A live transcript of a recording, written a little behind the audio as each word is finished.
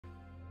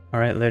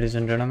Alright, ladies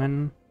and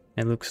gentlemen,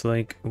 it looks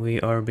like we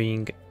are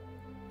being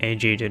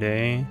edgy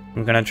today.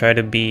 I'm gonna try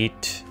to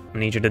beat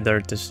Amnesia the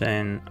Deathless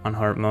on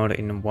hard mode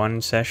in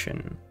one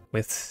session.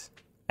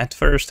 At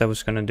first I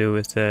was gonna do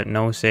with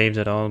no saves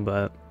at all,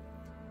 but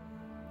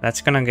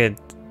that's gonna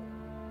get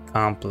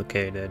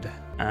complicated.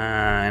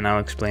 And I'll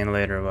explain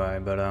later why,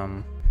 but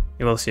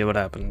you will see what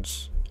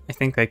happens. I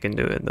think I can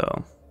do it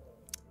though.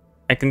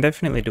 I can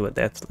definitely do a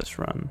Deathless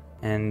run.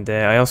 And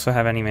I also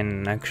haven't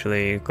even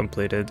actually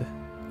completed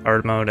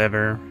hard mode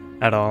ever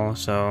at all,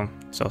 so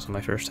it's also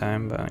my first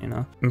time, but you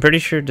know. I'm pretty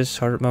sure this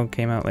hard mode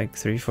came out like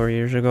 3-4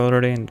 years ago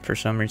already, and for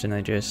some reason I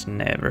just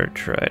never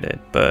tried it.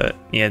 But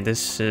yeah,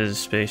 this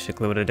is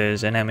basically what it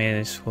is.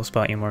 Enemies will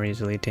spot you more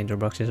easily,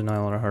 tinderboxes and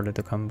oil are harder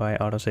to come by,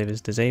 autosave is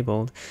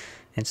disabled,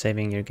 and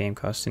saving your game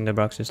costs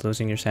tinderboxes,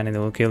 losing your sanity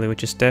will kill you,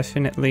 which is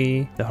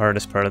definitely the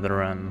hardest part of the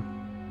run.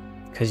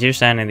 Because your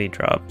sanity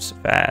drops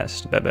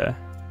fast, baby.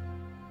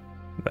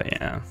 But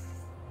yeah.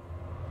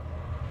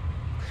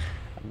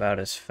 About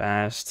as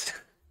fast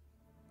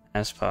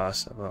as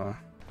possible.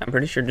 I'm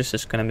pretty sure this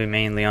is gonna be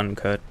mainly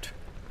uncut.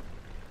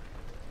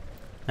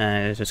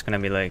 It's just gonna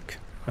be like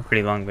a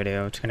pretty long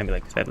video. It's gonna be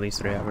like at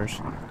least 3 hours.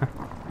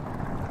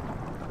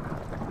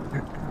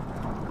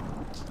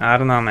 I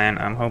don't know, man.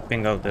 I'm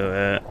hoping I'll do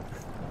it.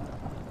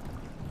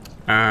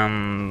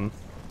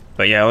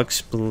 But yeah, I'll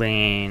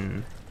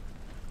explain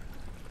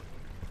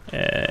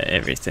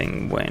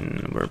everything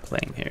when we're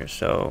playing here.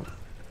 So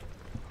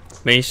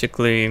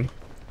basically,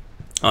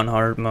 on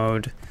hard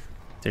mode,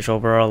 there's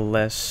overall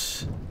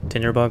less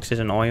tinderboxes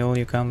and oil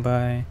you come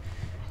by,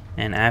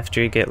 and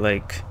after you get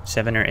like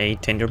 7 or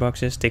 8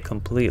 tinderboxes, they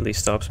completely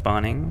stop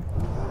spawning.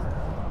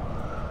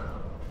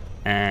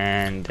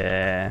 And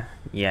yeah,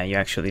 you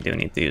actually do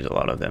need to use a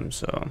lot of them,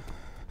 so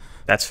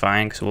that's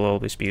fine because we'll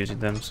always be using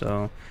them.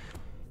 So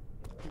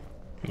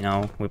you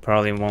know, we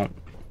probably won't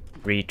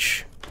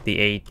reach the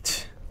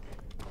 8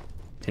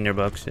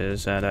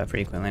 tinderboxes that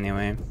frequently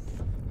anyway.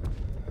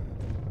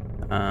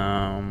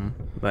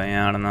 But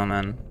yeah, I don't know,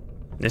 man.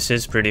 This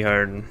is pretty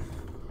hard.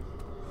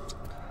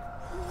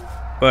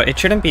 But it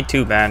shouldn't be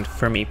too bad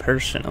for me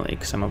personally,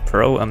 because I'm a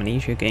pro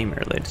Amnesia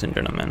gamer, ladies and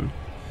gentlemen.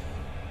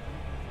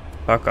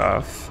 Fuck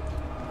off.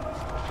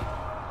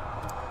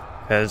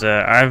 Because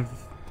I've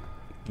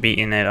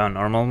beaten it on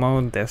normal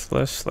mode,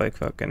 Deathless, like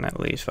fucking at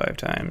least 5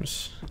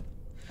 times.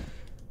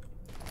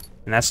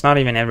 And that's not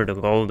even ever the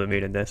goal to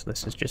beat a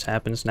Deathless, it just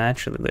happens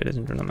naturally, ladies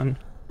and gentlemen.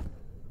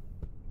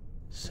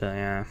 So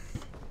yeah.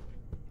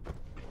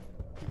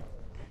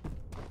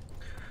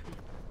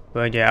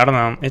 But yeah, I don't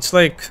know. It's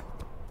like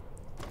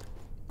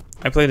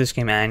I play this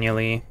game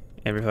annually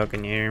every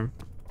fucking year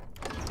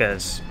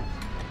because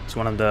it's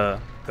one of the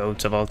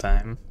GOATs of all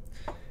time,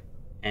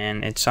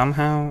 and it's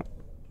somehow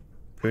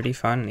pretty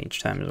fun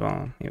each time as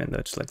well, even though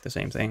it's like the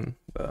same thing.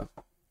 But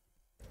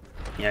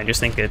yeah, I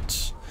just think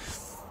it's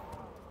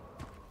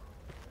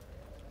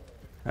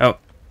oh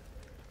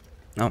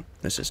no,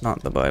 this is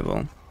not the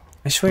Bible.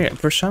 I swear,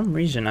 for some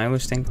reason I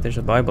always think there's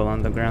a Bible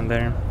on the ground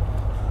there.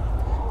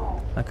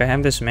 Like, I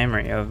have this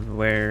memory of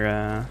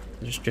where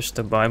there's just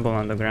a Bible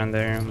on the ground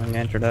there when you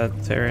enter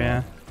that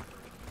area.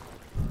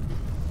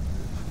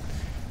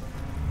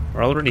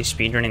 We're already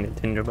speedrunning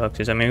the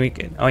tinderboxes. I mean, we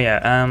could... Oh yeah,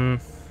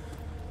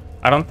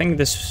 I don't think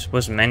this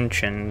was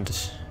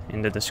mentioned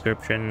in the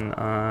description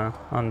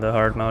on the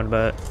hard mode,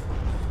 but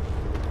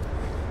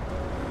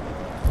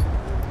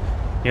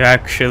you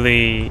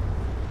actually...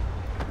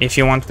 If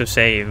you want to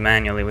save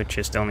manually, which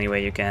is the only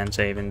way you can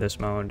save in this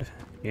mode,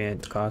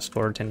 it costs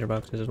 4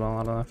 tinderboxes as well.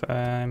 I don't know if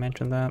I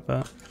mentioned that,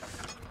 but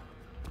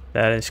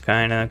that is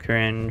kind of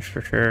cringe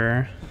for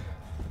sure.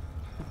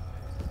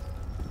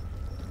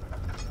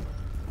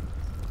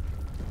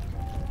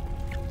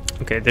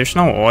 Okay, there's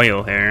no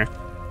oil here.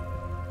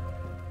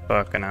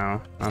 Fucking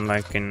hell,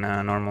 unlike in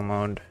normal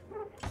mode.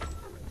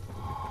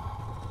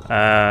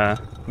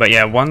 But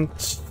yeah,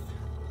 once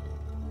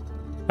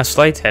a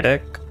slight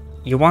headache,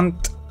 you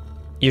want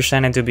your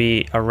sanity to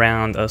be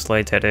around a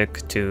slight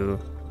headache to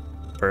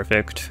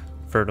perfect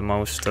for the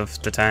most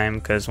of the time,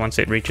 because once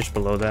it reaches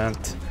below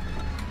that,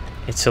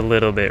 it's a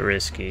little bit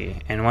risky,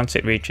 and once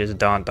it reaches ...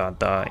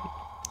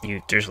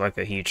 there's like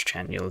a huge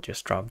chance you'll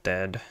just drop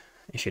dead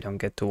if you don't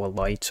get to a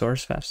light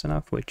source fast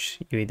enough, which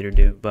you either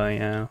do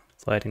by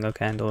lighting a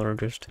candle or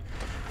just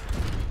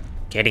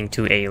getting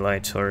to a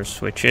light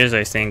source, which is,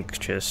 I think,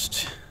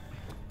 just...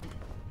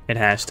 It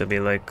has to be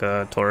like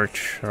a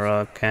torch or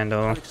a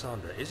candle.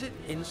 Alexander, is it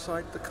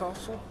inside the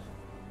castle?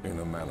 In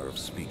a manner of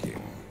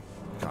speaking.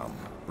 Come,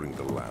 bring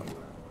the lamp.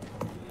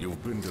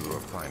 You've been to the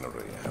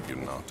refinery, have you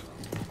not?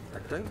 I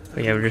don't.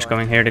 But yeah, we're just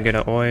going here to get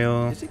an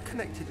oil. Is it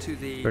connected to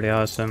the... Pretty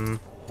awesome.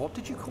 What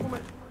did you call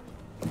it?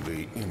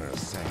 The inner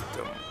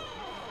sanctum.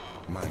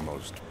 My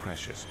most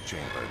precious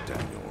chamber,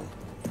 Daniel.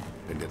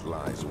 And it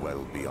lies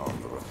well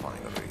beyond the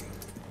refinery.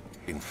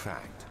 In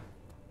fact,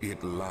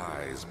 it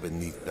lies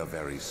beneath the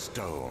very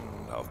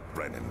stone of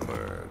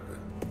Brennenburg.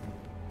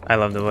 I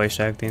love the voice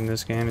acting in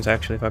this game. It's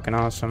actually fucking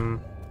awesome.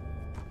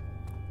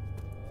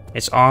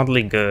 It's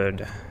oddly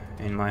good,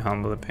 in my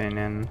humble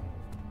opinion.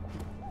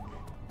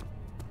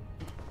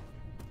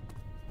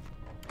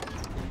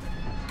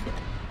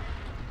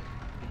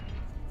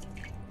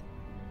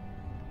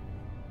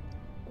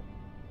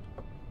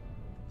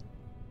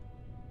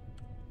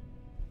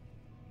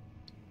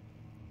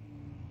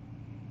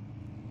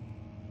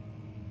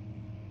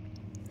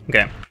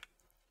 Okay.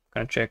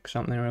 Gonna check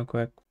something real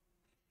quick.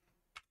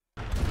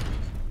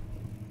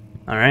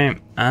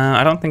 Alright.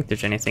 I don't think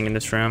there's anything in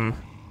this room.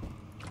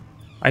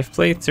 I've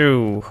played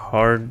through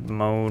hard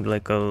mode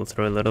like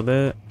through a little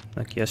bit,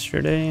 like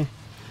yesterday.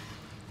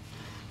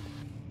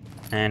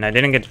 And I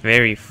didn't get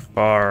very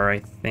far. I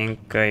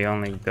think I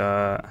only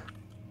got...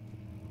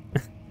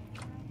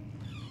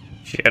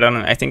 Shit, I don't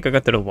know. I think I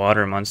got to the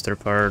water monster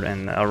part,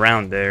 and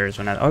around there is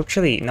when I... Oh,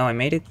 actually, no, I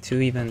made it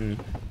to even...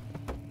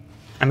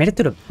 I made it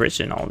to the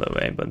prison all the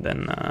way, but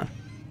then,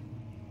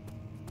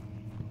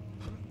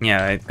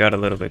 yeah, it got a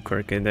little bit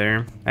quirky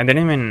there. I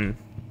didn't even...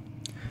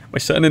 My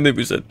sanity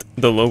was at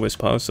the lowest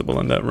possible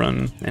on that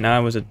run, and I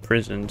was at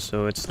prison,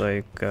 so it's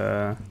like,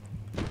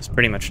 it's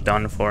pretty much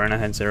done for, and I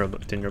had 0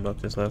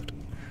 tinderboxes left.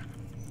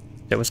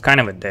 It was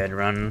kind of a dead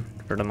run,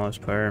 for the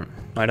most part.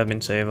 Might have been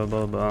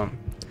savable, but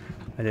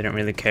I didn't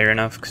really care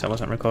enough, because I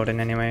wasn't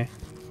recording anyway.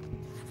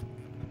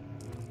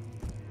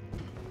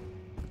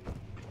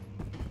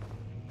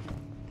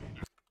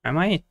 I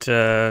might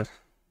put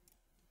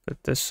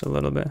this a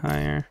little bit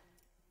higher.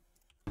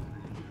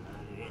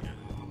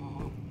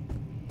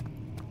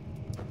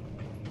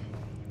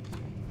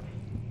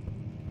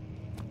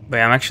 But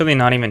yeah, I'm actually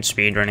not even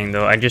speedrunning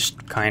though. I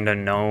just kind of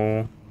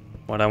know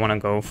what I want to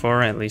go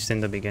for, at least in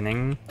the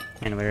beginning,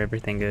 and where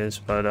everything is.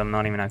 But I'm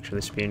not even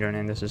actually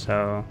speedrunning. This is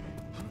how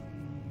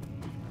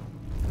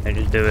I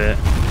just do it.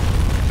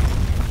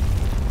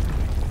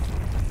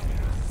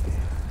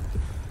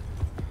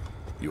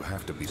 You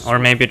have to be, or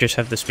maybe just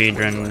have the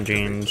speedrun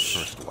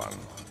genes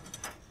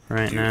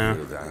right now.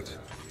 That?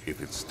 If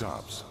it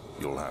stops,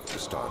 you'll have to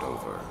start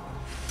over.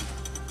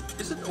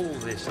 Isn't all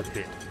this a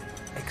bit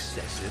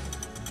excessive?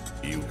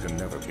 You can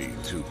never be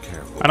too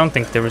careful. I don't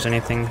think there was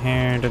anything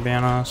here, to be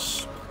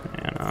honest.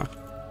 You know,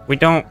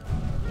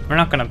 we're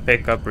not gonna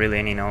pick up really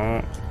any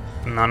note.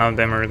 None of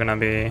them are gonna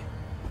be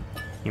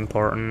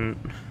important,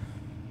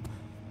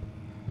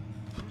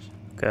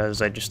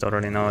 because I just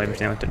already know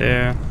everything what to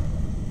do.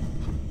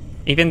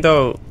 Even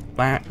though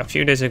a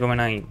few days ago when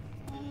I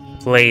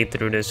played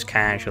through this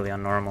casually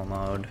on normal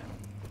mode,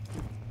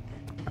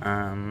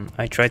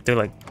 I tried to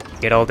like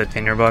get all the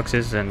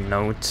tinderboxes and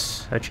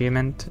notes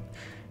achievement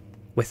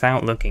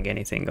without looking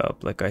anything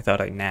up. Like I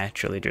thought I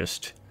naturally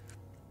just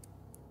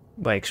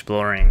by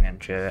exploring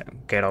and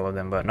shit get all of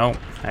them, but no,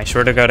 I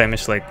swear to God I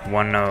missed like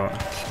one note.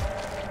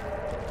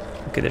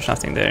 Okay, there's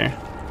nothing there.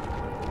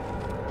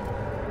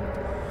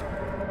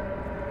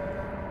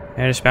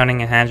 Air is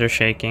pounding and hands are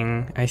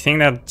shaking. I think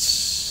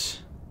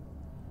that's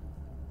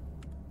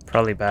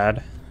probably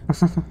bad.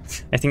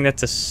 I think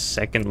that's the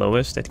second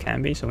lowest it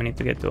can be, so we need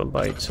to get to a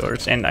light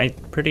source. And I'm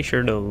pretty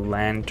sure the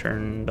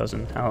lantern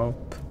doesn't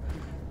help.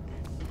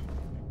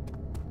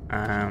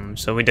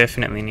 So we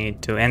definitely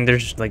need to... And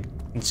there's like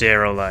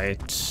 0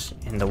 lights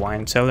in the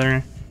wine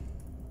cellar.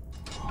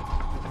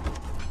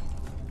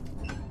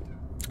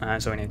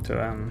 So we need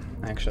to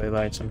actually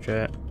light some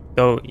shit.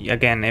 Though,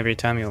 again, every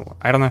time you...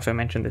 I don't know if I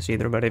mentioned this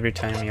either, but every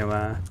time you...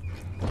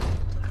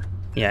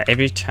 yeah,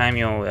 every time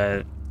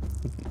you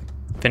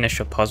finish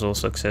a puzzle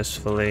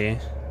successfully,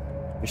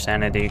 your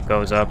sanity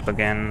goes up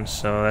again,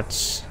 so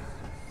that's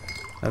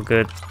a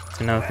good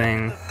to know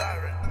thing.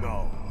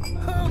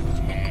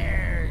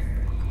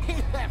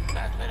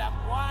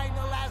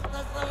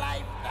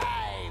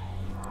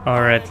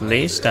 Or at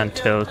least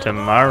until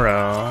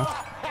tomorrow.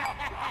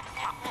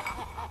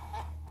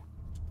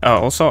 Oh,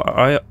 also,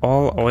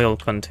 all oil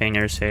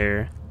containers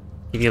here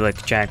give you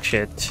like jack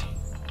shit.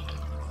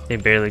 They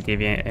barely give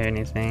you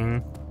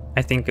anything.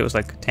 I think it was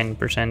like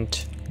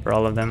 10% for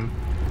all of them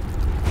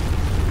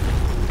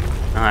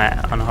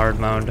on hard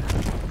mode.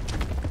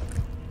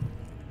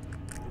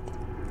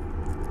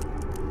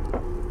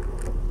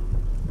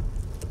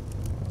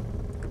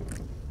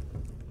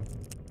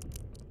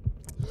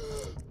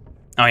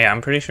 Oh yeah,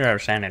 I'm pretty sure our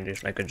sanity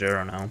is like a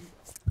 0 now.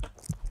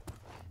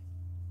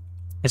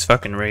 It's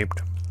fucking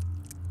raped.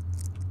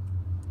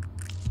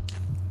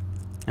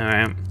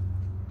 Alright.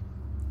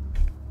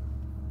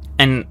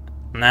 And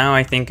now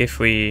I think if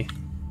we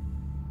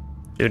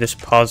do this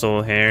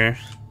puzzle here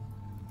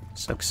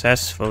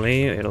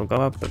successfully, it'll go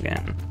up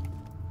again.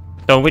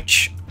 So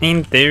which,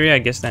 in theory, I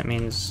guess that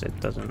means it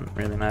doesn't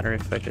really matter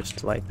if I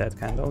just light that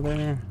candle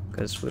there,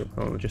 because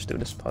we'll just do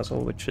this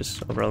puzzle, which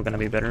is overall gonna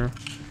be better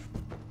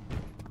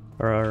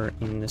for our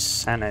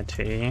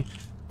insanity.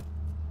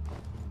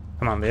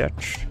 Come on,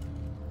 bitch.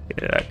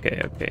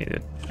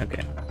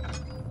 Okay.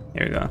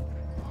 Here we go.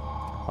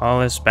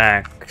 All is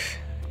back.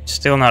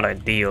 Still not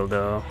ideal,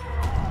 though.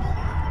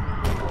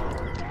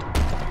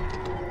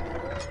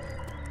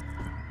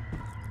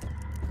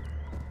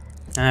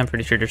 I'm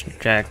pretty sure there's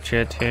jack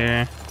shit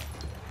here.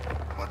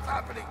 What's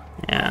happening?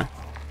 Yeah.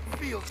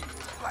 Feels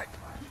like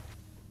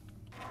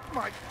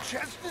my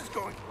chest is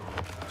going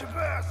to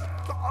burst.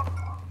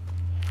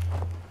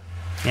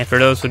 Yeah, for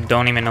those who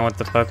don't even know what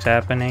the fuck's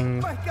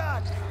happening, My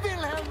God,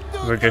 Wilhelm,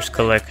 do we're just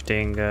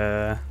collecting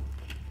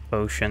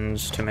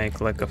potions to make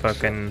like a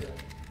fucking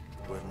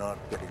We're not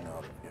getting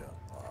out of here.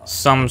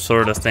 some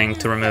sort of thing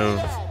to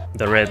remove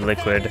the red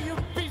liquid.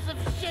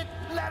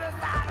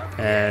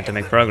 to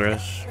make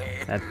progress.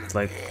 At,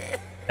 like,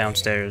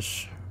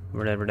 downstairs,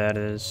 whatever that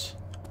is.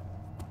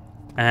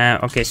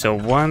 Okay, so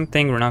one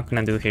thing we're not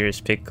gonna do here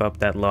is pick up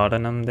that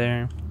laudanum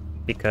there,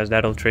 because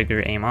that'll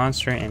trigger a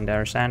monster and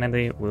our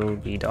sanity will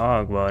be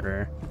dog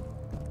water.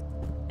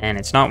 And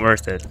it's not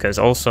worth it, because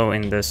also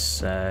in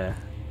this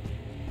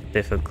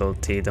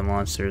difficulty, the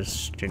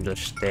monsters should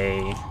just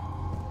stay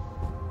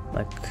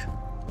like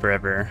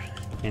forever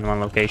in one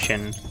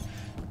location.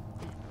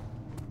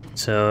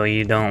 So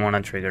you don't want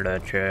to trigger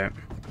that shit.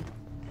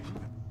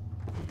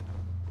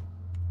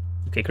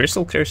 Okay,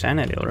 crystal clear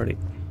sanity already.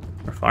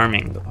 We're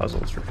farming the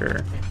puzzles for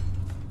sure.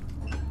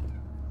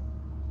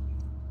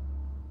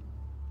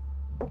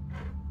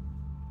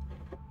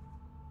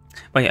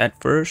 But yeah,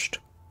 at first,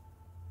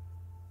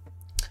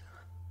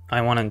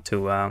 I wanted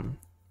to, I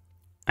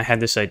had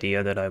this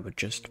idea that I would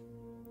just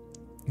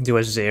do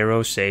a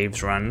 0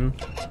 saves run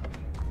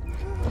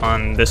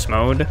on this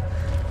mode,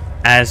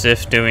 as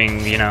if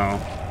doing, you know,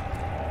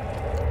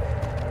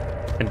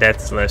 the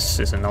Deathless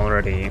isn't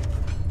already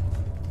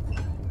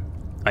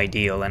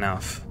ideal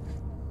enough.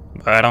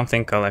 But I don't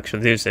think I'll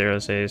actually do 0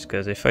 saves,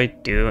 because if I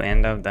do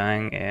end up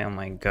dying, oh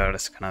my god,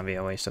 it's gonna be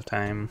a waste of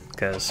time,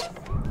 because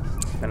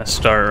I'm gonna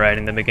start right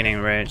in the beginning,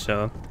 right?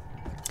 So,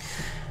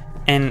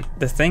 and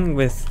the thing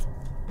with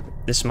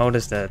this mode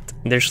is that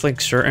there's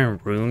like certain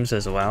rooms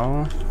as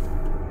well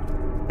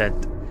that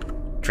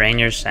drain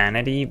your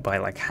sanity by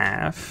like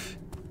half,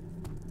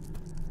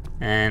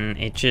 and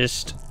it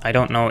just, I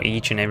don't know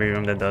each and every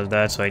room that does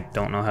that, so I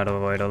don't know how to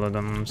avoid all of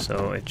them,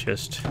 so it's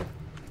just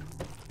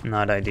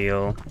not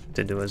ideal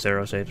to do a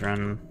 0 saves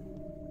run.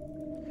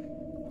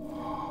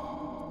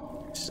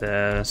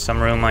 Some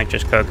room might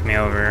just cook me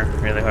over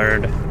really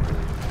hard.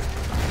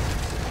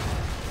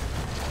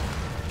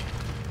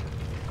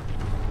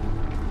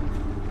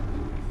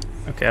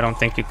 Okay, I don't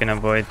think you can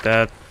avoid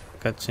that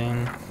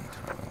cutscene.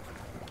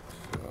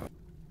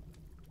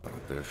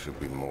 There should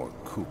be more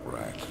coop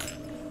racks.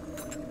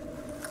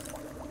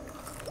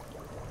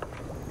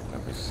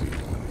 Let me see.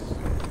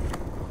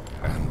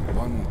 And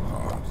one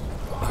part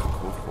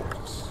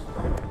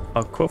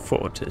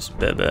Aquafortis,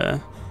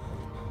 baby.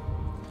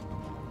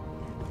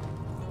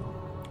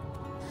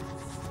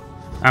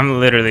 I'm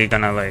literally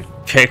gonna like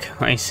check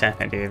my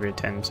sanity every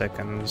 10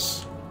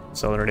 seconds.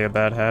 It's already a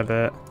bad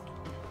habit.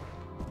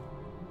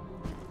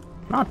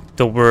 Not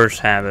the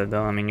worst habit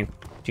though, I mean you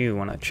do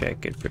want to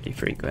check it pretty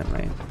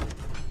frequently.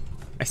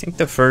 I think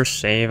the first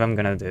save I'm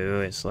gonna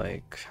do is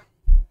like,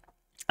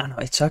 I don't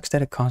know, it sucks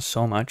that it costs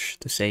so much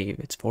to save.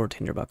 It's 4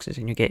 tinderboxes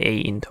and you get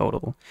 8 in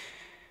total.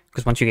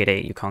 Because once you get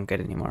 8 you can't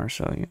get any more,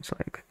 so it's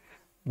like,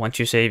 once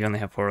you save you only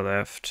have 4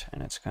 left,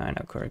 and it's kind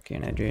of quirky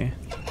and edgy.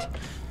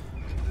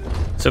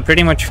 So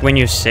pretty much when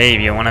you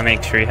save you want to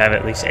make sure you have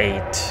at least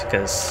 8,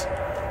 because,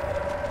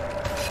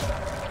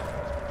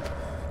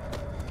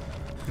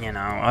 you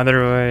know,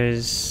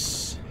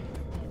 otherwise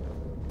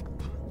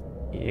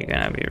you're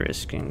gonna be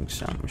risking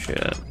some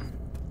shit.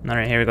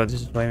 Alright, here we go.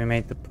 This is why we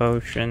made the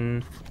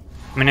potion.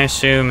 I mean, I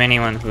assume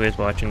anyone who is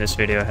watching this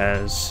video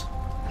has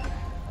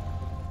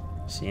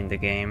seen the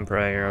game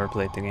prior or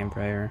played the game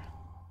prior.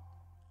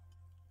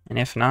 And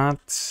if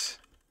not,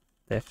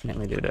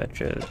 definitely do that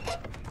shit.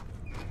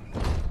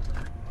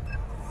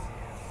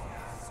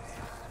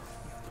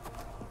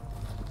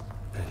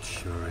 It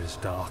sure is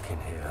dark in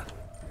here.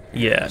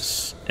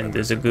 Yes, and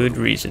there's a good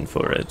reason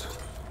for it.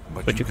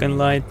 But you can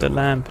light the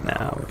lamp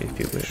now if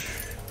you wish.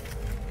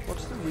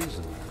 What's the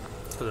reason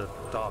for the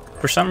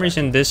darkness? For some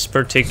reason, this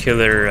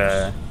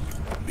particular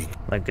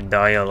like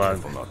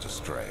dialogue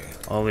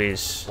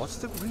always What's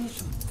the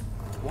reason?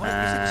 Why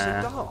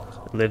is it so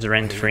dark? lives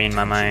rent-free in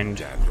my mind.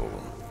 Daniel,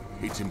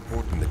 it's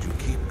important that you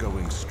keep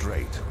going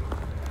straight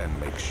and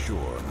make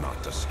sure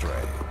not to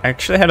stray. I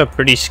actually had a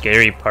pretty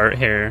scary part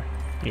here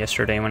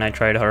yesterday when I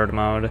tried hard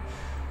mode.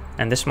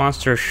 And this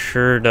monster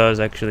sure does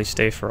actually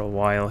stay for a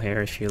while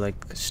here if you like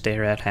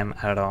stare at him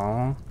at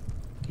all,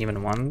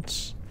 even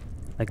once.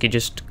 Like he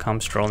just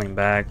comes strolling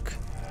back.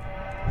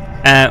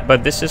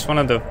 But this is one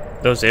of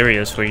those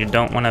areas where you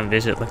don't want to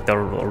visit like the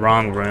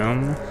wrong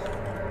room,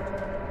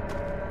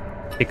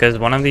 because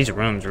one of these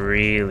rooms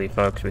really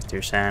fucks with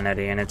your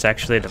sanity, and it's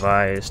actually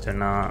advised to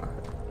not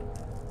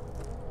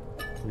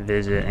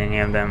visit any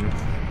of them.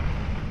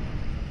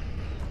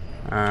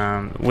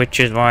 Which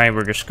is why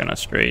we're just gonna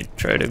straight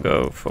try to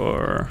go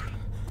for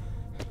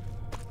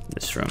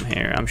this room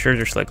here. I'm sure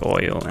there's like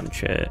oil and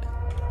shit.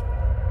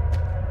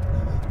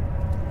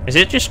 Is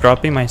it just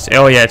dropping my...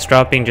 Oh yeah, it's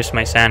dropping just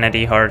my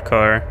sanity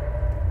hardcore.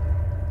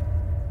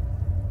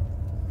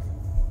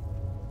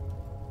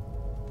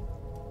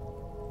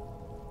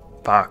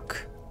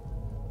 Fuck.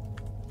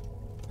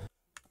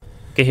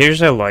 Okay,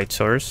 here's a light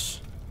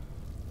source.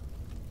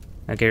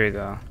 Okay, here we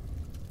go.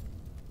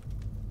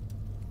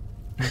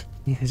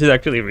 This is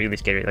actually really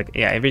scary. Like,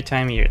 yeah, every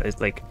time you it's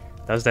like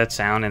does that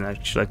sound and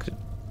it like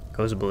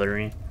goes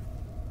blurry.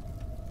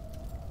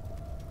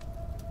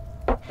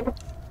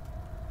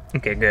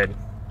 Okay, good.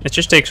 It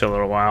just takes a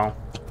little while.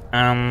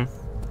 Yeah,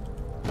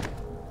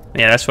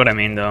 that's what I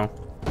mean though.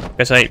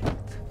 Because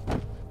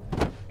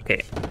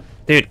okay,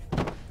 dude,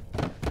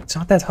 It's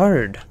not that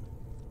hard.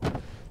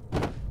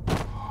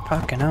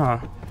 Fucking hell.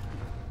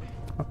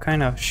 What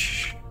kind of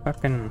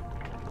fucking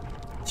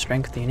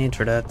strength do you need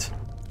for that?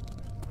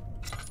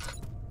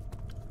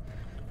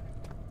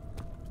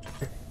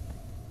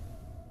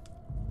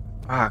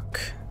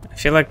 Fuck. I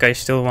feel like I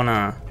still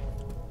wanna...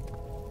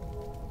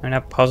 I mean,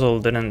 that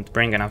puzzle didn't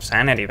bring enough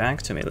sanity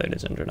back to me,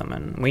 ladies and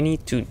gentlemen. We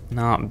need to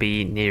not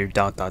be near ...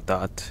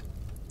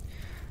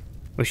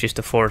 which is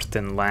the 4th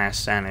and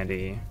last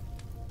sanity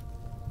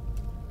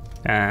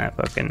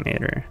fucking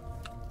meter.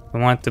 We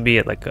want to be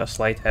at like a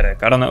slight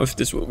headache. I don't know if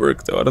this will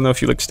work though. I don't know if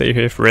you like stay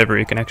here forever,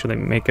 you can actually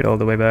make it all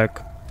the way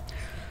back.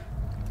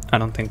 I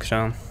don't think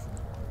so.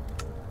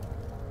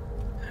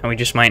 And we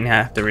just might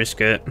have to risk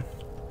it.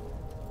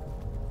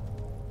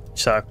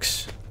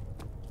 Sucks.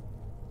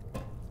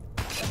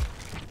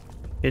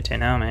 Good to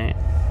know, mate.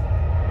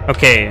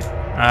 Okay,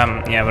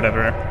 yeah,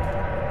 whatever.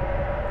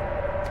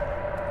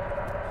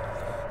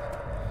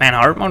 Man,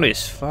 hard mode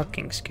is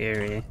fucking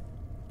scary.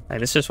 Like,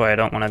 this is why I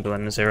don't want to do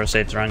a 0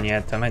 saves run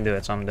yet. I might do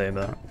it someday,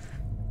 but...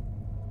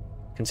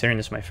 considering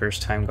this is my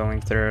first time going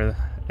through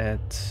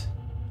it...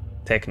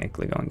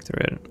 technically going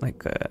through it.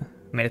 Like,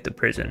 made it to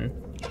prison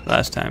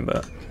last time,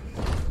 but...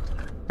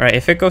 Alright,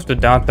 if it goes to ...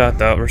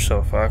 we're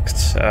so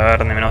fucked. I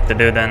don't even know what to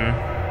do then.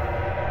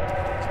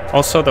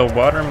 Also, the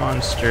water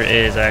monster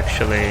is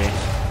actually...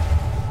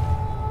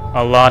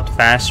 a lot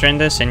faster in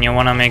this, and you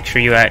want to make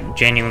sure you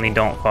genuinely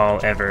don't fall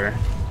ever.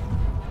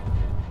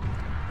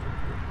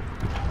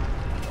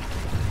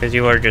 Because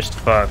you are just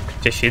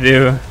fucked if you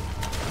do.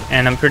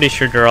 And I'm pretty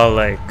sure they're all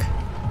like...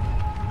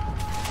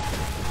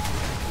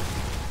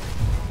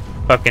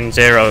 fucking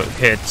 0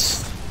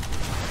 hits.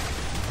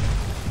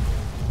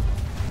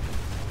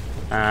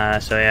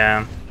 So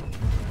yeah.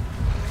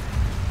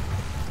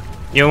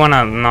 You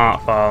wanna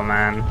not fall,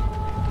 man.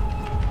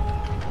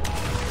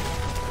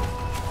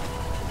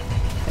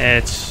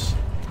 It's...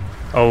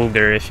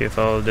 ogre if you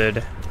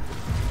folded.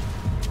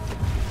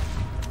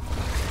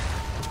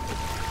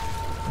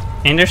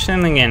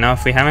 Interestingly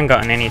enough, we haven't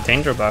gotten any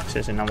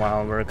tinderboxes in a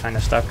while. We're kind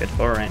of stuck at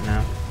 4 right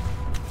now.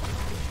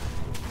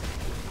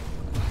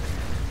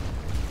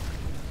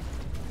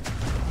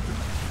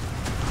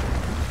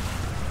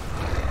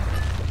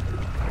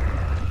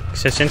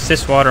 So since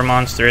this water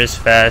monster is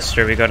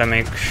faster, we gotta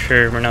make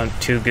sure we're not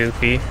too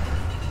goofy.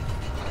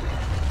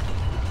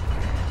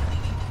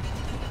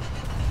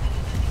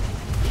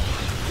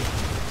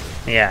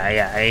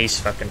 Yeah, he's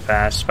fucking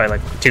fast by like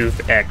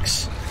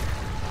 2x.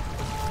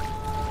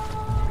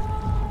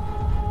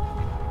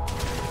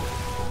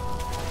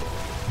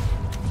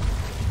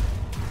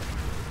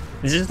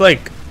 This is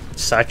like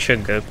such a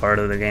good part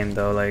of the game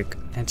though, like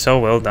it's so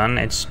well done,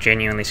 it's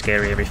genuinely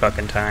scary every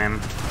fucking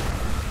time.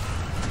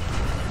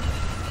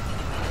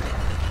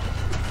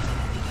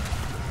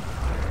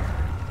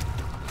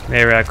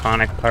 Very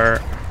iconic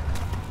part.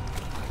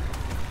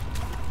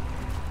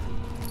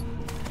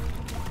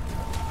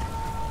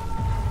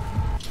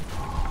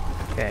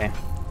 Okay,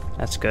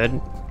 that's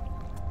good.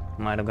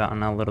 Might have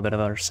gotten a little bit of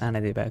our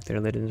sanity back there,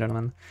 ladies and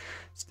gentlemen.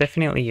 It's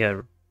definitely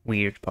a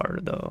weird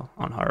part though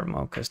on hard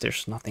mode, because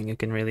there's nothing you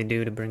can really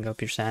do to bring up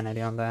your sanity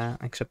on that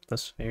except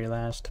this very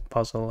last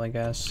puzzle, I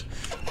guess.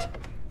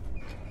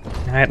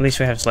 At least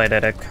we have slight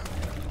headache.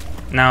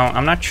 Now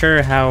I'm not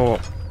sure how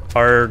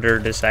harder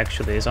this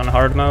actually is on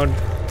hard mode,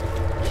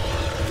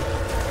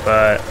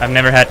 but I've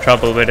never had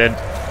trouble with it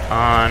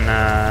on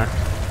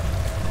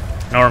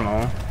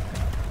normal,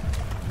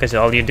 because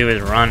all you do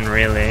is run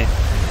really.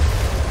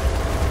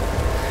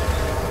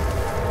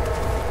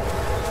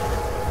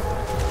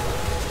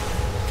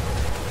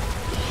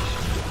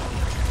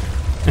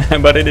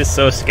 But it is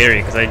so scary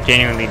because I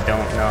genuinely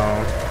don't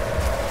know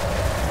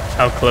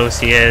how close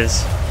he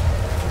is.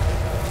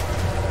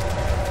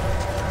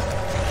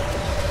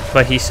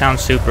 But he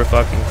sounds super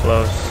fucking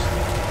close.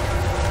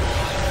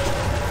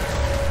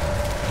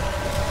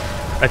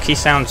 Like, he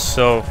sounds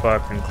so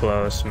fucking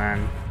close,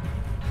 man.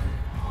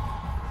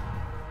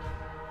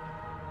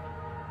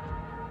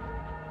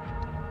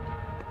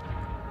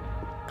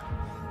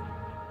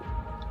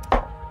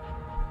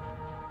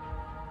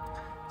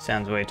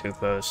 Sounds way too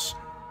close.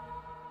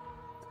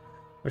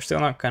 We're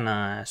still not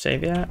gonna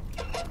save yet.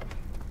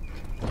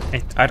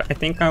 I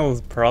think I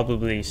will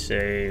probably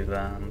save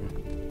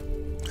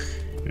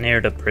near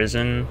the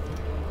prison,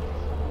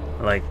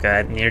 like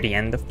near the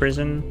end of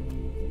prison,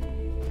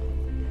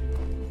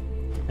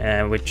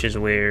 which is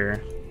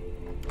where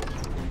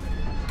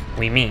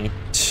we meet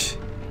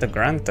the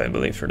Grunt, I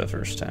believe, for the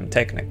first time,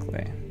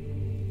 technically.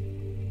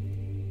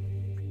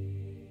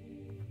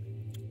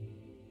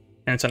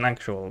 And it's an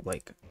actual,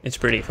 like, it's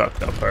pretty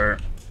fucked up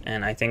part,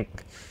 and I think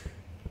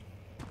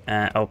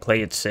I'll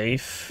play it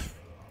safe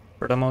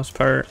for the most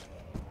part,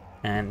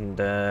 and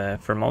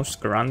for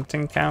most Grunt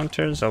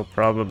encounters I'll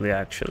probably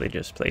actually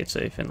just play it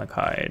safe and like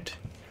hide,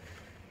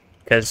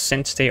 because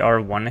since they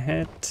are one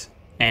hit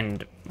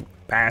and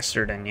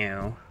faster than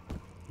you,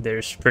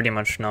 there's pretty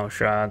much no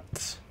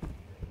shot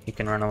you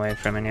can run away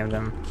from any of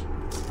them.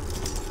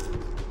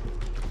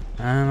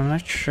 I'm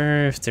not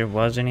sure if there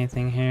was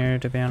anything here,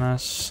 to be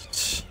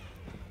honest.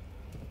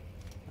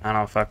 I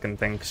don't fucking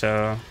think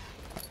so.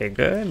 Okay,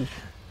 good.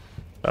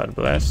 God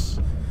bless.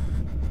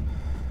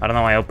 I don't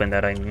know why I opened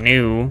that. I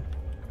knew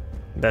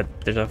that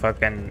there's a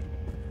fucking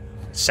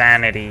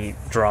sanity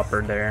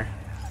dropper there.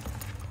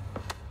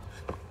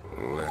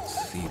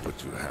 Let's see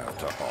what you have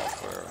to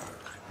offer.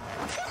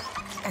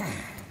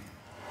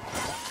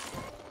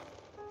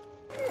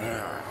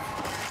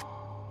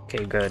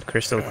 Okay, good.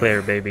 Crystal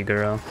clear, baby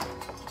girl.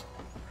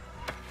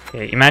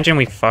 Okay, imagine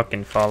we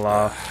fucking fall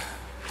off.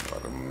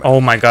 Oh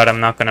my god,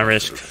 I'm not gonna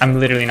risk. I'm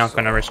literally not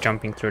gonna risk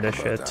jumping through this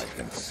shit.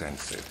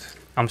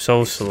 I'm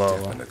so slow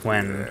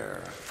when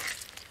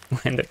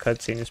the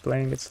cutscene is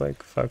playing. It's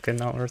like fucking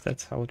not worth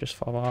it. I will just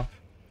fall off.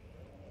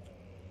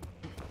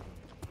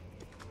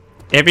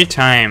 Every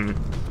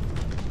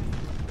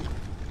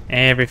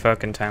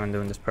fucking time I'm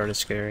doing this part is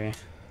scary.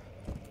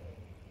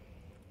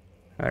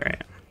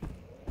 Alright.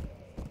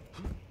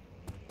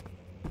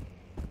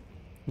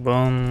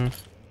 Boom.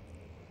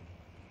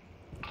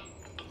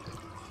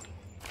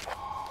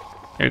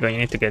 Here you go, you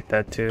need to get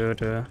that too.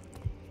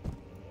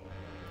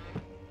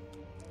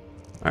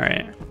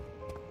 Alright.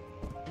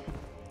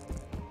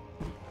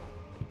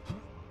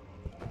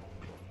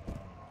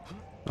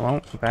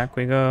 Well, back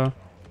we go.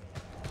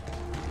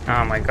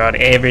 Oh my god,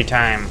 every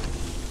time.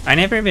 I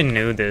never even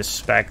knew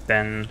this back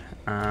then.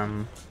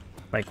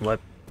 Like what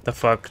the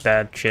fuck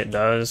that shit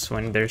does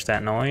when there's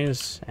that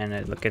noise and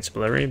it gets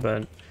blurry,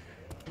 but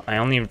I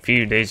only a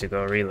few days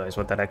ago realized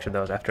what that actually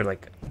does after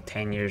like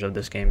 10 years of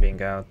this game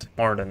being out.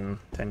 More than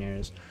 10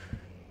 years.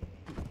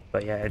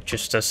 But yeah, it's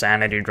just a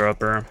sanity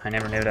dropper. I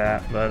never knew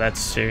that, but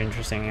that's very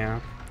interesting, yeah.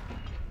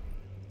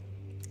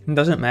 It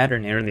doesn't matter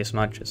nearly as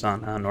much as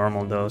on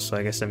normal though, so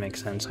I guess that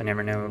makes sense. I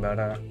never knew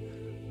about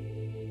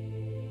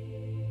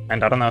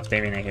and I don't know if they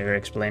even ever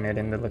explain it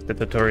in the like the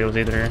tutorials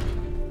either.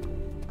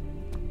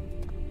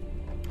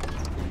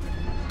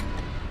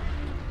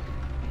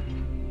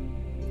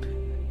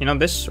 You know,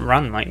 this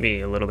run might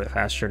be a little bit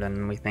faster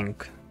than we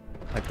think.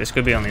 Like this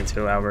could be only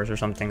 2 hours or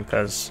something,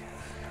 because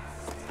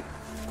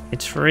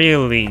it's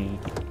really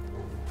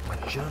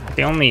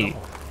the only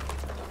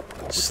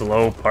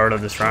slow part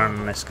of this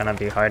run is gonna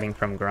be hiding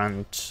from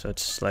grunts. So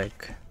it's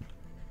like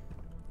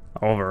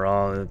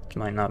overall it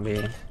might not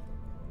be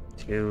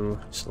too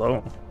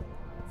slow.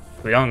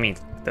 We don't meet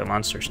the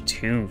monsters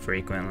too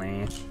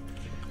frequently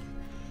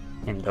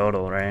in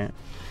total, right?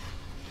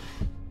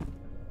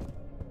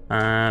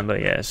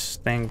 But yes,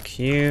 thank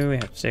you. We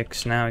have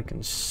 6 now. We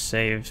can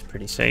save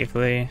pretty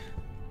safely.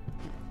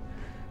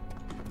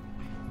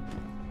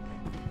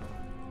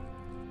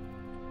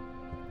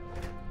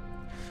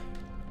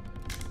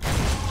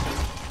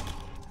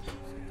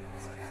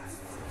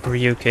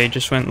 UK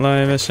just went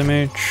live,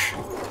 SMH.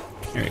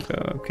 Here we go,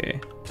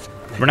 okay.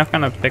 We're not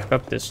gonna pick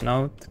up this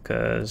note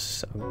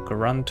because a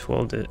grunt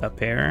will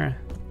appear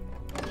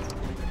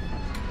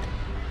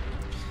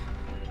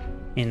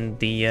in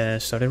the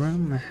study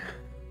room.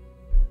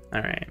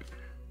 Alright.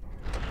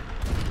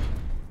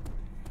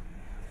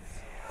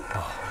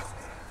 Oh,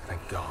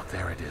 thank God,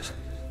 there it is.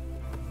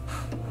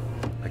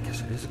 I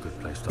guess it is a good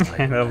place to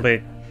lay. They'll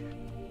be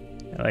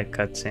like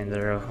cutscenes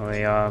are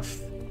way off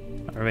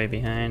or way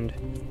behind.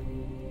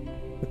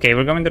 Okay,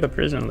 we're going to the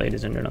prison,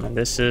 ladies and gentlemen.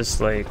 This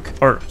is like,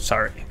 or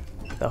sorry,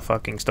 the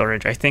fucking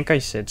storage. I think I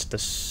said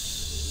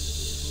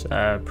it's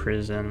the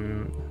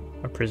prison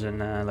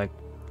like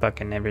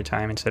fucking every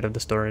time instead of the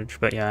storage.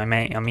 But yeah, I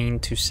mean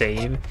to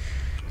save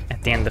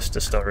at the end of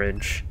the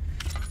storage.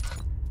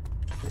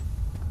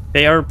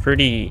 They are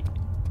pretty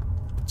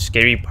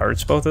scary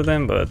parts, both of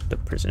them, but the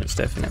prison is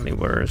definitely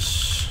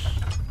worse.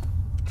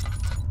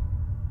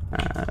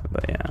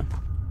 But yeah.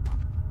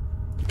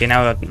 Okay,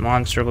 now that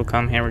monster will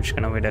come here, we're just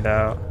gonna wait it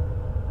out.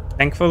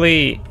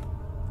 Thankfully,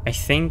 I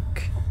think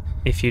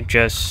if you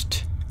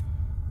just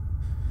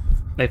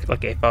if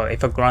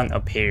a grunt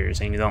appears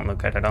and you don't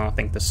look at it, I don't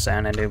think the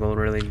sanity will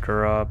really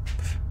drop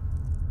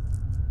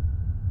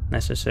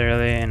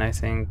necessarily, and I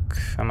think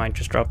I might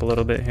just drop a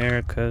little bit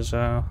here because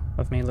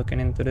of me looking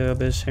into the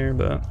abyss here,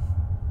 but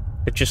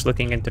it's just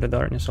looking into the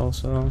darkness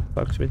also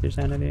fucks with your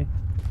sanity.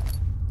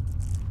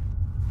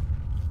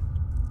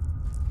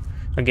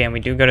 Again, we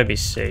do gotta be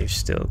safe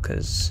still,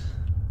 because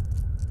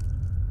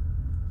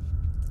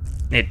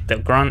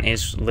the grunt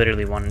is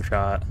literally one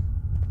shot.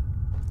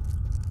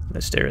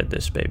 Let's stare at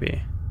this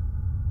baby.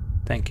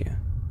 Thank you.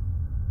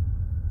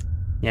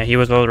 Yeah, he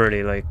was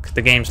already like,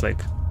 the game's like,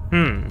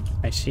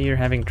 I see you're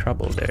having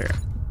trouble there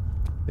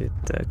with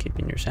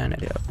keeping your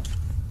sanity up.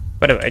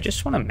 By the way, I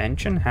just want to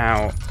mention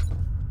how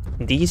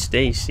these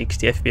days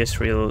 60 FPS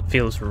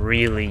feels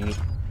really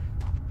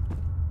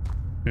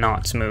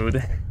not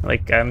smooth.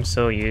 Like, I'm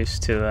so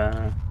used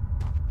to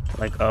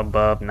like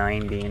above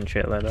 90 and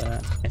shit like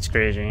that. It's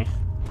crazy.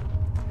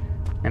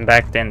 And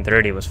back then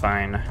 30 was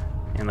fine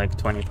in like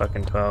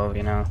 2012,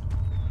 you know.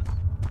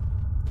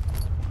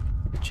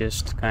 It's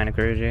just kind of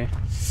crazy.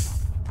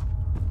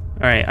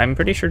 Alright, I'm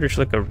pretty sure there's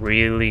like a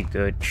really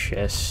good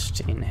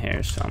chest in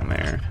here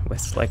somewhere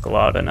with like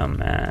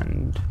laudanum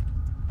and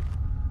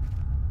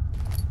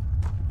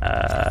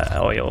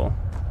oil.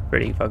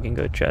 Pretty fucking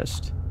good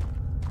chest.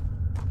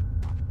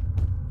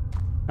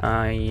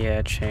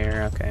 Yeah,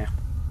 chair, okay.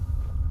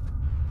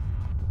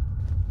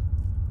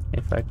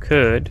 If I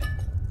could.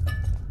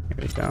 Here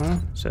we go.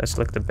 So that's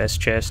like the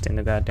best chest in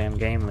the goddamn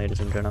game, ladies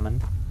and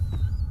gentlemen.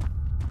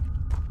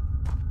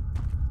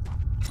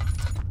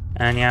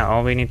 And yeah,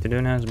 all we need to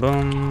do now is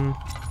boom.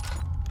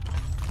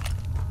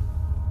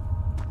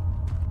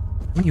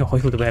 How many oil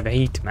do we have?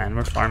 8, man.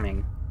 We're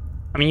farming.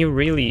 I mean, you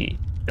really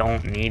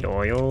don't need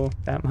oil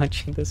that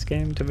much in this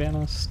game, to be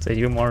honest. So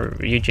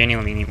you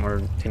genuinely need more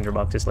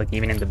tinderboxes, like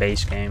even in the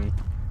base game.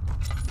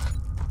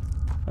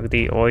 Like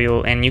the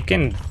oil, and you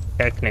can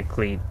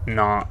technically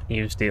not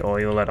use the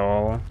oil at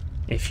all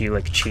if you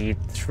like cheat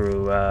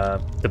through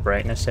the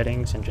brightness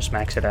settings and just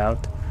max it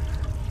out.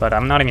 But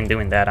I'm not even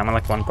doing that. I'm at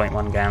like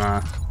 1.1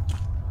 gamma,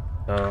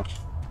 so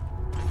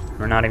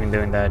we're not even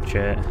doing that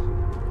shit.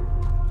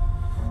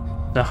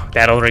 Oh,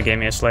 that already gave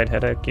me a slight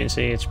headache. You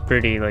see, it's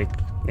pretty like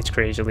it's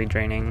crazily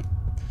draining.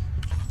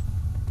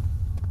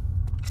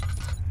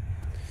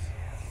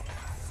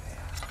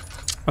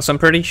 Also, I'm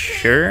pretty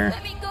sure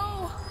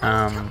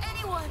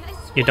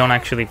you don't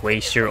actually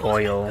waste your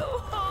oil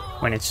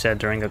when it's set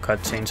during a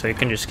cutscene, so you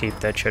can just keep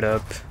that shit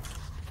up.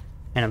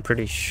 And I'm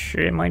pretty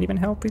sure it might even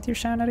help with your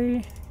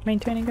sanity,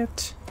 maintaining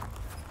it.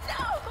 No! Get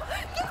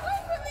away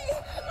from me!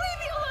 Leave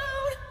me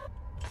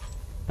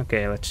alone!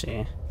 Okay, let's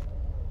see.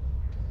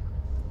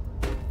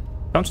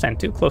 Don't stand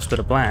too close to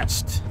the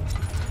blast.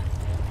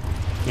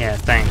 Yeah,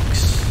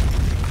 thanks.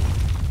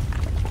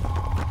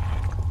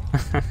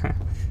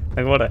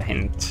 Like, what a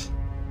hint.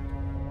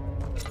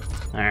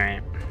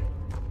 Alright.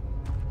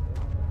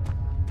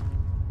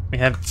 We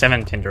have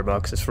 7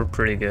 tinderboxes. We're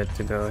pretty good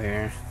to go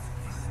here.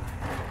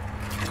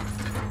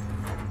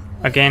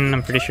 Again,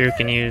 I'm pretty sure you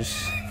can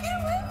use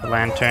the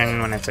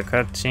lantern when it's a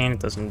cutscene. It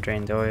doesn't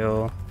drain the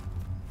oil.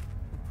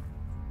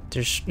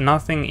 There's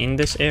nothing in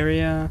this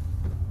area,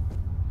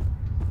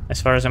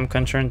 as far as I'm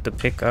concerned, to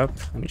pick up.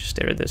 Let me just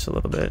stare at this a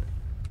little bit.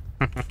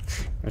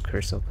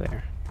 Recursive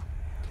player.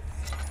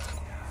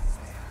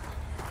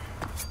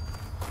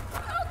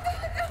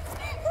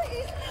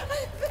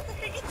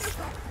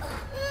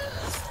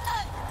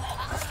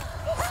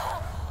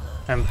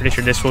 I'm pretty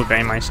sure this will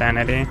drain my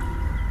sanity.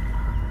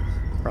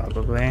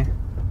 Probably.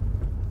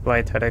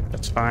 Light headache,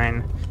 that's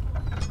fine.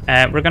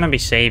 We're gonna be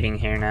saving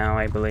here now,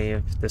 I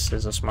believe. This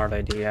is a smart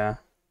idea.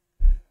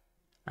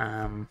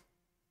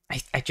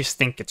 I just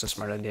think it's a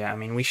smart idea. I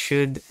mean, we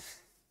should,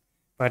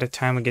 by the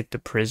time we get to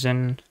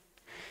prison,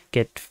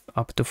 get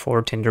up to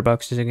 4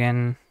 tinderboxes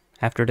again.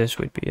 After this,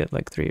 we'd be at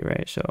like 3,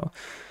 right? So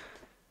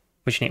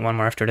we should need 1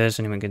 more after this,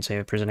 and then we can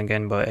save prison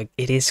again. But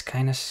it is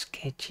kind of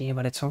sketchy,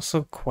 but it's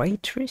also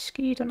quite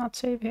risky to not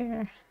save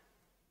here.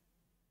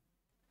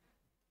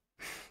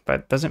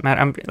 But it doesn't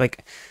matter. I'm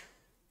like,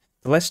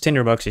 the less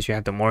tinderboxes you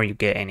have, the more you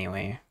get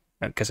anyway.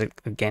 Because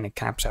again, it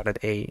caps out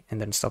at 8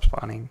 and then stops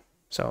spawning.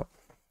 So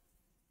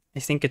I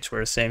think it's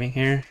worth saving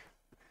here,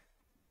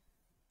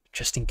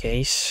 just in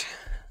case.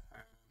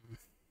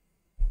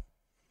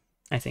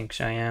 I think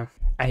so, yeah.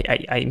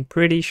 I'm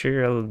pretty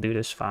sure I'll do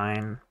this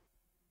fine.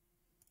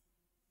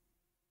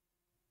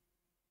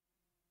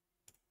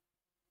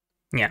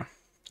 Yeah,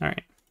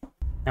 alright.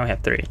 Now we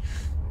have 3.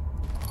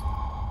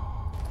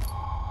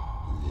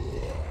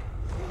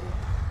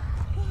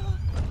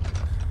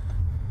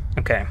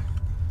 Okay.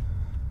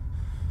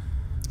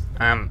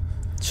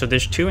 So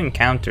there's 2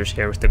 encounters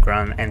here with the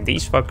grunt, and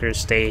these fuckers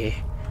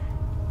stay,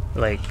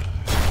 like...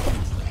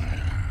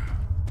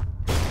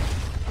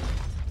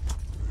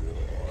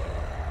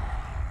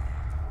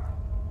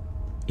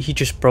 He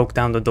just broke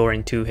down the door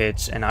in 2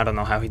 hits, and I don't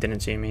know how he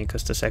didn't see me,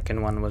 because the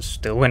second one was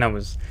still when I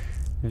was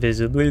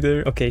visibly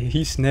there. Okay,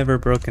 he's never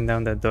broken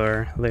down that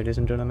door, ladies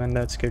and gentlemen.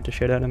 That scared the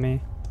shit out of me.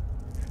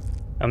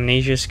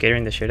 Amnesia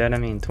scaring the shit out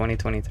of me in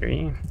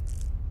 2023.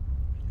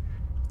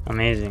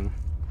 Amazing.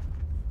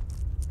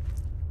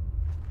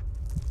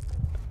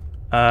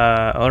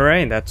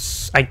 Alright,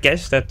 I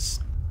guess that's,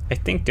 I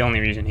think the only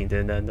reason he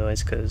did that though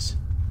is because,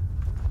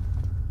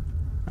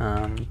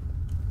 I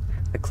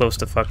closed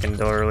the fucking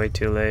door way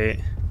too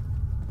late,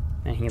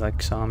 and he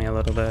like saw me a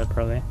little bit,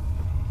 probably.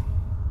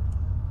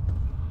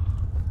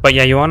 But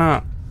yeah,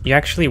 you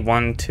actually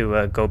want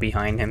to, go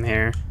behind him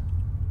here,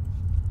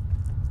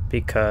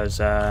 because,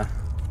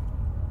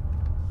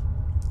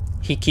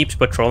 he keeps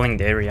patrolling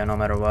the area no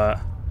matter what.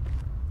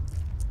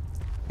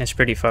 It's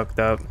pretty fucked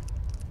up.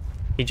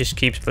 He just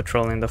keeps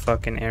patrolling the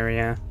fucking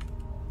area.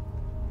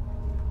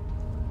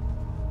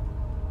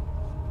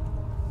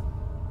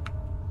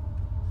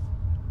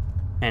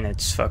 And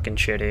it's fucking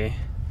shitty.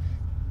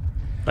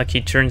 Like, he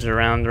turns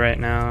around right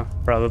now,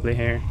 probably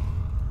here.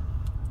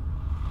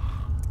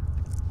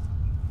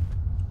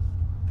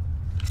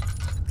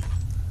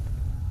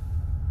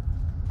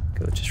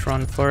 Go, just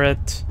run for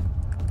it.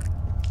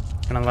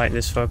 Gonna light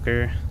this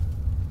fucker.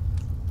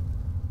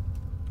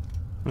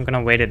 I'm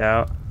gonna wait it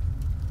out.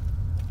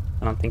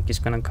 I don't think he's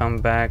gonna come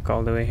back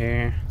all the way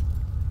here.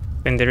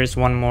 Then there is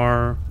 1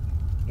 more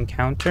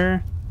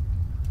encounter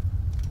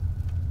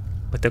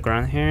with the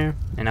grunt here,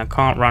 and I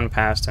can't run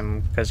past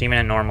him because even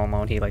in normal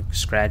mode he like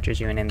scratches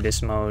you, and in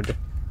this mode,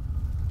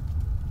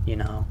 you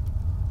know,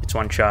 it's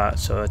one shot,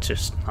 so it's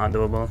just not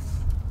doable.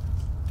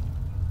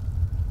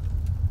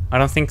 I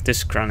don't think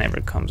this crown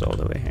ever comes all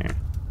the way here.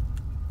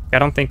 I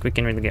don't think we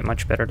can really get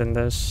much better than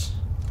this.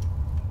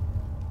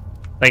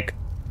 Like,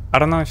 I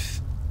don't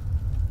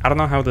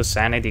know how the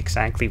sanity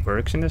exactly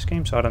works in this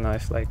game, so I don't know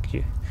if like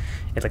it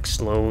like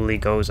slowly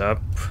goes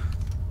up.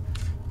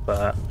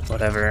 But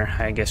whatever,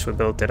 I guess we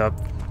built it up,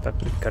 but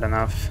good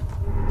enough.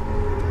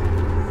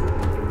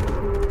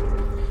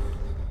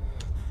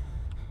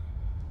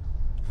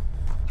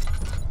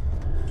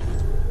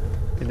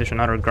 There's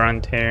another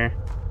grunt here.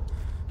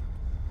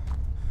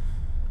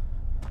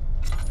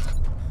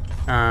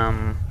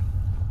 I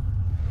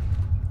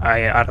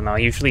don't know, I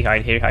usually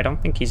hide here. I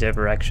don't think he's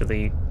ever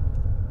actually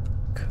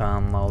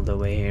come all the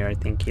way here. I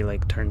think he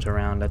like turns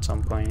around at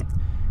some point.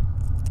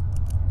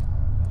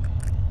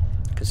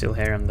 Cause you'll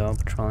hear him though,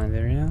 patrolling the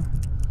area.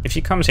 If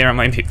he comes here, I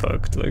might be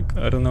fucked. Like,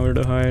 I don't know where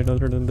to hide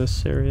other than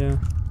this area.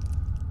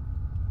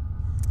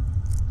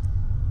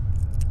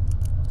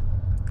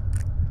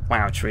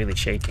 Wow, it's really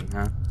shaking,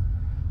 huh?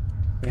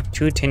 We have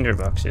 2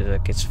 tinderboxes,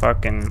 like it's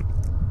fucking...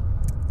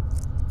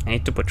 I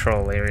need to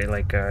patrol area,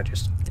 like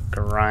just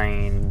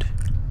grind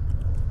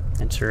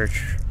and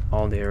search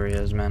all the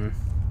areas, man.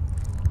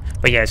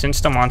 But yeah,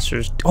 since the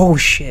monsters... Oh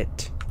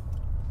shit!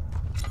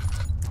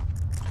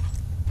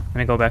 Let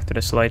me go back to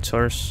this light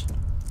source.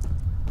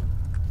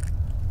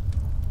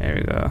 There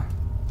we go.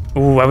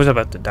 Ooh, I was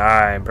about to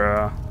die,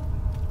 bro.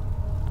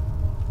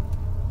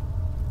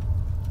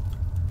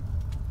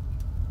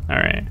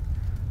 Alright.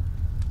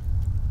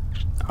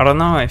 I don't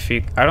know if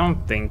you... I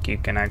don't think you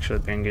can actually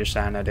bring your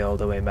sanity all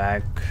the way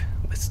back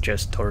with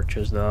just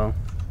torches, though.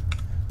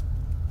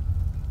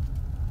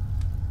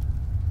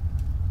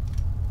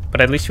 But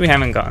at least we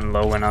haven't gotten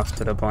low enough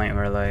to the point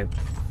where, like...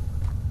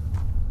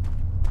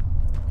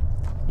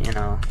 You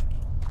know...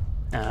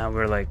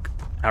 we're like...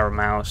 Our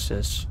mouse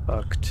is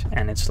fucked,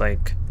 and it's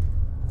like...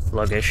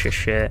 sluggish as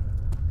shit.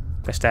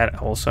 Guess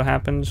that also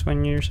happens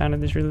when your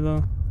sanity is really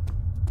low.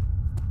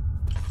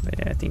 But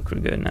yeah, I think we're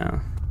good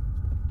now.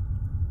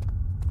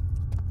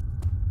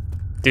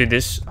 Dude,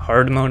 this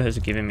hard mode has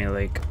given me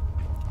like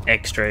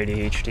extra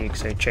ADHD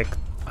because I check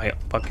my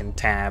fucking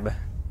tab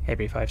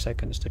every 5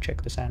 seconds to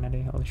check the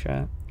sanity. Holy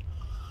shit.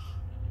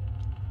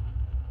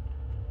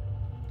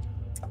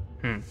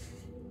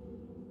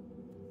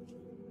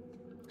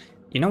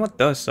 You know what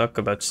does suck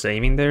about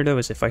saving there though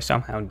is if I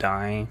somehow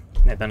die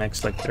in the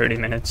next like 30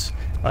 minutes,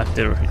 I'll have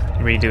to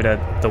redo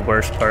the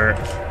worst part.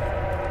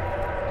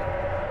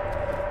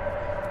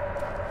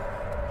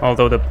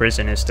 Although the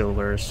prison is still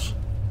worse.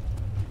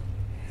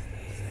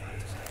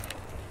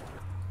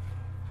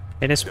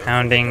 It is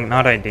pounding,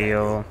 not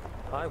ideal.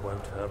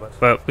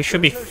 But we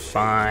should be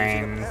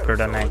fine for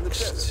the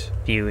next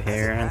few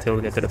here until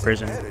we get to the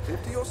prison.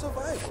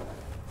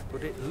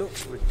 But it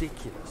looks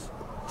ridiculous.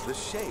 The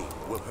shade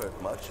will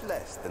hurt much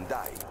less than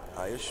dying,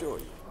 I assure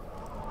you.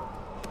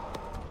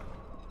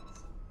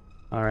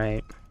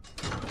 Alright.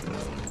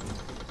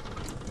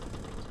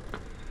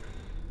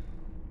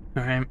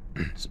 Alright.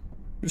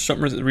 For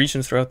some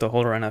reasons throughout the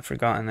whole run I've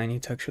forgotten I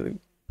need to actually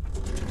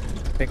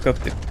pick up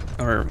the...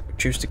 or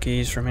choose the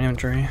keys from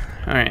inventory.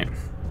 Alright.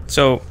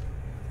 So,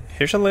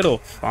 here's a little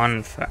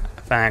fun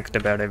fact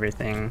about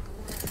everything.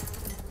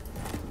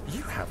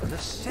 You have an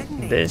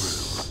ascending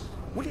This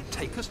Will it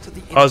take us to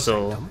the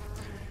puzzle...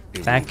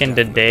 Back in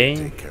the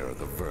day,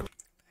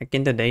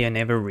 I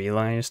never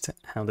realized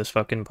how this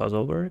fucking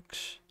puzzle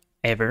works,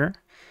 ever,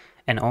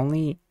 and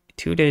only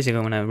 2 days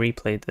ago when I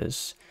replayed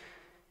this,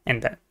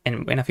 and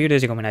a few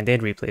days ago when I did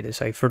replay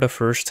this, I for the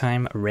first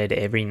time read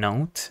every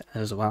note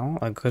as well.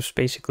 I was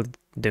basically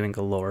doing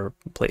a lore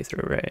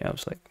playthrough, right? I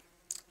was like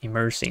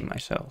immersing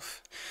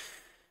myself,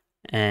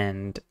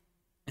 and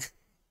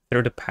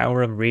through the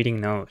power of reading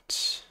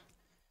notes.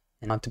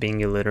 And not being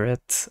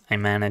illiterate, I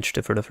managed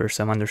to, for the first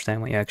time,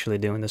 understand what you actually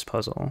do in this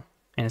puzzle.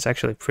 And it's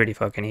actually pretty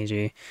fucking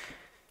easy.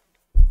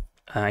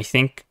 I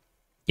think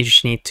you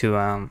just need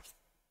to,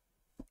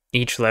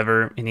 each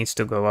lever, it needs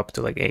to go up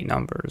to like 8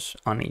 numbers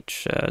on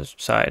each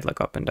side, like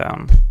up and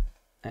down.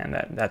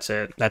 And that's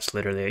it. That's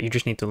literally it. You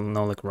just need to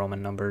know like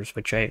Roman numbers,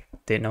 which I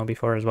did know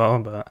before as well,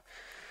 but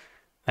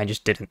I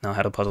just didn't know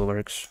how the puzzle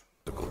works.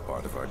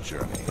 Part of our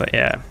journey. But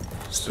yeah,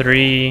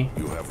 3,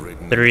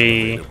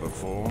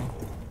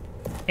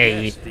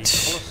 8,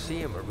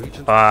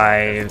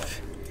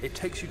 5,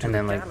 and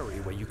then like,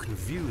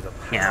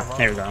 yeah,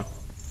 there we go.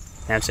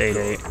 That's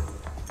 8.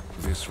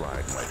 This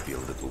ride might be a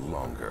little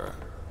longer,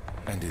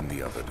 and in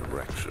the other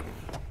direction.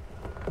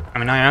 I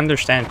mean, I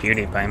understand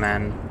PewDiePie,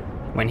 man.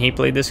 When he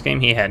played this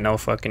game, he had no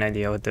fucking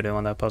idea what to do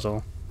on that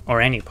puzzle.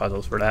 Or any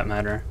puzzles, for that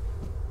matter.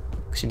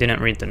 Because he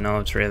didn't read the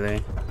notes,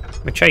 really.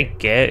 Which I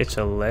get, it's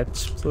a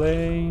let's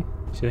play.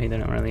 So he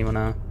didn't really want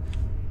to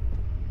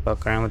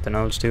fuck around with the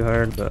notes too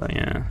hard, but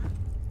yeah.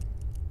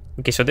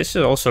 Okay, so this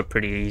is also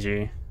pretty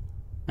easy.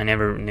 I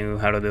never knew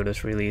how to do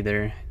this really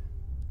either.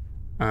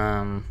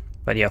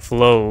 But yeah,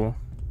 flow,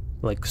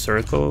 like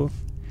circle,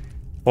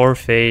 4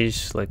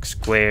 phase, like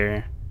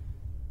square,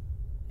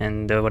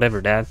 and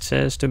whatever that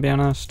says, to be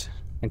honest,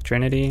 like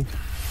Trinity.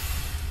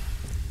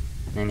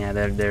 And yeah,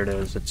 there it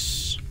is.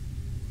 It's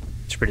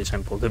pretty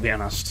simple, to be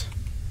honest.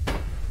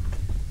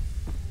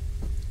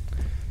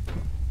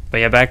 But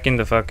yeah, back in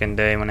the fucking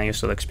day when I used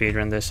to like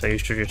speedrun this, I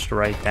used to just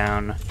write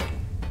down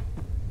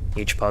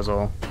each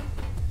puzzle,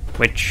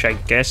 which I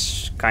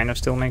guess kind of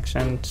still makes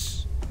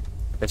sense,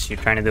 because you're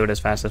trying to do it as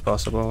fast as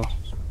possible.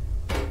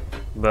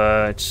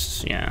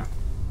 But yeah,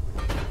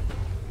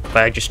 but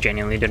I just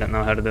genuinely didn't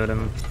know how to do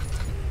them.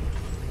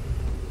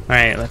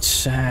 Alright,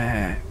 let's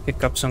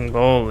pick up some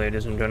gold,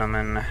 ladies and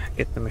gentlemen.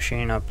 Get the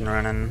machine up and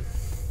running.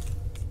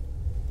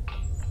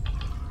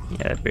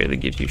 Yeah, it barely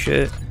gives you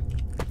shit.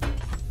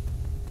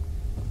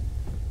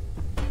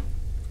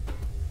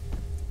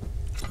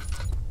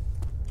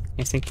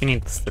 I think you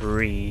need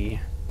 3.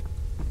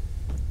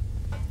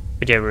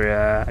 But yeah,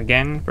 we're,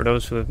 again, for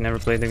those who have never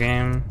played the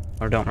game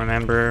or don't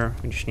remember,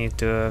 we just need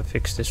to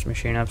fix this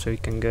machine up so we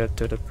can get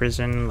to the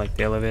prison, like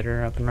the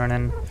elevator up and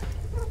running.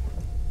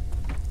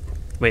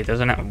 Wait,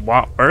 doesn't it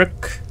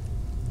work?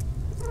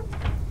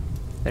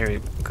 There we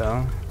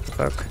go.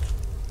 Fuck.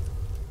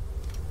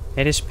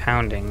 It is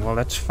pounding. Well,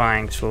 that's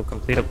fine, because we'll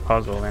complete a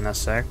puzzle in a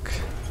sec.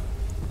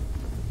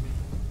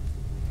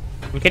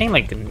 I'm getting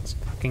like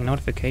fucking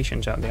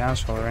notifications out the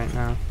asshole right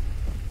now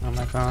on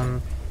my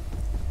phone.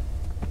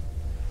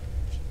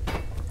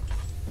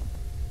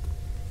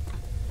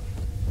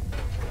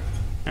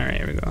 Alright,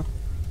 here we go.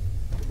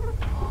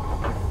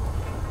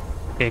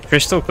 Okay,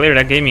 crystal clear.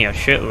 That gave me a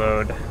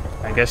shitload.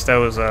 I guess that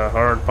was a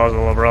hard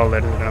puzzle overall,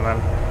 ladies and gentlemen.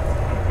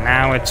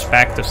 Now it's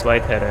back to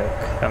slight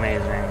headache.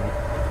 Amazing.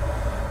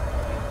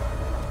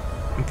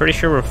 I'm pretty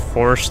sure we're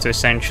forced to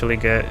essentially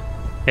get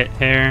hit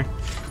here.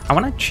 I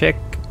want to check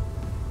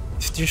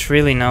if there's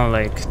really no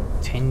like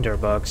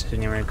tinderboxes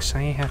anywhere, because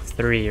I have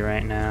 3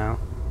 right now,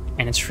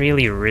 and it's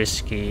really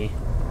risky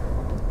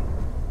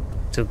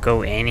to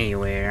go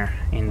anywhere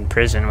in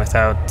prison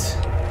without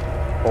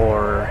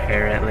ore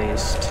here, at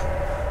least.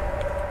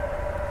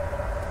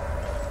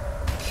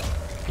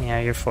 Yeah,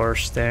 you're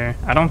forced there.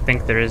 I don't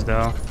think there is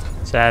though,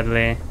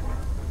 sadly.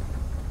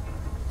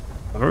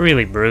 We're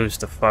really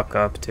bruised the fuck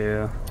up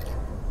too.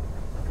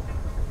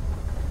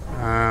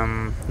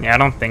 Yeah, I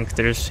don't think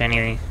there's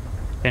any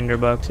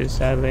tinderboxes,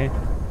 sadly.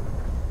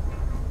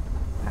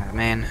 Ah,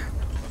 man.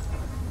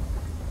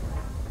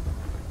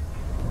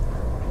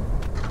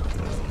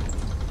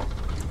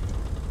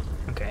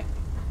 Okay.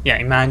 Yeah,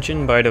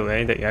 imagine, by the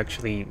way, that you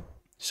actually...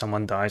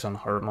 someone dies on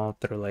hard mode,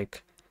 they're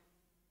like...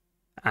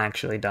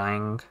 actually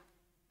dying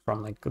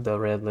from like the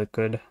red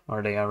liquid,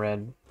 or they are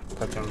red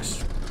fucking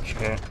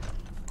shit.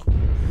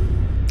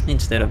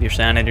 Instead of your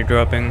sanity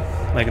dropping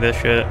like this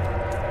shit.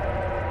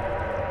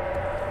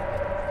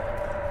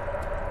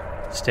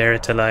 Stare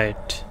at the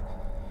light.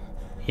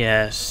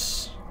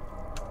 Yes.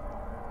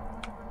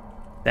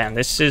 Damn,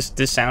 this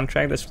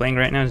soundtrack that's playing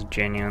right now is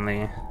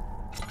genuinely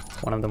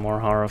one of the more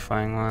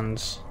horrifying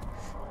ones.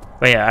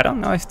 But yeah, I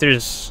don't know if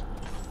there's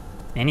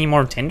any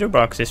more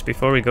tinderboxes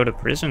before we go to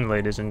prison,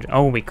 ladies and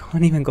oh, we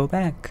can't even go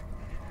back.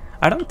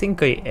 I don't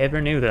think I ever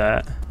knew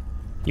that.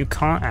 You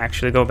can't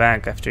actually go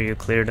back after you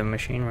clear the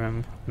machine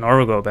room,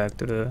 nor go back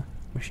to the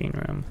machine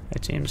room,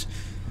 it seems.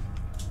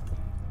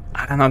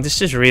 I don't know,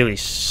 this is really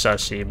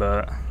sussy,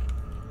 but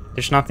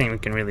there's nothing we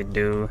can really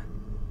do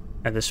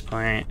at this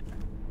point.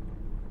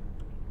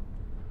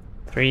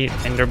 3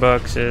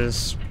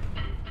 tinderboxes.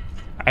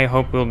 I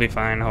hope we'll be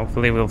fine.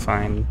 Hopefully we'll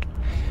find.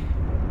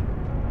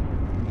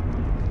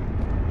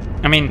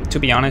 I mean, to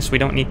be honest, we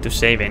don't need to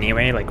save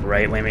anyway, like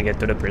right when we get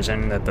to the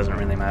prison. That doesn't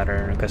really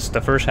matter, because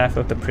the first half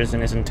of the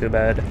prison isn't too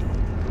bad.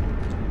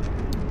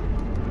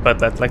 But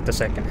that, like the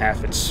second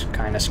half, it's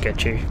kind of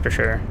sketchy, for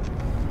sure.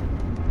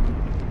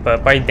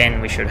 But by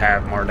then we should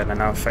have more than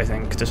enough, I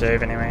think, to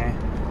save anyway.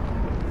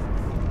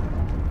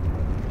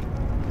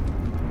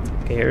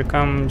 Okay, here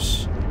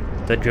comes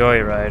the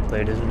joyride,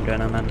 ladies and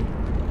gentlemen.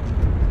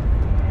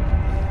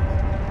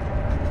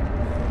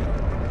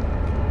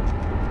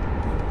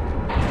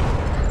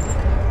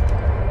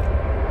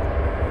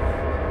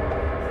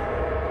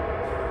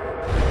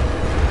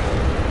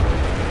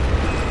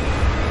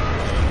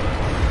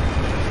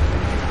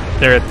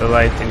 They're at the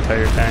light the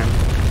entire time.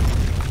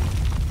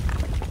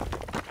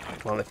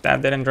 Well, if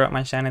that didn't drop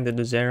my sanity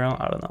to 0,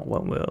 I don't know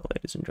what will,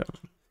 ladies and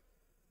gentlemen.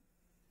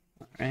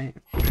 Alright.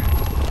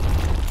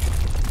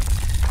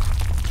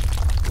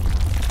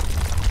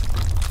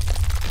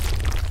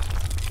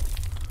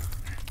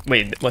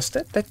 Wait, was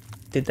that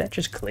did that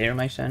just clear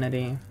my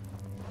sanity?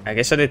 I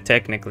guess I did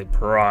technically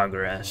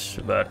progress,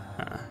 but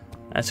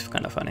that's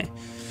kind of funny.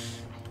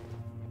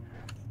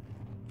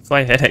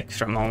 Slight headaches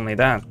from only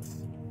that.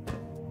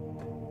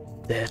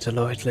 There's a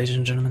light, ladies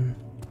and gentlemen.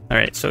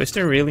 Alright, so is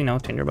there really no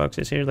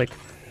tinderboxes here? Like,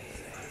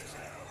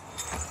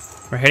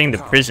 we're heading to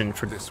prison,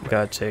 for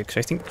God's sakes.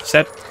 I think, is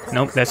that...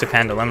 Nope, that's a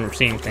candle. I'm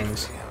seeing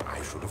things.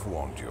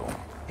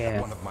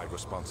 Yeah.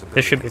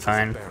 This should be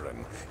fine.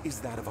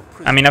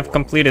 I mean, I've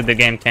completed the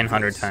game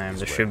 1,000 times.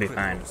 This should be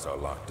fine.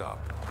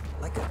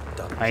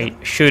 I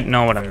should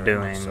know what I'm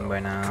doing by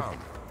now.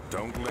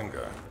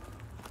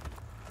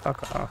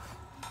 Fuck off.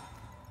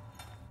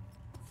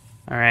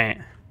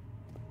 Alright.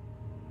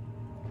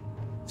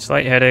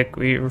 slight headache.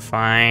 We were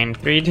fine.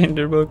 3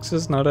 tinderboxes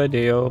is not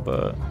ideal,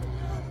 but...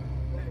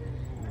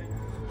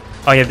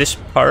 Oh yeah, this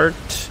part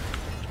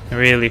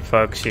really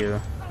fucks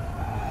you.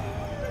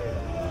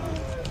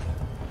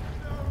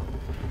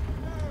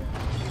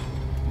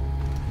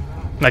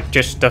 Like,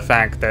 just the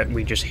fact that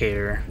we just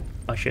hear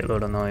a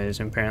shitload of noise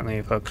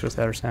apparently fucks with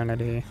our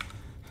sanity.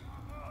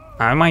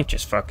 I might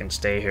just fucking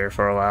stay here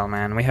for a while,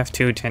 man. We have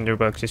 2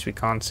 tinderboxes we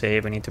can't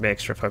save. We need to be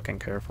extra fucking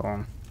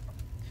careful.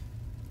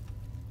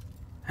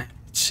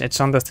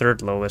 It's on the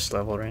 3rd lowest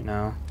level right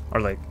now.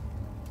 Or like,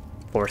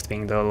 4th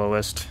being the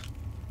lowest.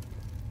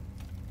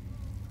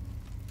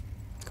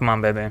 Come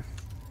on, baby.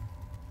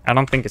 I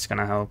don't think it's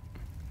gonna help.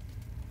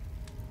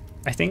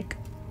 I think,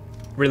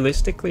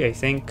 realistically, I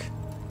think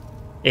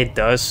it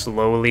does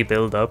slowly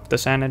build up the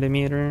sanity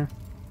meter.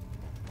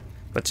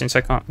 But since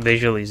I can't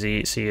visually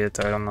see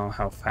it, I don't know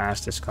how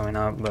fast it's coming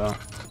up, but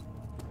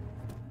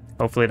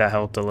hopefully that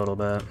helped a little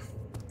bit.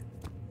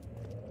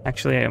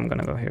 Actually, I'm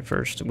gonna go here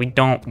first. We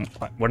don't,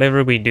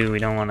 whatever we do, we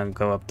don't want to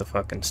go up the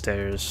fucking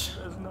stairs.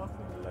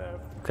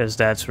 Because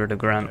that's where the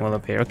grunt will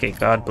appear. Okay,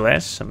 God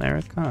bless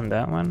America on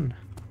that one.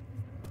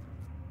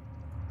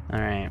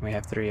 Alright, we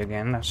have 3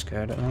 again, that's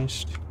good at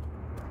least.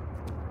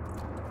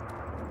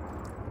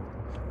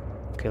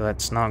 Okay,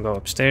 let's not go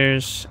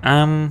upstairs.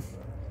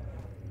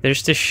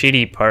 There's this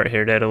shitty part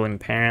here that'll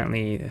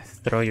apparently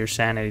throw your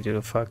sanity to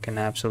the fucking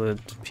absolute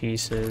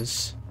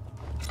pieces.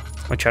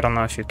 Which I don't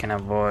know if you can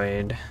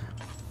avoid.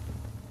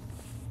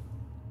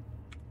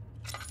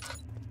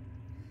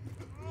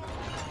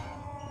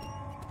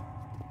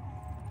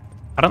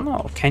 I don't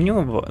know, can you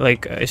avoid,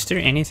 like, is there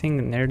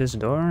anything near this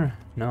door?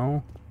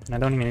 No? Then I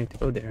don't even need to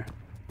go there.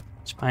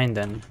 It's fine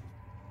then.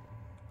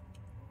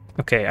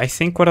 Okay, I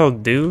think what I'll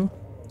do,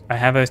 I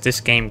have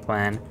this game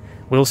plan.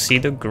 We'll see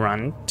the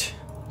grunt,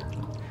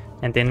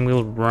 and then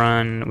we'll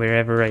run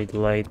wherever I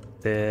light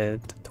the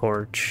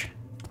torch.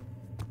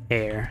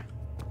 Here.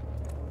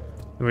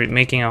 We're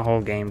making a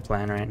whole game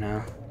plan right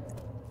now.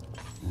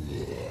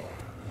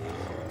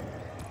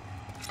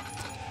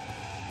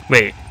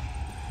 Wait.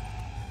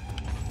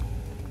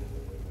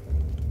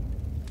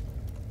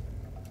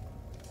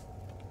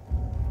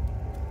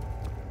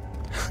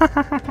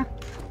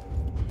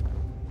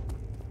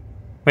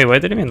 Wait, why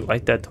did I even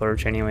light that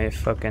torch anyway?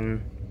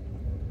 Fucking...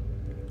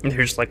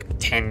 There's like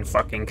 10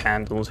 fucking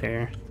candles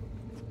here.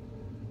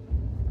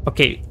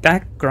 Okay,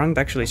 that grunt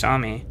actually saw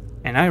me,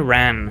 and I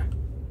ran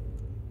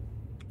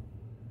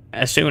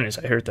as soon as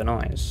I heard the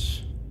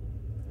noise.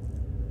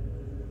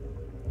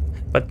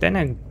 But then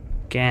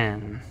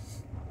again,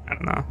 I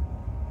don't know.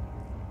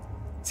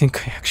 I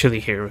think I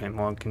actually hear him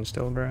walking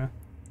still, bro.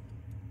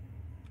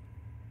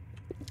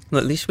 Well,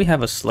 at least we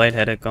have a slight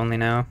headache only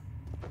now.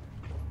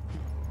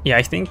 Yeah,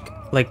 I think,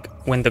 like,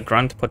 when the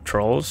grunt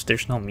patrols,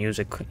 there's no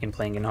music in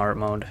playing in hard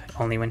mode.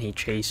 Only when he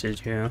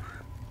chases you.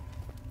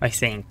 I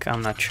think.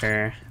 I'm not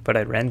sure. But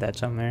I read that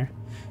somewhere.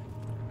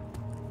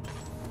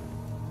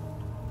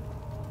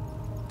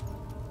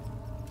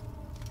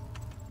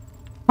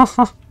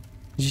 Haha!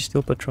 Is he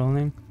still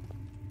patrolling?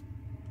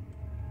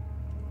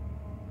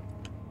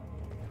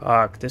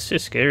 Fuck, this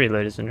is scary,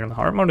 ladies and gentlemen.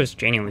 Hard mode is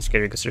genuinely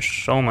scary because there's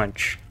so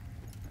much...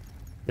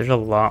 There's a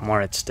lot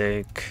more at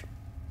stake.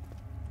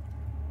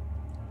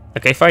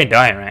 Like, if I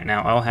die right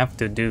now, I'll have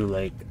to do,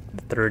 like,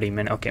 30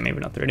 minutes. Okay, maybe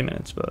not 30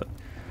 minutes, but...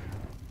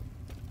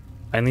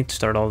 I need to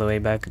start all the way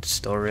back at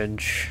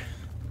storage.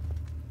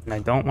 And I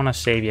don't want to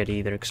save yet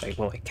either, because I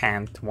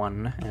can't,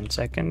 1, and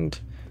 2nd.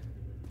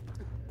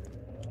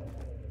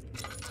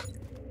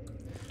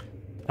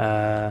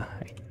 I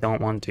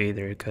don't want to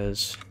either,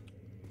 because...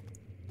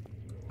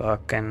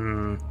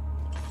 Fucking...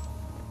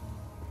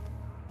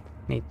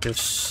 Need to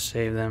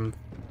save them.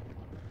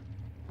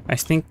 I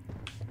think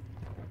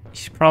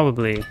he's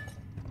probably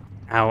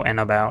out and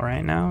about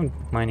right now,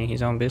 minding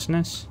his own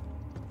business.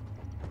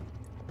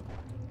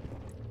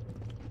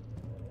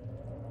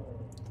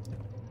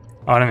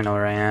 Oh, I don't even know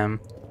where I am.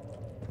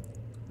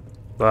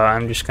 But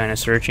I'm just kind of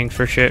searching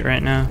for shit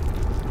right now.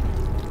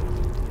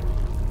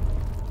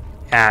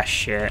 Ah,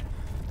 shit.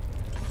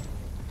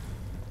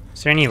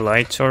 Is there any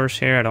light source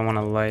here? I don't want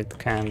to light the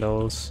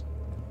candles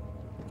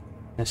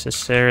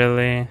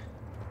necessarily.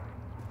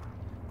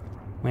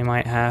 We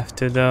might have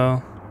to,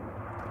 though.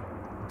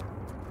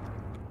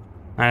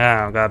 I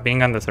don't know, God,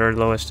 being on the 3rd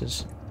lowest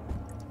is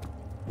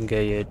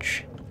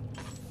gauge.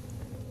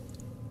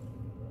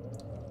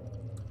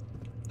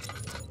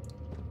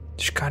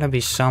 There's gotta be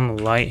some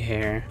light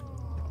here.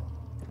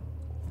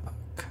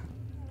 Fuck.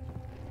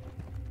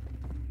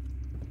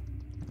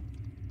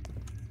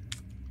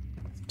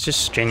 It's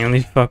just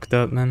genuinely fucked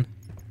up, man.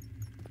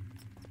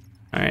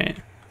 Alright.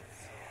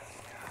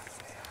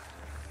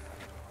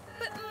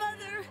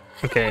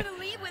 Okay.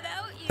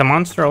 The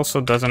monster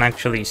also doesn't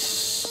actually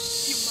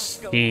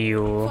see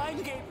you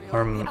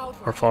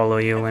or follow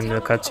you when the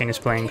cutscene is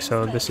playing,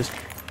 so this is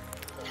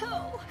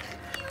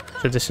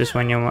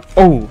when you want.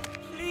 Oh!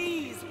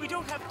 Please, we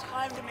don't have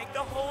time to make the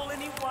hole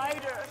any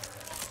wider.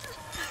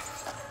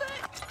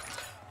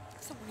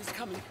 Someone is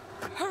coming.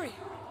 Hurry!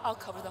 I'll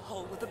cover the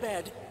hole with the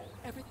bed.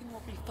 Everything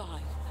will be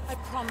fine. I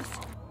promise.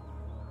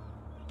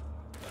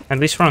 At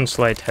least we're on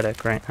slight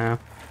headache right now.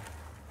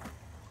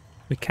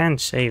 We can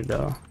save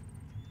though,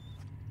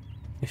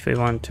 if we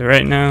want to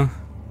right now.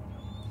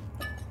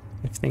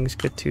 If things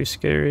get too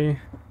scary.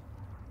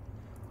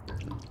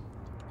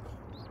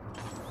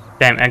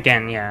 Damn,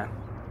 again, yeah.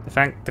 The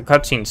fact the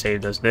cutscene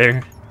saved us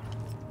there.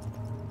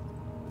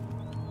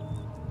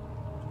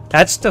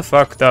 That's the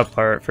fucked up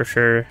part for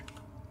sure.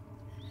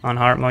 On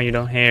hard mode you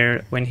don't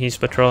hear when he's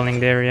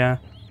patrolling the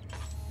area.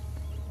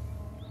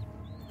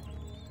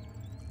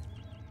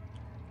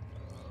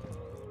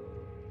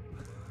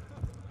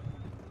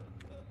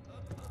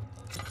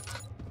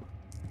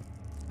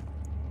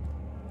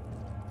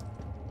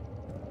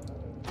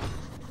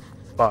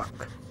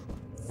 Fuck.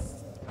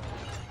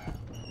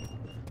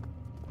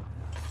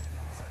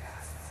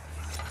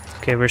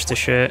 Okay, where's the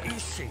shit?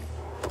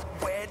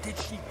 Where did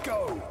she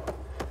go?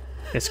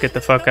 Let's get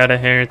the fuck out of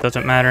here. It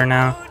doesn't matter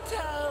now.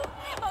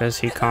 Because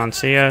he can't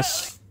see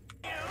us.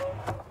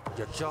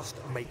 You're just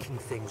making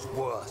things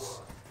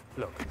worse.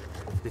 Look,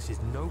 this is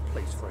no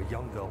place for a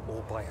young girl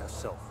all by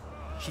herself.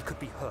 She could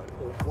be hurt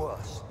or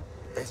worse.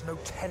 There's no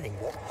telling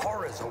what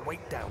horrors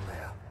await down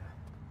there.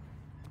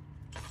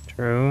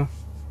 True.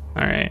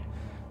 Alright.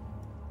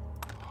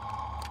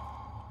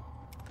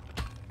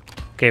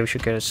 Okay, we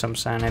should get us some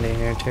sanity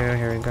here too.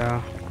 Here we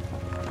go.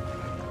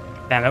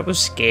 Damn, that was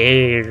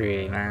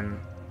scary, man.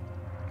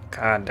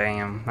 God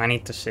damn. I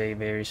need to save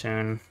very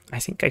soon. I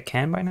think I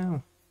can by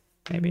now.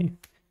 Maybe.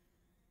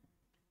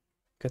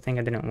 Good thing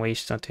I didn't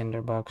waste a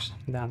tinderbox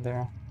down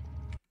there.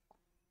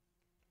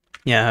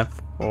 Yeah, I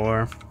have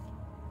 4.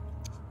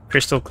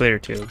 Crystal clear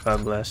too,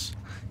 God bless.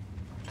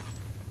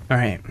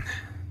 Alright.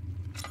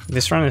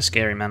 This run is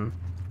scary, man.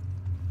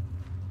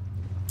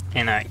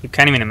 And you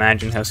can't even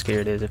imagine how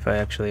scary it is if I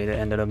actually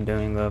ended up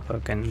doing the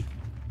fucking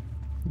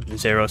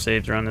 0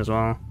 saves run as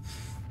well.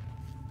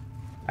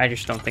 I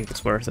just don't think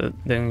it's worth it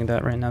doing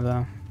that right now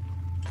though.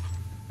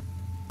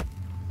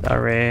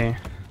 Sorry.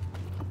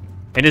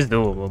 It is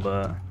doable,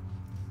 but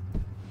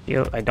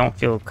I don't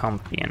feel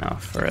comfy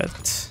enough for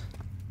it.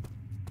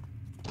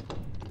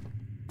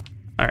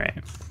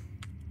 Alright.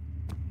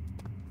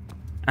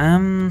 I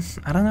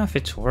don't know if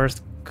it's worth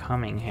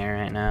coming here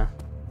right now,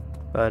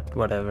 but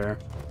whatever.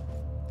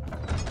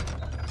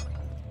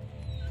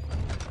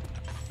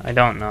 I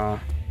don't know.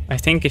 I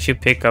think if you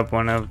pick up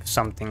one of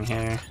something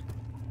here,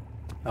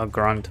 a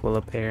grunt will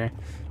appear.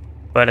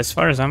 But as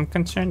far as I'm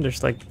concerned,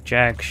 there's like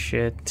jack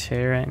shit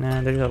here right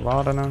now. There's a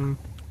lot of them.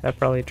 That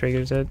probably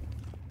triggers it.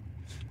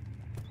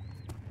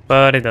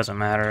 But it doesn't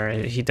matter.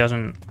 He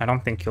doesn't... I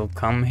don't think he'll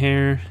come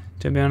here,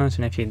 to be honest.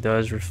 And if he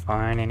does, we're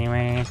fine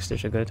anyway, because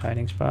there's a good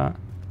hiding spot.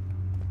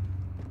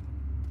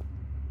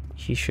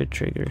 He should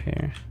trigger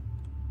here.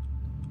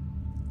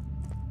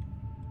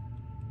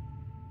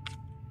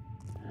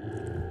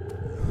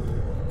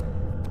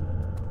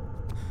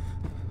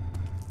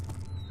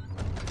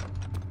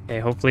 Okay,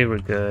 hopefully we're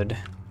good.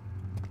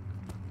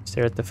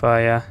 Stare at the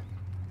fire.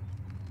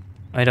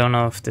 I don't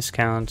know if this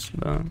counts,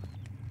 but...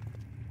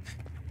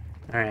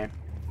 Alright.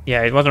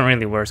 Yeah, it wasn't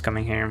really worth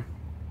coming here.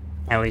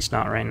 At least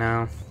not right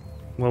now.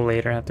 We'll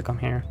later have to come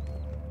here.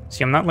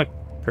 See, I'm not, like,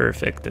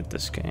 perfect at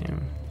this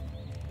game.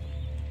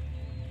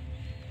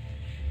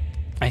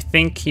 I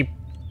think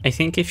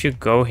if you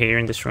go here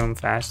in this room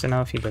fast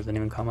enough, he doesn't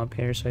even come up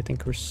here, so I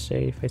think we're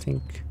safe. I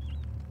think...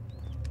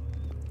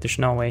 There's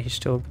no way he's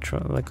still,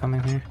 like,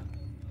 coming here.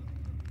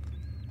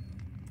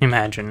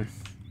 Imagine.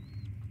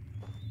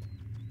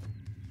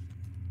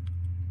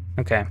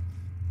 Okay.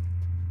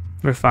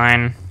 We're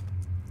fine.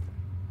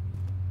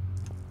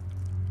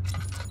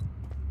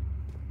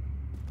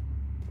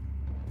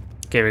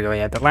 Okay, we go.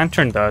 Yeah, the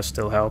lantern does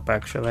still help,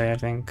 actually, I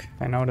think.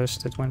 I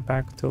noticed it went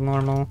back to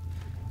normal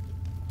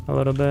a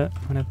little bit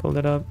when I pulled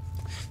it up.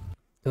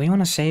 Do we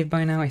want to save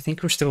by now? I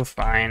think we're still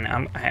fine.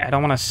 I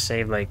don't want to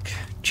save, like,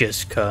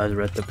 just cause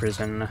we're at the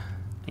prison,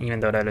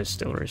 even though that is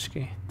still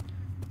risky.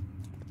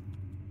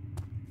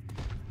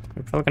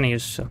 We're probably gonna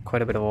use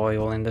quite a bit of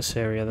oil in this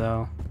area,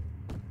 though.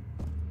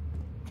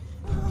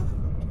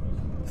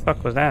 What the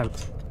fuck was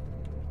that?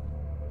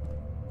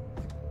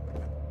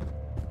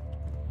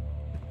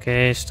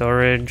 Okay,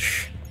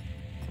 storage.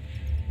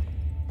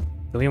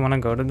 Do we want to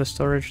go to the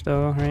storage,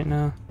 though, right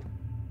now?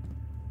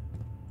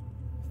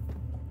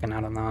 And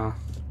I don't know.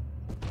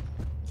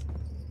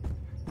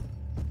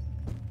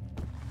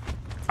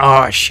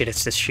 Oh, shit,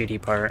 it's this shitty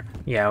part.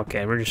 Yeah,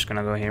 okay, we're just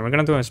gonna go here. We're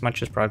gonna do as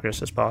much as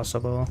progress as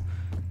possible.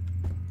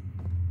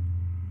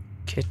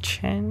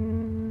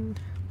 Kitchen.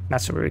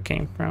 That's where we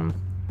came from.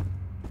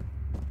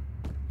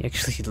 You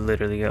actually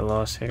literally get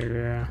lost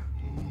here.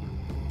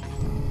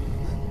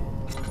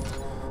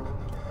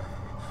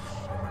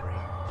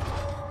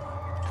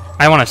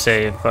 I want to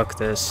save. Fuck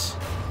this.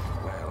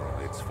 Well,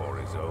 it's for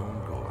his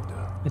own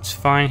good. It's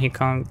fine. He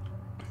can't.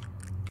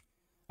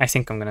 I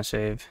think I'm gonna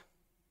save.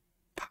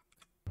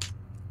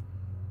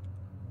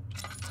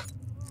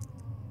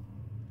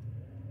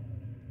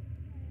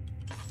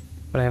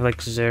 But I have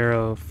like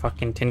 0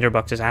 fucking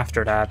tinderboxes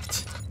after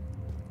that.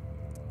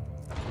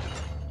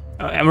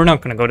 And we're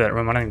not gonna go to that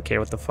room. I don't even care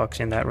what the fuck's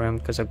in that room,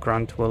 because a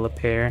grunt will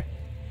appear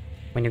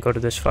when you go to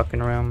this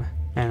fucking room.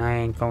 And I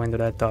ain't going to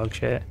that dog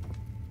shit.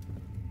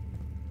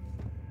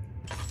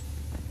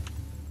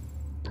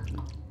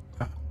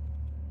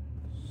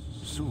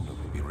 Soon it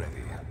will be ready.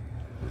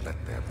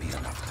 Let there be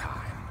enough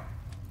time.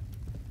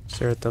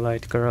 Stare at the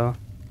light, girl.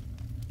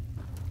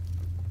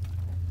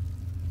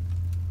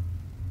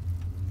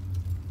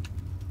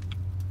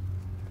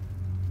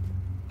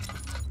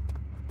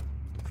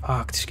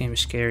 Fuck, this game is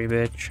scary,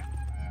 bitch.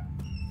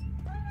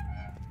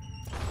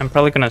 I'm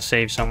probably gonna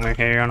save somewhere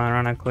here,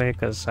 unironically,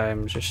 because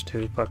I'm just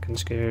too fucking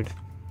scared.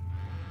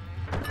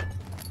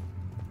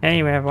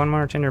 Hey, we have one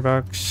more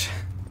tinderbox.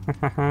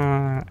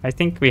 I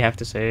think we have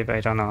to save.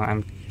 I don't know.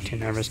 I'm too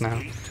nervous now.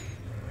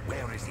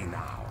 Where is he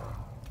now?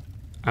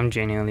 I'm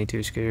genuinely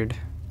too scared.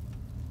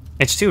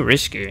 It's too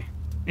risky.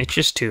 It's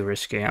just too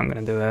risky. I'm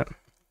gonna do it.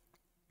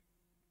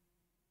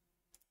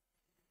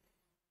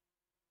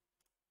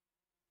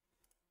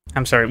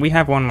 I'm sorry. We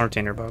have one more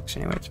tinderbox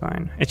anyway. It's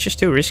fine. It's just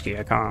too risky.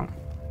 I can't.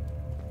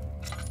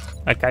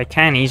 Like, I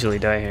can easily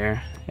die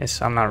here.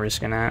 I'm not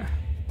risking that.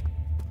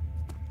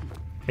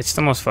 It's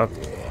the most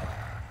fucked.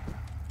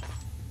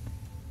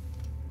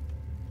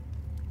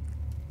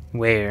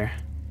 Where?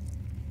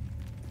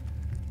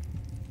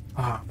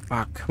 Oh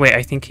fuck! Wait,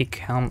 I think he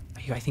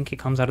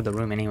comes out of the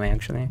room anyway.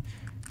 Actually,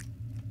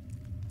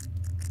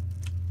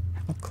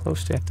 how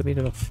close do you have to be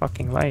to the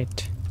fucking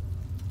light?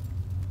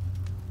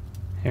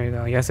 Here we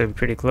go. You have to be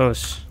pretty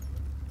close.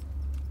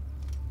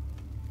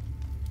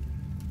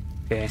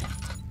 Okay.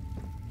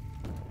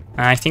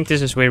 I think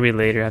this is where we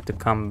later have to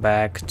come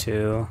back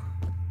to.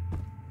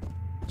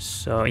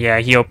 So yeah,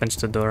 he opens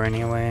the door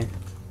anyway.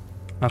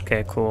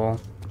 Okay, cool.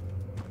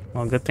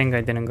 Well, good thing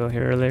I didn't go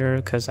here earlier,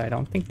 because I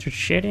don't think there's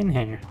shit in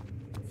here.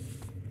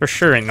 For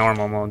sure in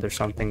normal mode there's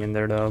something in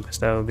there though, because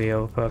that would be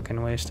a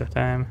fucking waste of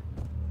time.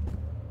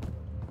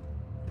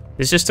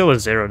 This is still a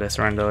 0 death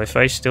run though. If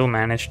I still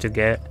manage to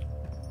get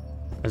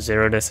a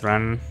 0 death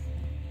run,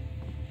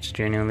 it's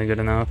genuinely good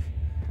enough.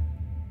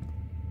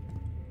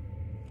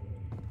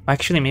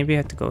 Actually, maybe I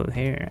have to go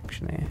here,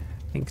 actually.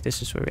 I think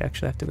this is where we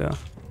actually have to go.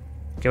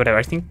 Okay, whatever.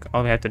 I think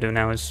all we have to do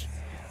now is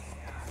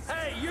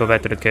go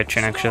back to the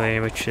kitchen, actually,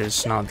 which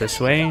is not this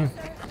way.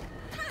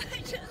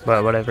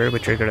 But whatever, we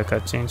triggered a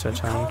cutscene, so it's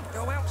fine.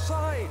 Go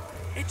outside.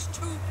 It's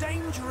too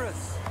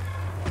dangerous.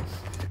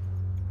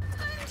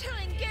 I'm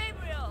telling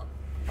Gabriel.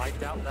 I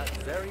doubt that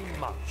very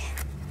much.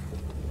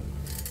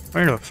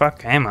 Where the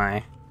fuck am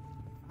I?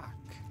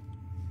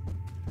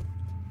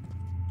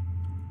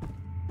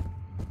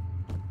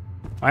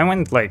 I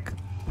went like...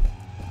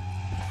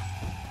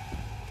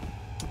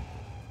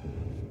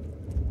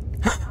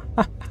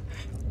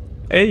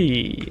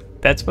 Hey,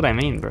 that's what I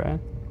mean, bruh.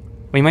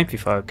 We might be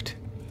fucked.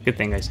 Good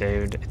thing I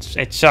saved.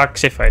 It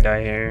sucks if I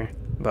die here,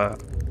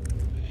 but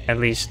at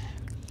least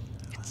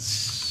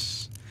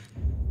it's...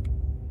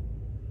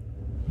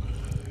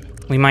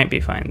 We might be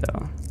fine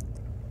though.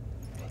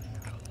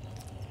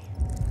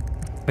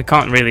 We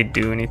can't really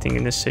do anything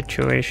in this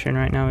situation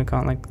right now. We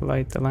can't like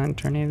light the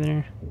lantern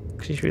either,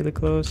 because he's really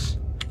close.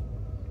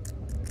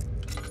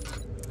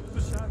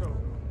 The shadow.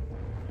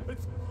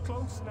 It's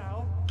close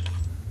now.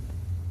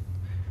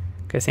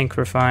 I think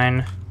we're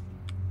fine.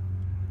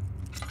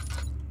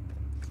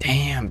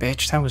 Damn,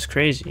 bitch, that was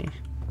crazy.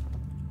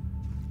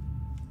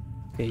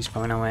 Okay, he's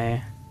going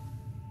away.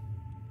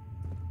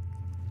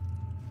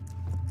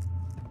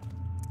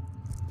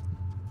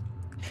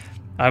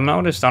 I've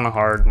noticed on a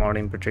hard mode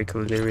in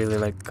particular, they really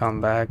like come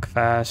back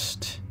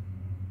fast.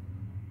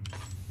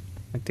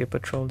 Like they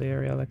patrol the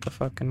area like a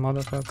fucking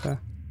motherfucker.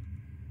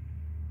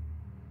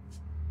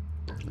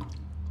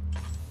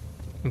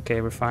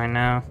 Okay, we're fine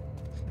now.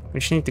 We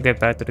just need to get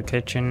back to the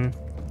kitchen.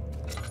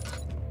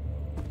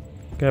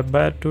 Get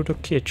back to the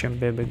kitchen,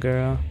 baby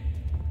girl.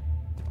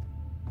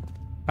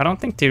 I don't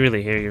think they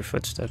really hear your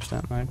footsteps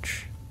that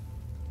much.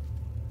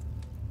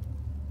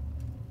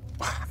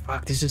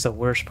 Fuck, this is the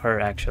worst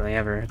part actually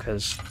ever,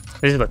 because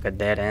this is like a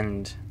dead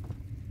end.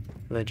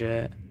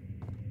 Legit.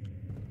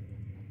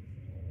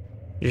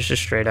 Just a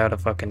straight out a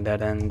fucking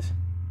dead end.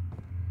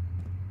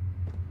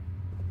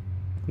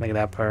 Like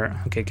that part.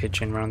 Okay,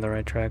 kitchen, we're on the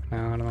right track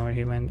now. I don't know where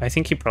he went. I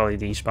think he probably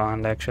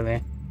despawned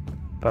actually.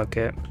 Fuck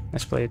it.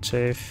 Let's play it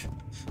safe.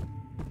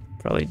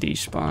 Probably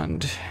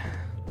despawned.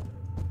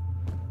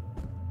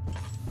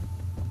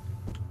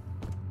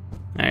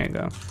 There you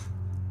go.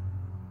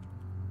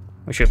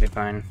 We should be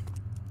fine.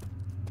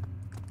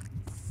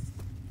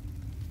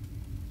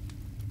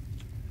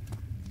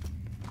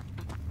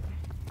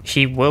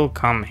 He will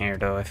come here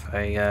though if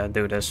I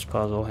do this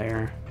puzzle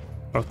here.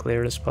 Or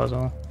clear this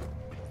puzzle.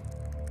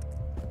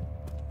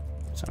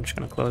 So I'm just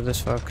gonna close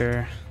this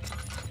fucker.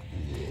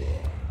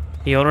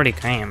 He already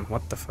came.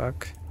 What the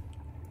fuck?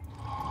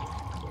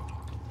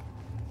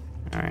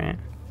 Alright.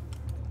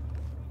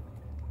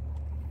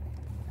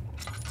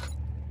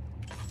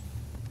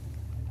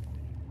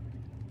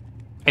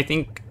 I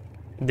think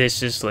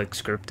this is like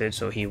scripted,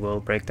 so he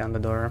will break down the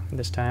door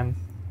this time.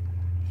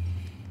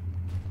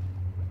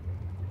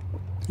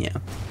 Yeah.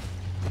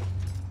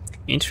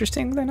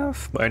 Interestingly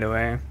enough, by the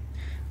way,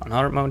 on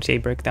hard mode they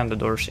break down the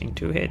doors in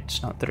 2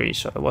 hits, not 3,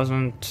 so it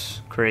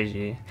wasn't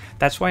crazy.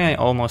 That's why I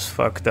almost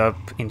fucked up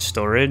in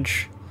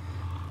storage,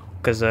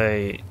 because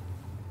I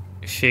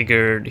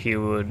figured he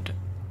would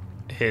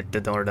hit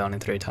the door down in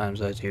 3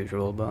 times as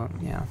usual, but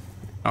yeah,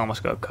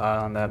 almost got caught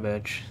on that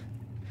bitch.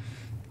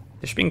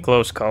 There's been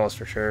close calls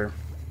for sure.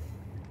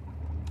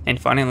 And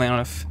funnily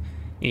enough,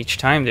 each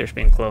time there's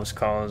been close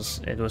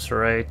calls, it was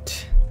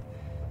right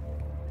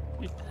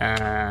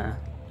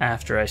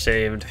after I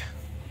saved.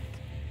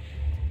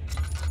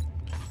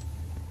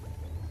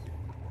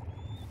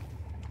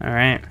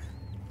 Alright.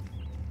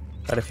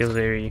 Gotta feel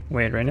very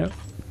weird right now.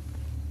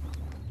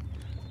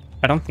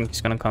 I don't think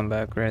he's gonna come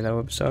back, right? That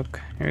would suck.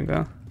 Here we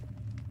go.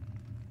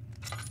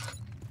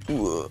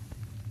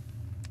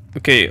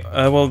 Okay,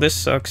 well this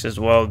sucks as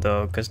well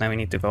though, because now we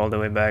need to go all the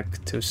way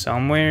back to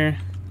somewhere.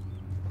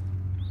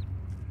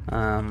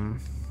 To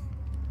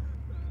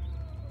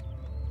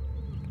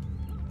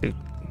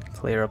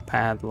clear a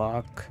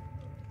padlock.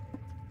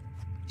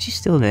 Is he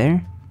still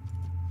there?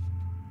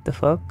 The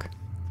fuck?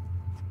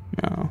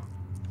 No.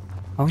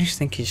 I always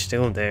think he's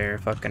still there,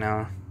 fucking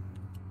hell.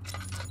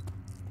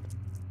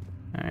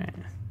 Alright.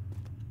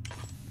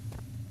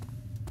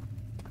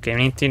 Okay,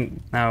 we need to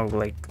now,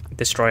 like,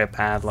 destroy a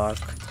padlock.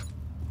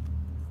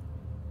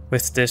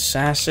 With this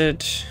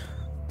acid,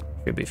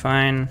 should be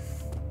fine.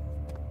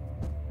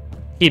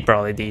 He'd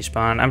probably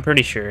despawn. I'm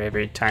pretty sure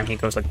every time he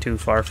goes, like, too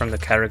far from the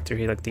character,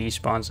 he, like,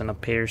 despawns and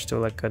appears to,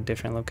 like, a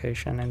different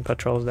location and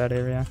patrols that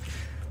area.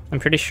 I'm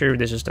pretty sure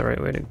this is the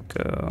right way to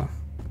go.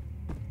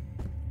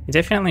 You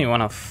definitely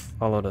want to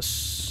follow the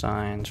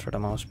signs for the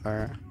most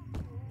part.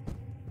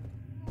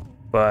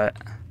 But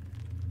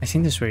I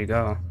think this is where you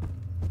go.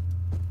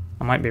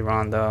 I might be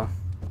wrong though.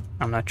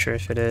 I'm not sure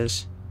if it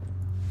is.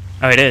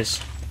 Oh, it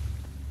is.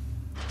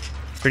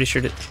 Pretty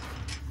sure that...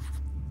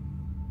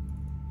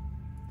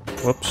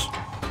 Whoops.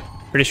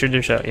 Pretty sure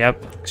there's a...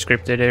 Yep.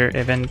 Scripted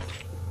event.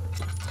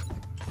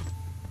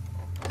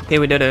 Okay,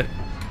 we did it.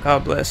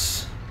 God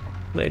bless.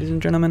 Ladies and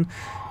gentlemen.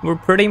 We're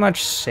pretty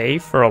much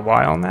safe for a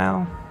while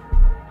now.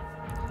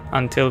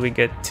 Until we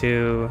get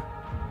to...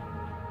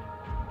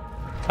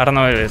 I don't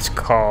know what it's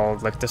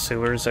called, like the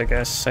sewers, I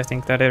guess. I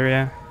think that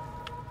area.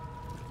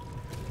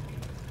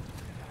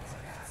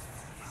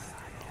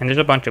 And there's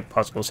a bunch of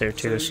puzzles here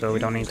too, so we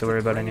don't need to worry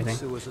about anything.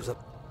 Sewers as a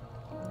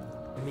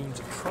means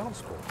of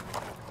transport.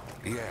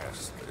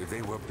 Yes,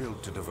 they were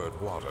built to divert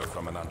water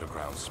from an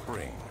underground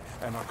spring,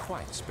 and are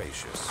quite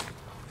spacious.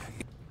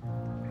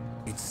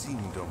 It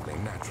seemed only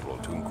natural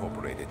to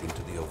incorporate it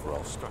into the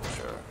overall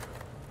structure.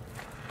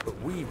 But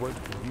we won't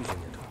be using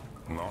it.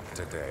 Not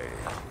today.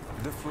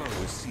 The flow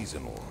is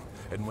seasonal,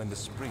 and when the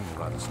spring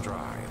runs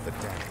dry, the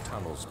damp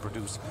tunnels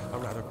produce a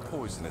rather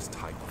poisonous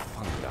type of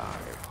fungi.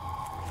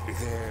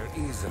 There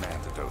is an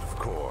antidote, of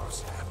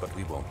course, but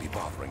we won't be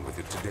bothering with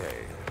it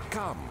today.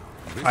 Come.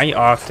 I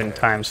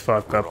oftentimes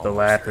fuck up the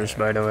ladders,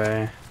 by the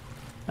way.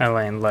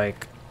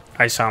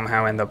 I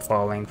somehow end up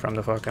falling from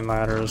the fucking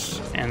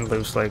ladders and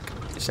lose like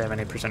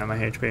 70% of my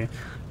HP.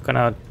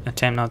 Gonna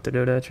attempt not to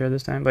do that here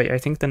this time, but I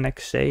think the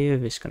next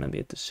save is gonna be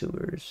at the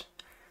sewers.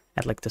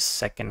 At like the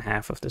second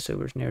half of the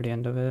sewers, near the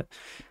end of it.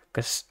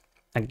 Because,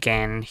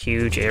 again,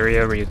 huge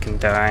area where you can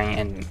die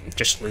and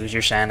just lose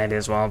your sanity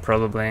as well,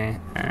 probably.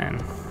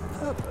 And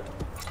Herbert,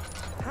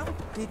 how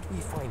did we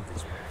find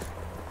this place?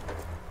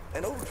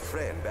 An old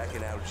friend back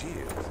in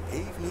Algiers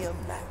gave me a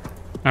map.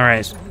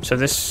 alright, so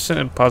this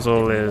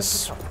puzzle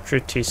is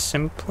pretty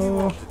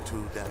simple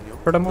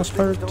for the most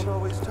part. Don't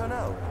always turn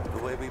out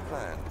the way we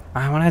planned.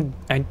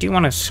 I do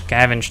want to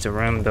scavenge the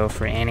room though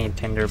for any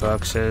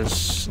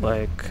tinderboxes.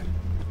 Like,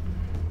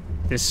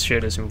 this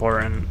shit is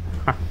important.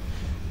 Huh.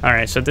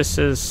 Alright, so this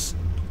is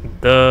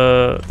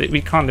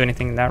we can't do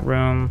anything in that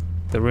room.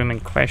 The room in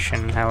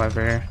question,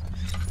 however,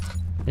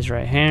 is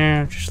right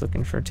here. Just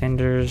looking for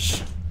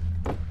tinders.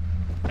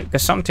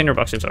 Because some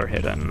tinderboxes are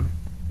hidden,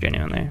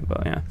 genuinely,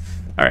 but yeah.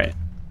 Alright.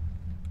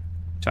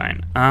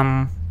 Fine.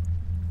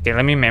 Okay,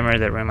 let me memory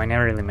that room. I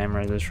never really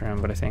memorized this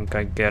room, but I think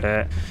I get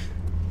it.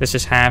 This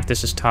is half,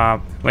 this is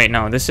top. Wait,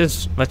 no, this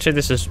is, let's say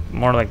this is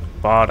more like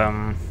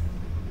bottom.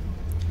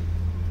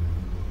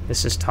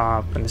 This is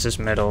top, and this is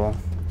middle.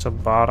 So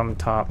bottom,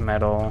 top,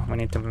 middle. We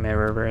need to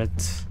mirror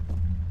it.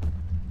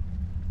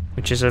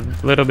 Which is a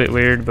little bit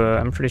weird, but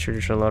I'm pretty sure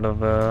there's a lot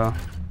of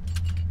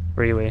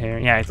freeway here.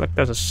 Yeah, it like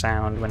does a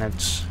sound when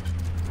it's...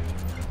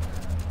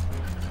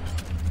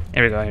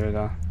 Here we go, here we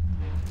go.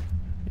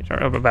 It's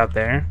up about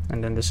there,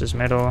 and then this is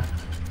middle.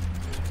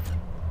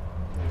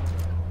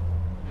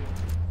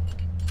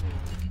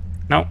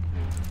 Nope.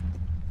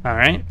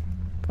 Alright.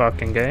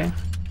 Fucking gay.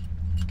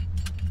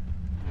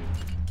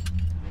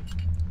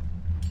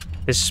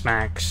 This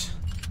smacks.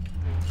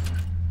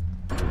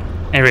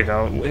 There we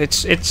go.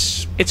 It's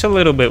a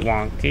little bit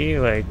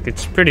wonky, like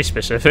it's pretty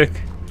specific.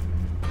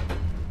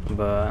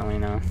 But you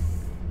know.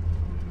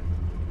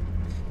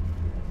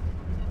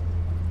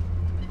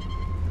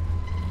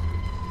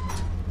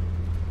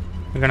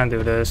 We're gonna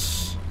do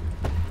this.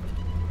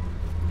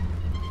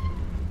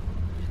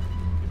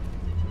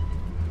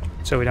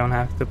 so we don't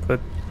have to put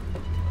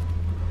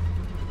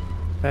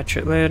that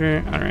shit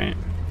later. Alright.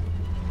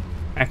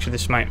 Actually,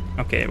 this might...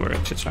 Okay, it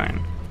works. It's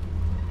fine.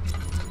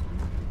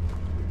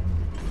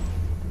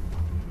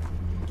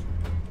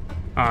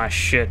 Ah,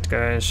 shit,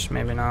 guys.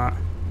 Maybe not.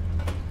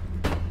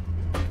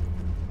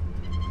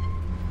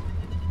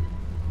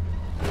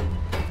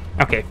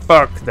 Okay,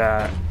 fuck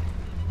that.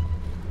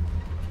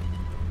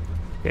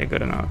 Okay,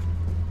 good enough.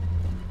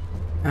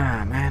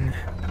 Ah, man.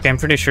 Okay, I'm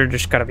pretty sure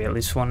there's gotta be at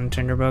least one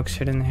tinderbox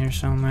hidden here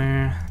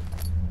somewhere.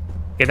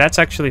 Okay, that's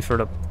actually for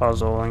the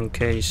puzzle in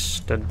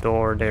case the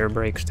door there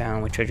breaks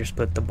down, which I just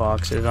put the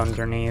boxes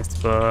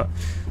underneath, but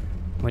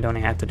we don't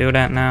have to do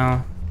that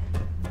now.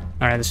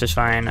 Alright, this is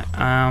fine.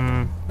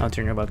 No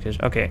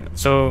tinderboxes. Okay,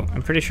 so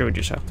I'm pretty sure we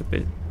just have to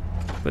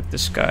put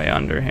this guy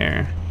under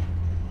here.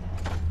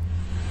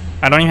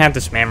 I don't even have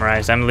this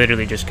memorized, I'm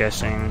literally just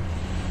guessing.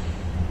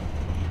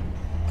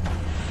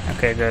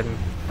 Okay, good.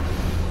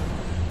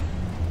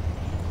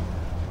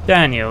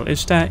 Daniel,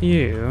 is that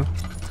you?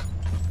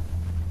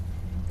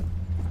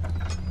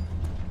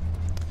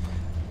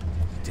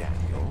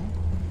 Daniel?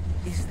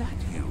 Is that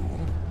you?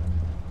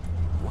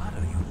 What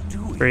are you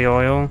doing? Free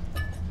oil?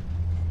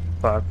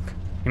 Fuck.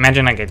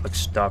 Imagine I get like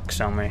stuck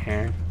somewhere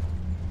here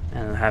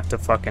and I have to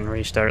fucking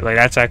restart. Like,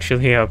 that's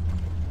actually a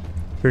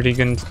pretty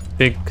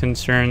big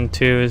concern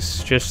too,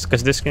 is just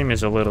because this game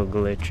is a little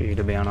glitchy,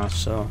 to be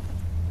honest, so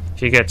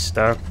if you get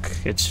stuck,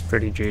 it's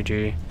pretty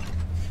GG.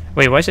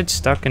 Wait, why is it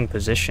stuck in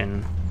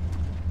position?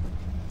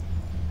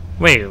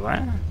 Wait,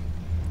 what?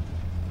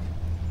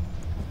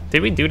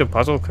 Did we do the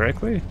puzzle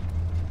correctly?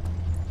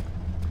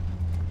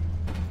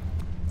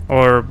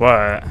 Or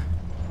what?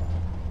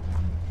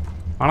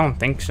 I don't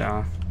think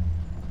so.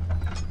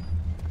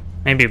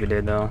 Maybe we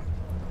did though.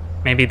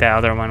 Maybe the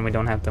other one we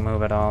don't have to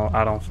move at all.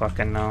 I don't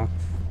fucking know.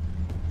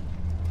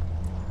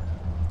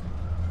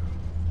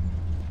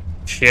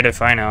 Shit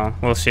if I know.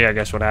 We'll see, I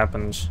guess, what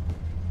happens.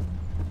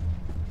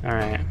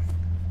 Alright.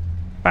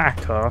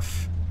 Back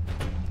off.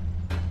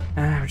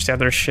 Ah, where's the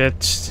other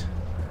shit?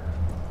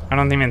 I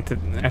don't even...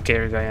 Okay,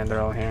 here we go. Yeah, they're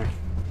all here.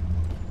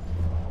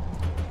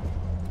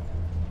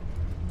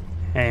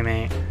 Hey,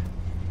 mate.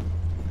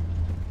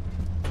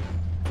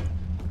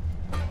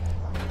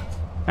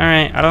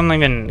 Alright, I don't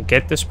even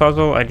get this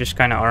puzzle. I just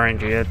kind of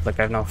RNG it. Like,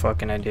 I have no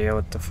fucking idea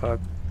what the fuck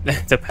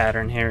the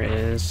pattern here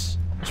is.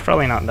 It's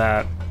probably not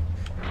that.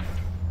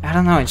 I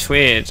don't know, it's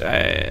weird.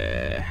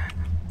 It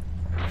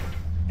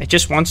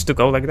just wants to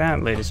go like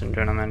that, ladies and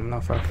gentlemen. No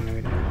fucking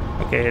idea.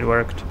 Okay, it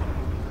worked.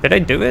 Did I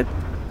do it?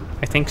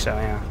 I think so,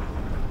 yeah.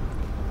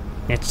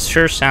 It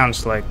sure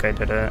sounds like I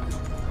did it.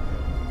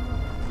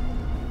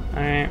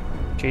 Alright,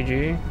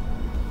 GG.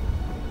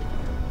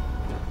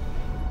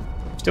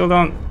 Still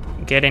don't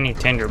get any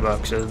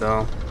tinderboxes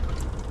though.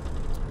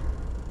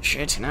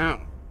 Shit, no.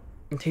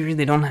 They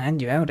really don't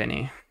hand you out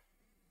any.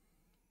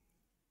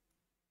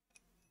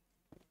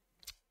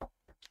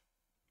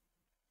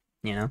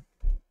 You know?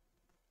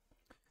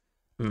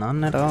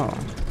 None at all.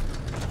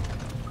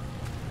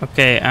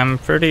 Okay, I'm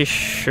pretty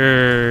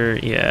sure...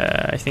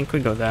 Yeah, I think we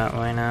go that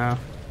way now.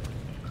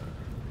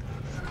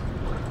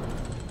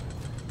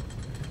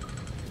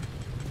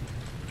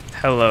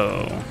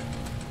 Hello.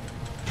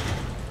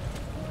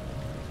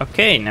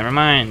 Okay, never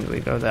mind.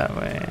 We go that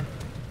way.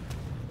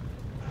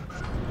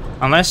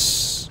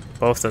 Unless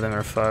both of them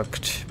are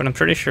fucked. But I'm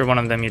pretty sure one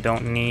of them you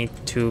don't need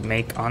to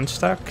make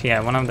unstuck. Yeah,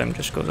 one of them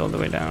just goes all the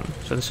way down.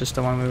 So this is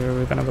the one we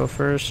were gonna go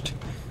first.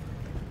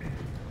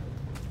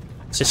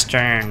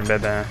 Cistern,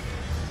 baby.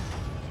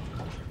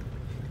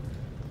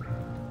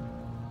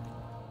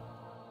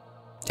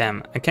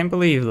 Damn, I can't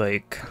believe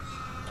like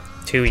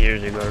 2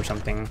 years ago or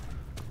something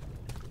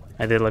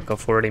I did like a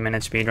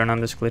 40-minute speedrun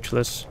on this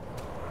glitchless.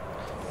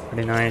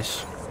 Pretty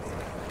nice.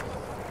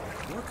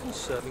 You're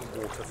conserving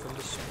water from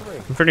the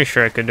spring. I'm pretty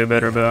sure I could do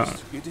better,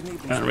 but You didn't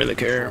even I don't really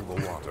care. control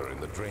the water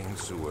in the drain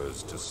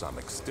sewers to some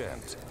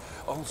extent.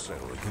 Also,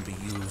 it can be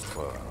used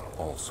for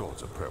all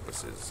sorts of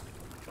purposes.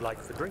 Like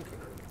for drinking.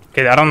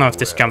 Okay, I don't know if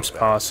this jump's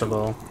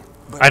possible.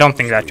 I don't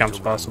think that jump's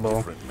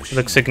possible. It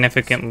looks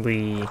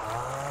significantly...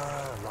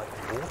 Ah,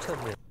 like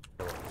watermill.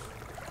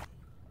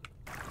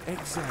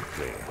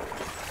 Exactly.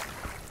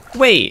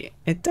 Wait,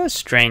 it does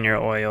strain your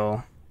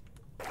oil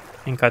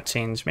in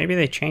cutscenes. Maybe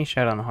they changed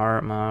that on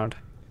hard mode.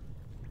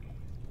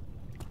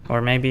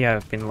 Or maybe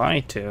I've been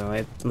lied to.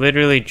 It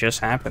literally just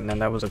happened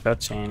and that was a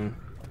cutscene.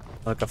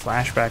 Like a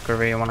flashback, or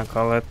whatever you want to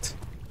call it.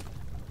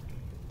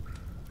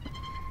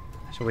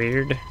 It's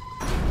weird.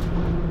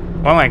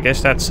 Well, I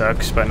guess that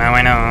sucks, but now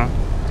I know.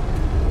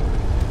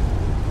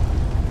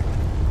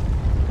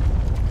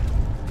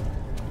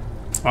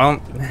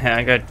 Well,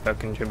 I got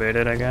fucking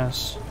contributed, I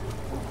guess.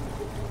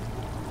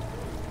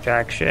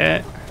 Jack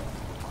shit.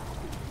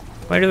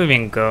 Where do we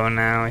even go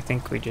now? I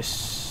think we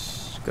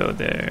just go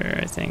there.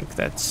 I think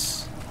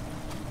that's...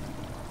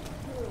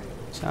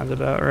 Sounds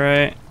about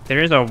right.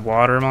 There is a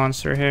water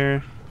monster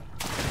here.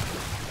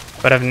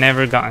 But I've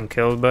never gotten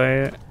killed by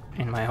it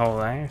in my whole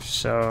life,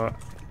 so...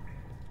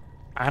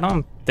 I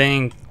don't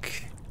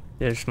think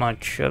there's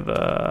much of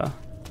a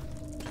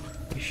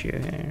issue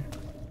here.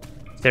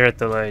 Stare at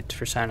the light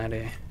for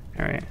sanity.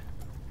 Alright.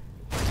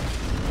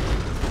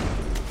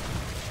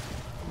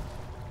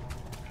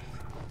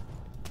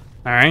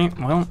 Alright,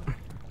 well.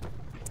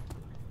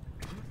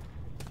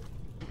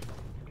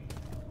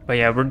 But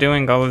yeah, we're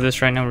doing all of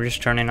this right now. We're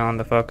just turning on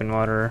the fucking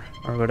water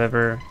or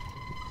whatever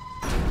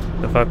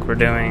the fuck we're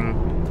doing.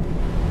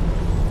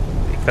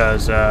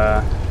 Because,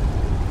 we're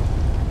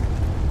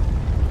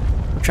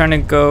trying to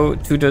go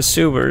to the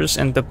sewers,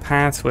 and the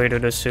pathway to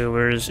the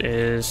sewers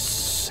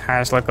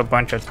has like a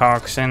bunch of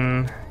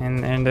toxin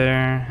in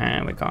there,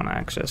 and we can't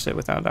access it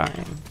without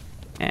dying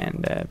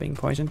and being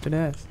poisoned to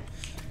death.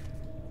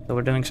 So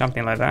we're doing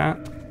something like that,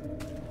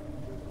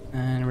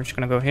 and we're just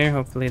gonna go here.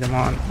 Hopefully the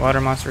water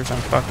monsters don't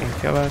fucking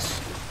kill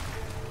us.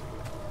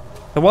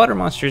 The water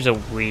monster is a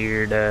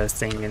weird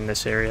thing in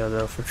this area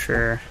though, for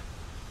sure,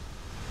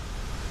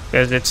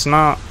 because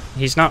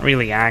he's not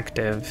really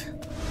active.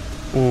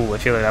 Ooh, I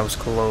feel like that was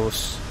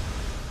close.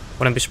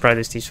 Wouldn't be surprised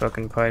if these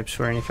fucking pipes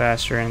were any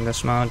faster in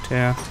this mod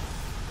too.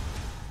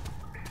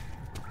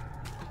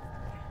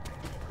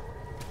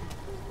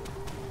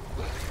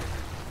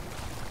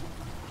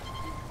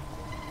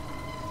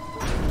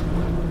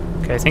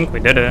 Okay, I think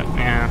we did it,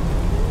 yeah.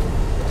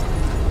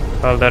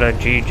 Call that a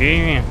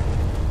GG.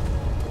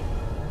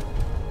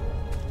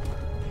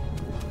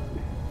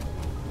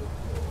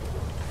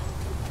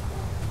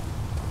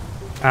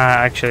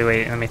 Actually,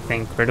 wait, let me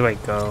think. Where do I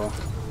go?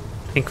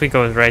 I think we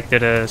go right to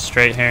the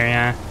straight here,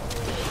 yeah.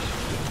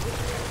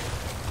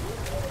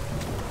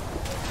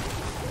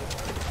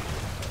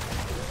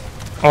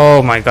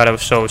 Oh my god, I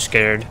was so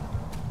scared.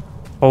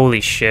 Holy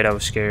shit, I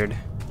was scared.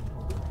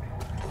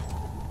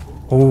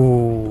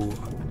 Ooh.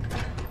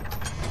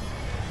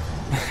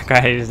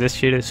 Guys, this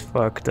shit is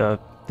fucked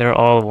up. They're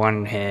all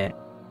one hit.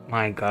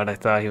 My god, I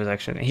thought he was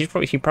actually...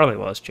 He probably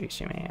was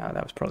chasing me. Yeah,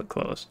 that was probably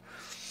close.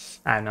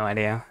 I have no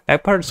idea.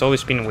 That part's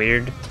always been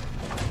weird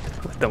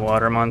with the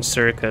water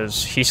monster,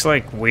 because he's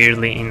like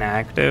weirdly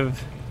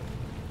inactive,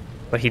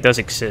 but he does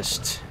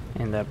exist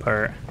in that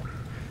part.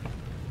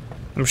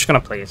 I'm just gonna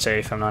play it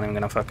safe. I'm not even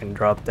gonna fucking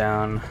drop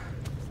down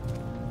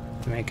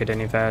to make it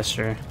any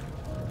faster,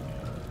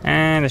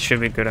 and it should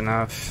be good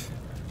enough.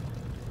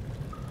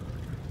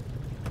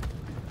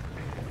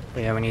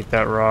 But yeah, we need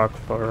that rock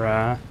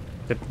for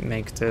to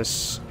make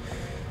this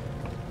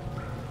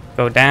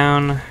go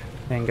down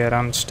and get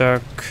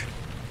unstuck.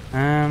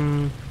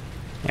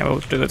 Yeah, we'll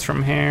do this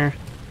from here.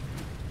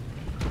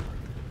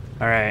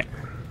 Alright.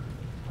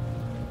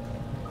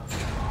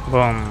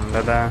 Boom,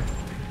 da-da.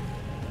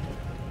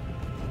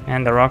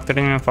 And the rock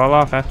didn't even fall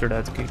off after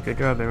that. Good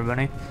job,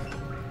 everybody.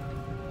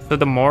 So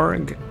the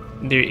morgue,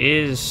 there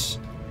is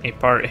a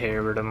part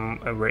here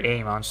where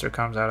a monster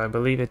comes out. I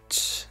believe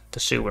it's the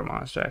sewer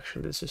monster,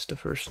 actually. This is the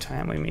first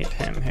time we meet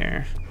him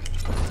here.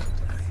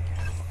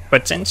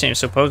 But since him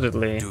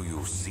supposedly... Do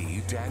you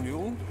see,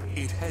 Daniel?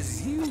 It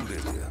has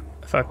yielded.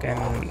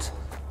 Fucking...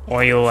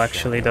 oil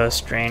actually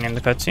does drain in the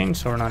cutscene,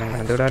 so we're not even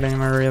gonna do that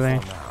anymore, really.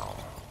 Now,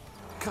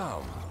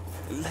 come,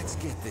 let's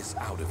get this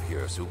out of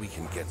here so we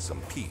can get some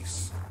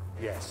peace.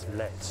 Yes,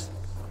 let's.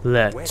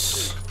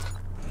 Let's.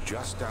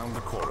 Just down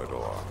the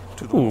corridor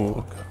to the Ooh,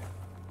 morgue.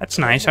 that's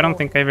nice. I don't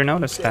think I ever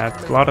noticed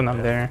that. A lot of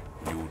them there.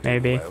 You did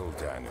Maybe. well,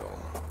 Daniel.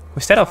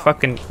 Instead of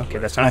fucking... Okay,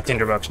 that's not a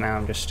tinderbox now.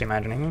 I'm just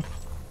imagining.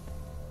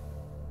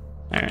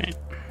 Alright.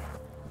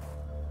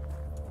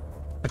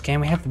 Okay,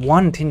 we have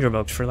one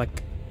tinderbox for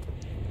like...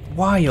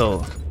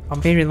 while. A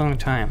very long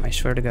time, I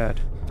swear to god.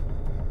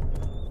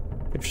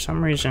 But for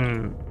some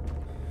reason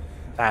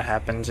that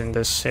happens in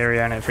this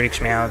area and it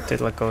freaks me out.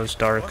 It like goes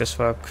dark as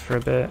fuck for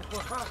a bit.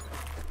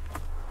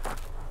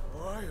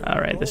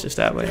 Alright, this is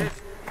that way.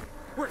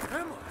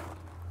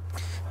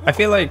 I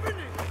feel like...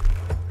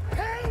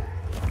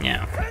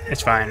 yeah,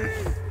 it's fine.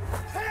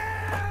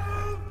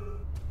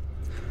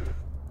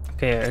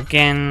 Okay,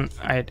 again,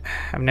 I've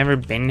never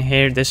been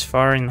here this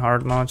far in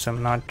hard mode, so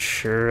I'm not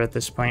sure at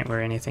this point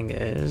where anything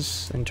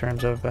is in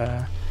terms of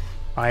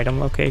item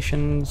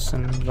locations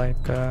and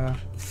like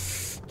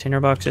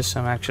tinderboxes.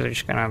 So I'm actually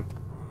just gonna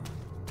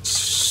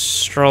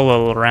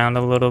stroll around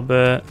a little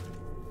bit.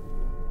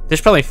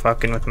 This probably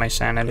fucking with my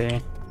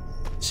sanity,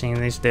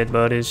 seeing these dead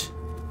bodies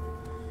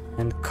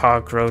and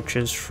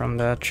cockroaches from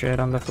that shit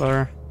on the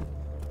floor.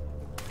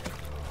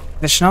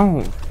 There's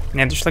no,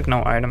 yeah, there's like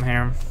no item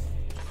here.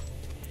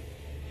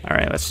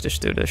 Alright, let's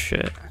just do this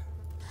shit.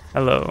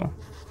 Hello.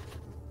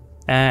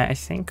 I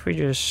think we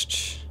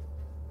just...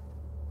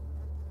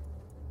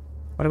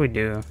 what do we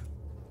do?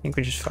 I think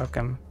we just fuck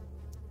him.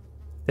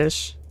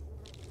 This?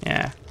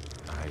 Yeah.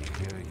 I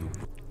hear you.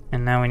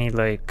 And now we need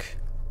like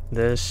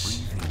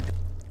this.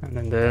 And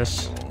then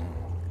this.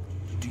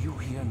 Do you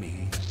hear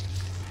me?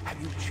 Have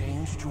you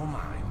changed your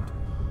mind?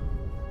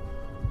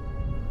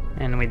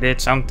 And we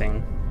did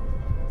something.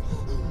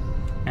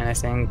 And I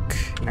think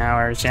now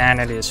our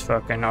sanity is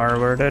fucking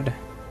R-worded.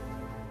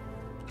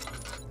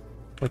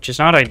 Which is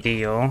not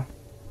ideal,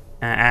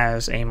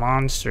 as a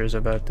monster is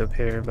about to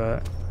appear,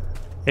 but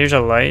there's a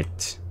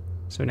light,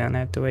 so we don't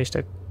have to waste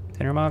a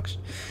tinderbox.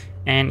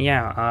 And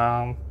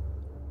yeah,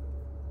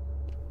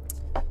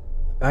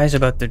 Guy's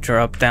about to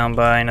drop down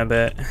by in a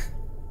bit.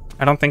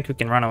 I don't think we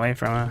can run away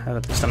from him.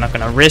 At least I'm not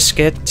gonna risk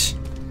it.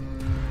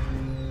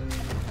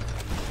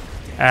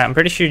 I'm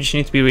pretty sure you just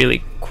need to be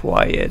really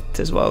quiet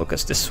as well,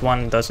 because this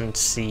one doesn't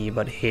see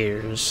but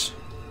hears.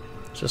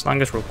 So as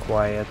long as we're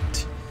quiet,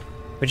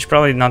 which is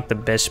probably not the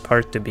best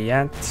part to be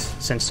at,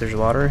 since there's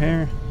water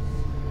here.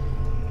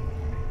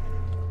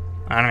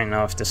 I don't even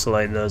know if this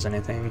light does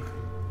anything.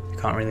 You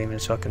can't really even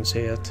fucking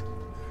see it.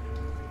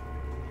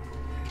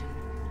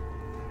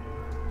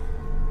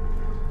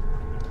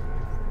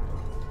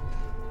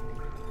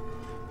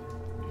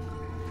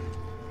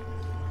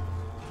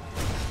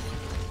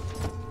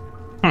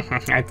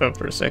 I thought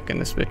for a second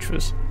this bitch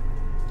was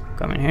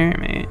coming here,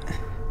 mate.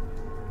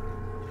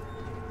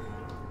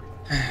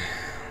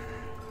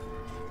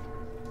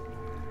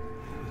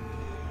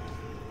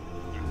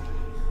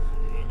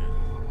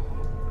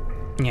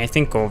 Yeah, I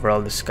think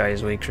overall this guy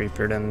is way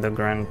creepier than the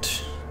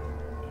grunt.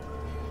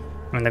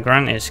 I mean, the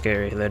grunt is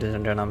scary, ladies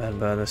and gentlemen,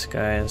 but this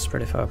guy is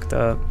pretty fucked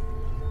up.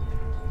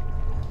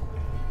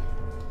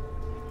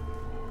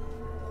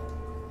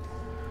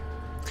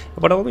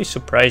 What always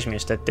surprised me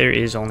is that there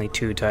is only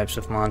 2 types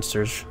of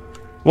monsters.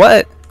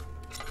 What?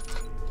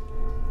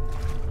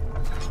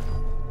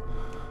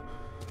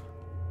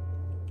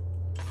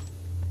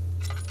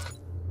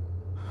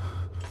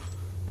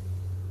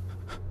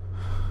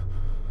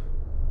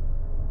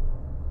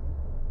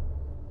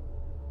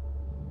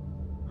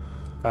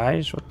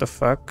 Guys, what the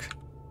fuck?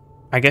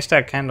 I guess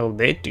that candle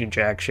did do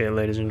jack shit,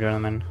 ladies and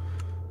gentlemen.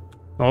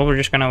 Well, we're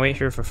just gonna wait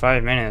here for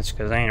 5 minutes,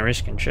 because I ain't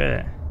risking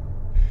shit.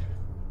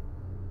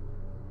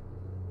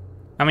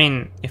 I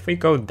mean, if we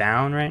go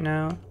down right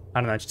now,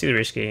 I don't know, it's too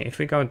risky. If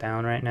we go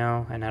down right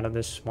now and out of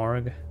this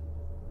morgue,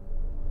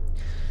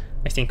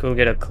 I think we'll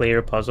get a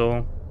clear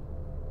puzzle.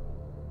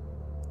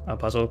 A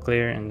puzzle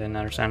clear, and then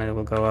our sanity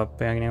will go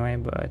up anyway,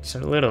 but it's a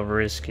little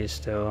risky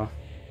still.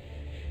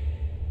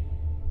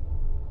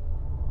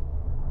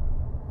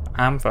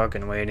 I'm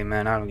fucking waiting,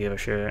 man. I don't give a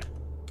shit.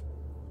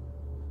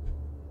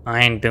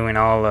 I ain't doing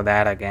all of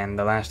that again.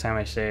 The last time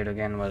I saved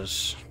again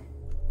was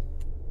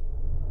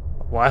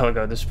a while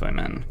ago at this point,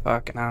 man.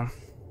 Fucking hell.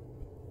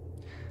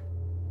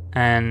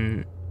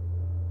 And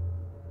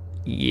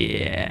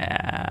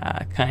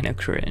yeah, kind of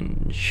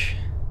cringe.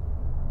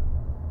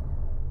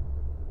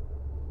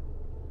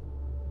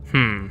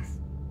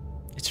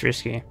 It's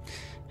risky.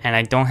 And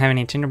I don't have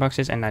any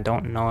tinderboxes, and I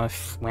don't know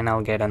if when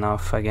I'll get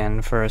enough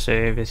again for a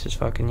save. This is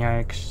fucking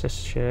yikes, this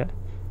shit.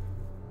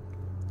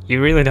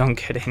 You really don't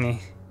get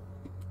any.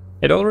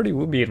 It already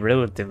would be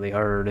relatively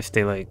hard if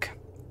they like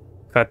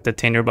cut the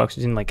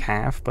tinderboxes in like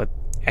half, but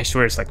I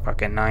swear it's like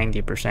fucking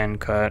 90%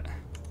 cut.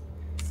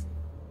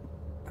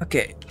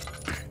 Okay.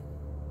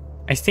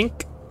 I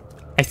think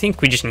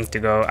we just need to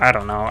go. I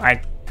don't know.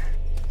 I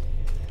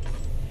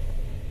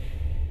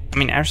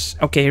mean,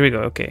 okay, here we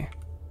go. Okay,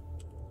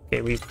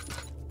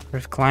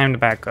 we've climbed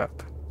back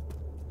up.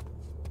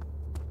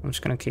 I'm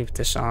just gonna keep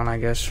this on, I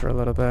guess, for a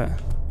little bit.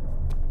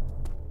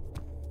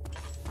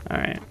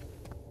 Alright.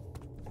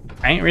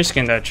 I ain't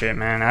risking that shit,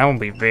 man. I will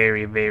be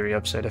very, very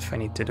upset if I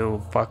need to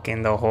do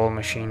fucking the whole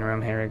machine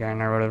room here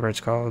again, or whatever it's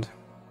called.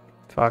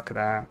 Fuck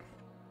that.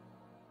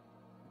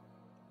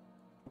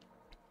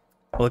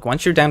 Look,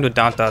 once you're down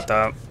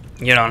to ...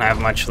 you don't have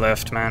much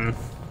left, man.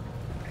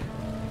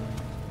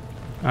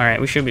 Alright,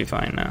 we should be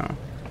fine now.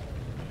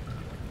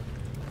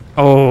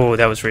 Oh,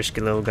 that was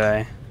risky, little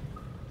guy.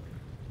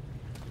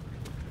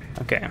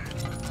 Okay.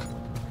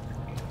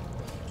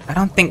 I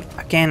don't think,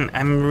 again,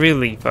 I'm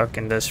really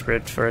fucking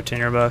desperate for a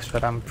tinderbox,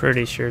 but I'm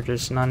pretty sure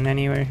there's none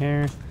anywhere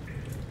here.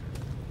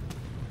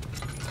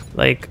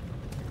 Like,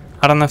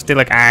 I don't know if they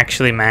like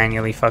actually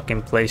manually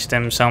fucking place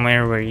them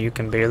somewhere where you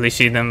can barely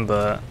see them,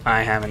 but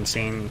I haven't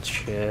seen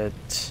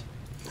shit.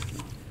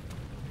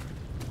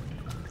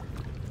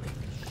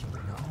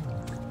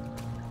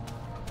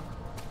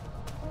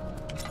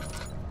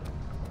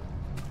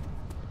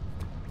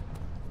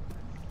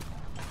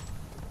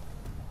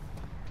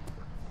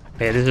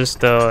 Okay, this is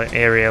the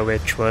area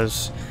which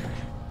was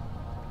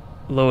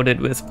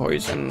loaded with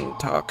poison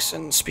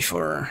toxins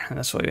before, and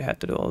that's why we had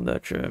to do all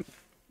that shit.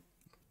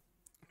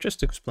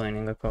 Just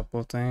explaining a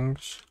couple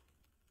things.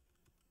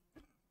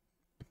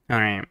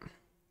 Alright.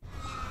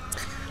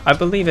 I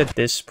believe at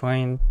this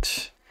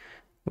point,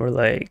 we're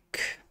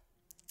like,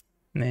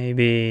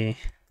 maybe,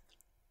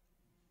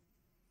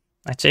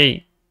 I'd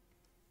say,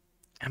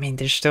 I mean,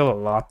 there's still a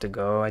lot to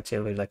go. I'd say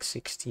we're like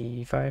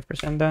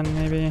 65% done,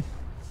 maybe.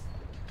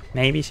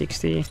 Maybe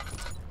 60.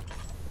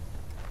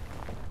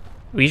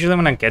 Usually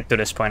when I get to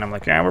this point, I'm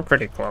like, yeah, we're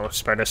pretty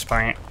close by this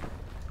point.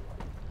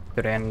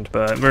 Good end,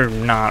 but we're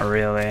not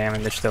really. I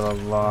mean, there's still a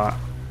lot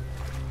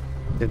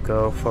to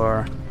go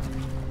for.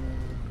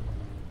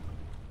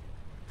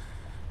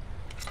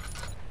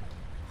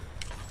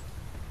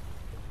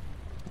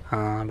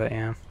 But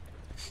yeah.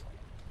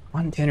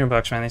 1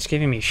 tinderbox, man, it's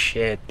giving me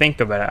shit. Think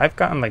about it. I've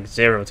gotten like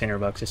 0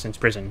 tinderboxes since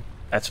prison.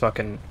 That's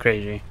fucking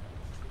crazy.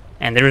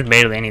 And there was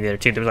barely any there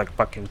too. There was like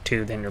fucking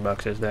 2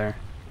 tinderboxes there.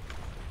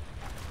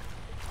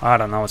 I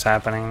don't know what's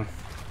happening.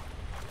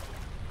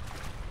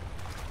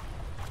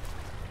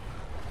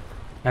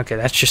 Okay,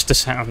 that's just the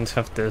sound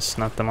of this,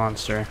 not the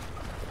monster.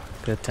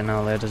 Good to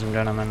know, ladies and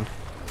gentlemen.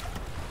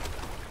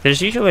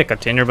 There's usually like a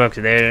tinderbox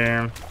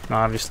there.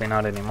 Obviously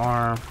not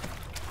anymore.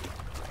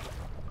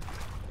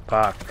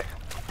 Fuck.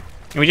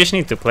 We just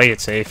need to play it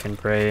safe and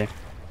pray.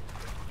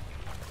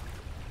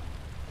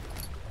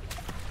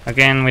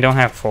 Again, we don't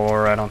have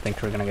 4. I don't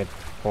think we're gonna get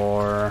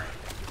 4.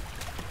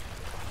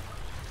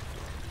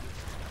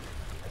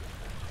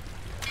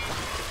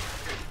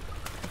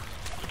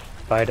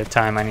 By the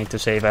time I need to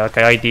save,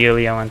 okay,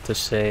 ideally I want to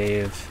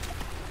save...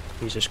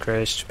 Jesus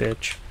Christ,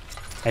 bitch.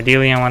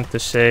 Ideally I want to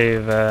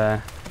save,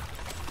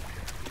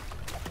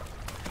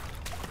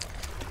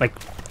 like,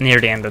 near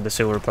the end of the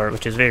sewer part,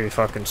 which is very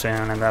fucking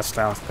soon, and that's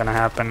not gonna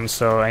happen,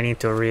 so I need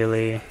to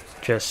really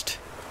just...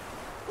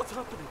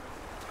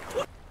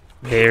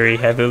 very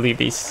heavily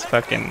be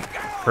fucking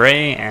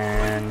pray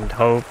and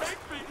hope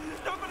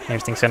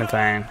everything's gonna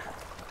fine.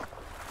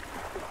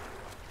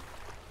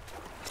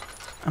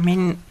 I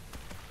mean,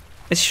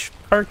 this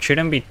part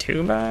shouldn't be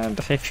too bad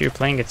if you're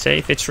playing it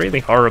safe. It's really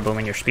horrible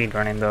when you're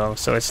speedrunning though,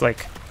 so it's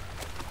like...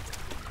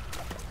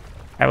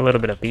 I have a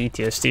little bit of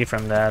PTSD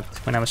from that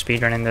when I was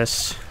speedrunning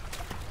this.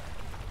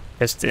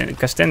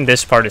 Because then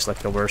this part is like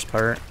the worst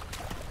part.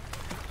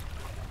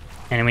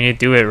 And when you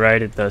do it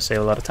right, it does save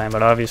a lot of time.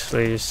 But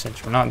obviously,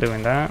 since we're not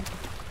doing that,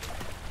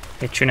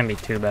 it shouldn't be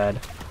too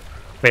bad.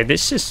 Wait,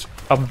 this is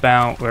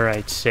about where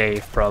I'd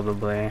save,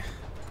 probably.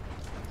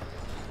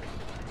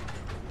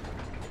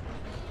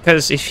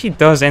 Because if he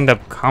does end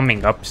up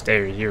coming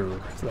upstairs,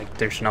 you're like,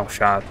 there's no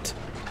shot.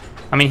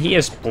 I mean, he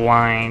is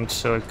blind,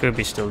 so it could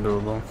be still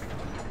doable.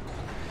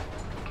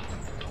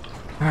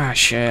 Ah,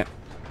 shit.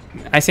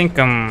 I think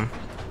I'm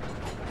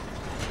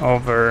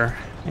over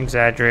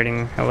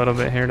exaggerating a little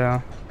bit here,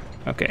 though.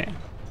 Okay.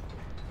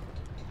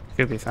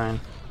 Could be fine.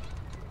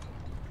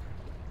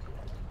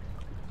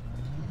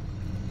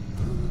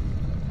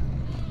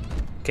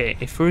 Okay,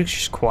 if we're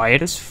just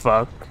quiet as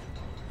fuck,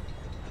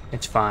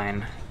 it's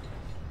fine.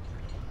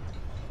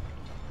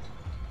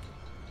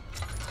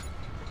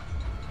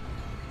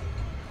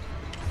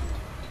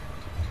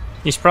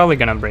 He's probably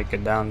gonna break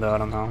it down though, I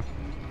don't know.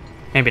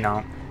 Maybe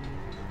not.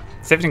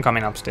 It's everything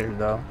coming upstairs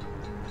though.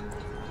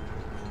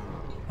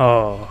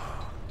 Oh,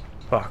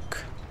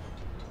 fuck.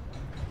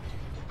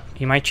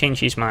 He might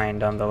change his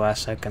mind on the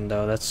last second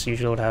though, that's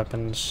usually what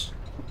happens.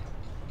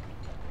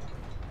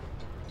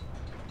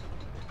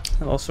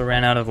 I also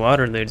ran out of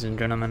water, ladies and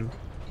gentlemen.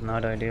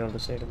 Not ideal to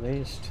say the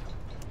least.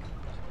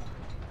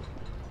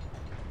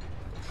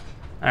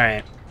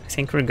 Alright, I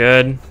think we're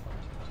good.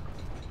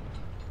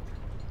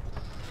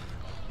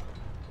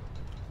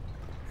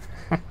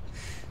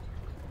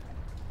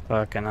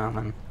 Fucking hell,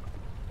 man.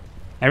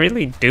 I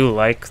really do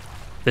like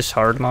this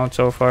hard mode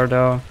so far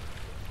though,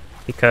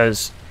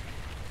 because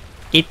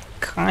it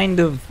kind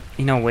of,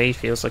 in a way,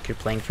 feels like you're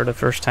playing for the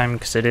first time,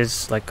 because it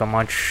is like a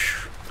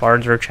much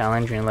harder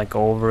challenge and like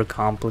over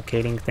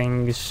complicating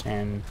things,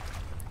 and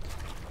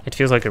it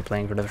feels like you're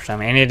playing for the first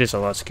time, and it is a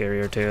lot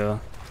scarier too.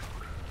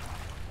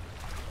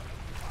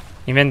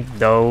 Even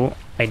though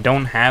I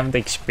don't have the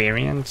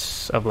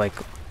experience of like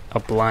a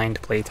blind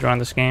playthrough on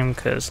this game,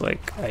 because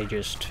like I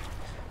just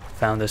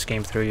found this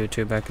game through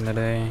YouTube back in the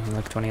day, in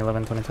like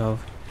 2011,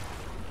 2012.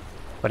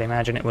 But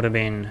imagine it would have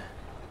been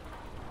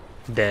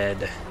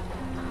dead.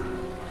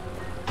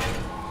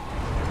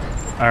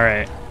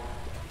 Alright.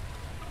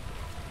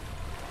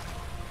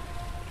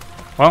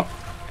 Well,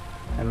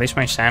 at least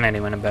my sanity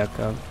went back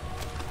up.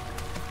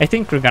 I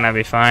think we're gonna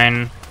be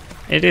fine.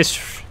 It is...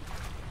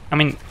 I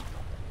mean...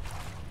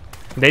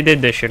 They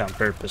did this shit on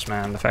purpose,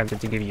 man. The fact that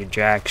they give you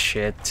jack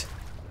shit.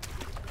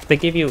 They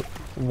give you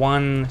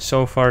one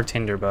so far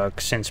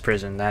tinderbox since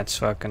prison. That's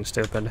fucking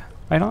stupid.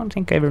 I don't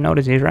think I ever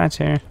noticed these rats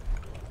here.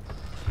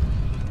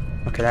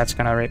 Okay, that's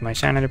gonna rape my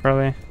sanity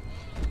probably.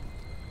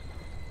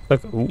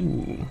 Look,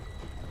 ooh.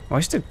 Why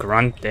is the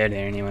grunt dead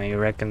here anyway? You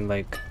reckon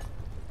like...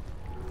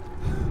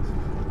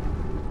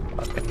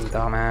 Fucking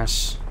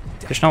dumbass.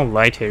 There's no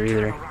light here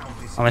either.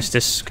 Unless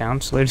this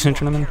counts, ladies and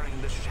gentlemen.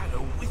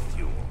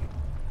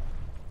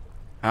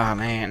 Ah,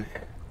 man.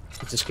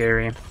 This is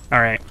scary.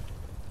 Alright.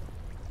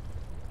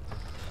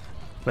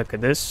 Look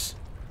at this.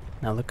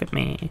 Now look at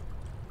me.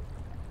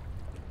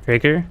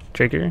 Trigger,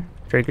 trigger,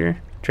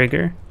 trigger,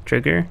 trigger,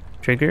 trigger,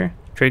 trigger,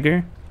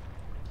 trigger.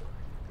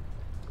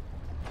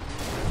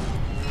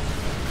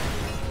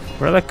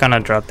 We're like gonna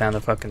drop down to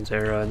fucking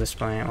 0 at this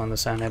point on the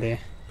sanity.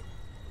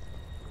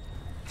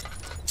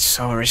 It's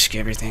so risky,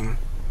 everything.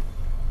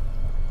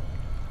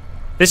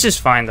 This is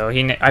fine though.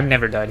 I've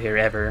never died here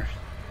ever,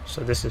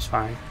 so this is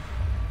fine.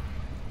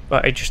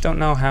 But I just don't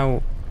know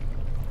how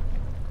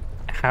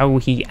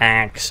he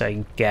acts,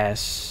 I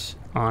guess,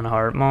 on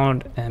hard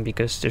mode, and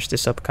because there's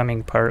this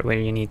upcoming part where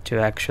you need to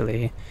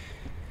actually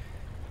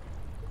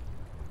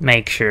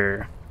make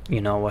sure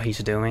you know what he's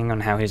doing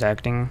and how he's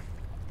acting.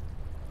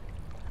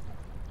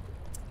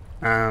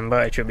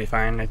 But it should be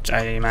fine.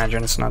 I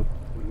imagine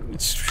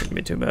it shouldn't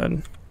be too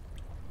bad.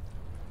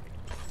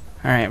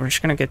 Alright, we're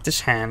just gonna get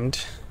this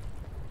hand.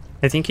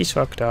 I think he's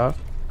fucked up.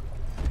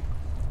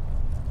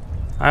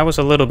 I was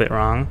a little bit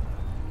wrong.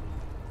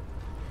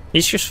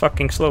 He's just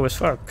fucking slow as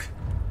fuck.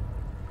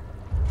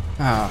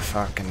 Oh,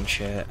 fucking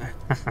shit.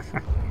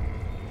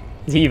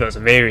 He was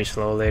very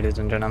slow, ladies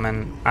and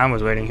gentlemen. I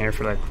was waiting here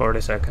for like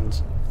 40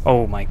 seconds.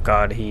 Oh my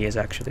god, he is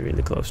actually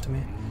really close to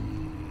me.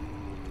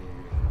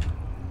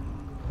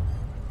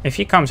 If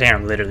he comes here,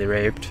 I'm literally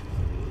raped.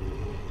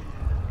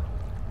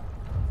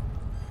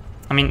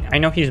 I mean, I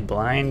know he's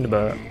blind,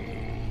 but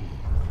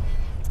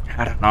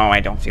I don't know,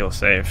 I don't feel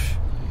safe.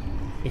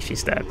 If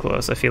he's that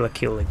close, I feel like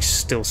he'll like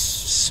still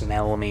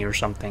smell me or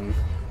something.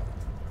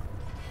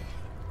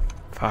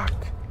 Fuck.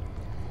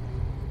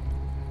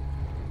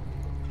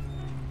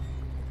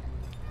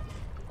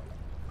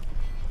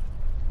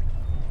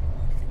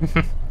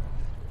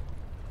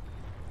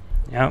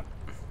 Yep.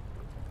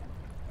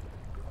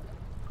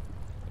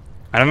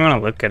 I don't even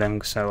want to look at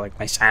him, so like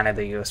my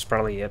sanity is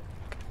probably as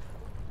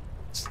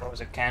low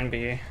as it can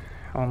be,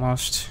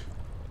 almost.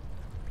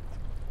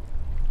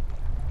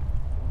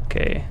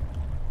 Okay.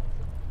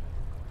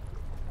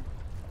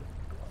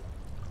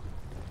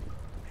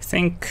 I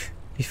think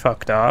he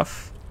fucked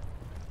off.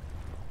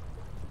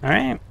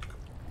 Alright.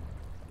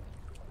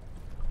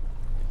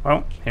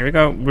 Well, here we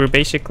go. We're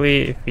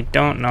basically, if we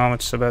don't know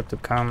what's about to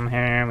come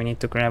here, we need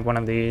to grab one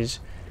of these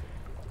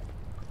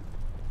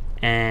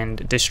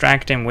and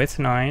distract him with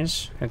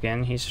noise.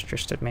 Again, he's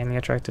just mainly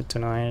attracted to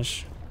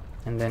noise.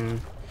 And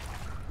then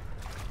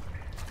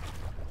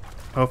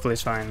hopefully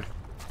it's fine.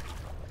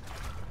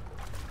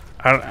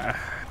 God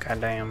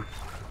damn.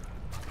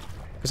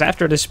 Because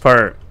after this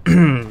part,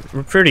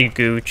 we're pretty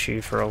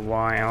Gucci for a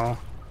while.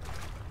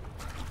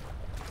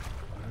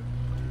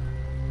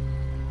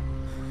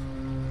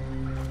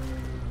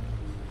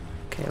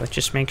 Okay, let's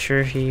just make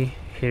sure he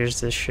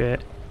hears this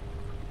shit.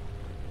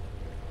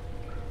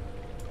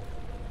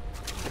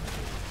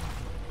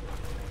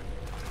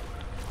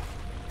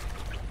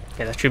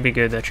 Okay, that should be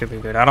good, that should be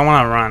good. I don't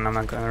want to run, I'm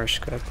not going to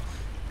risk it.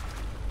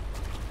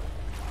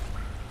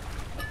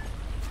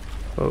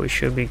 But we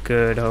should be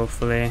good,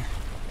 hopefully.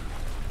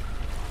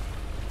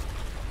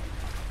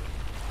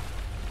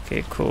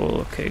 Okay,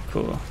 cool, okay,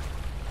 cool.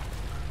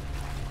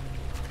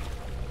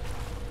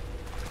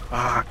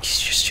 Ah, he's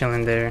just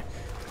chilling there.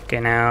 Okay,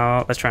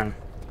 now let's run.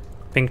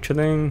 Pink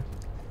chilling.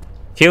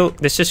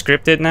 This is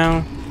scripted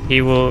now.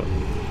 He will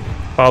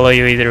follow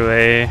you either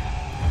way.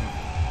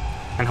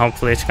 And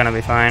hopefully it's gonna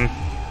be fine.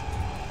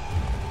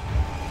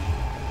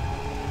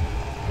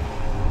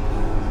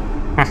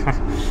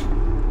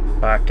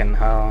 Fucking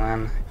hell,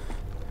 man.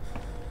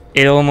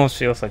 It almost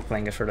feels like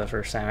playing it for the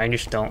first time. I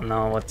just don't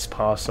know what's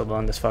possible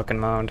in this fucking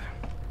mode.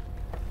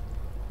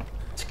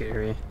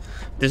 Scary.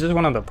 This is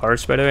one of the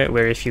parts, by the way,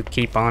 where if you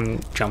keep on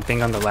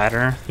jumping on the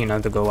ladder, you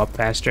know, to go up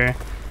faster.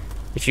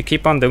 If you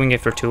keep on doing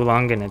it for too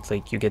long and it's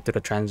like you get to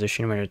the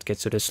transition where it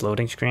gets to this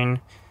loading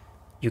screen,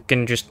 you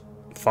can just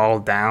fall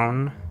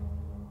down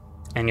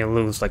and you'll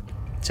lose like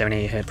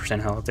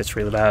 78% health. It's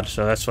really bad,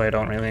 so that's why I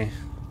don't really...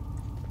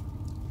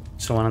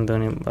 So when I'm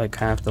doing like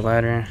half the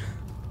ladder.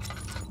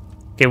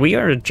 Okay, we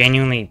are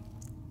genuinely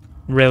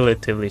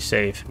relatively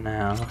safe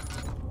now.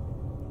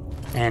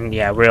 And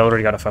yeah, we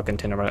already got a fucking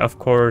tinderbox. Of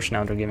course,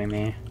 now they're giving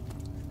me.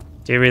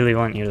 They really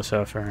want you to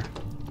suffer.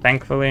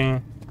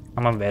 Thankfully,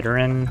 I'm a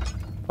veteran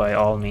by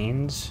all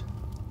means.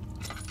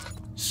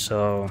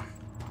 So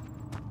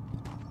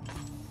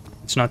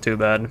it's not too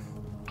bad.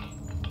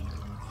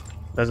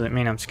 Doesn't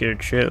mean I'm scared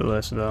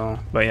shitless though.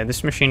 But yeah,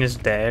 this machine is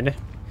dead.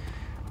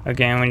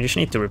 Again, we just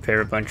need to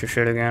repair a bunch of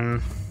shit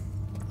again.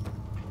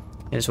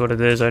 Is what it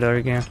is, I'd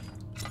argue.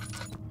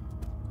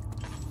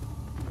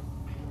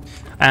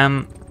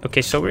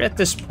 Okay, so we're at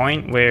this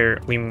point where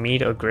we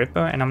meet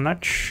Agrippa, and I'm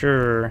not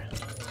sure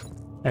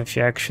if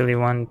you actually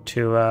want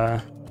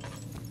to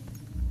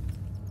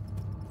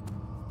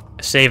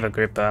save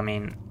Agrippa. I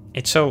mean,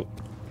 it's a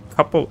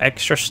couple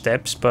extra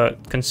steps,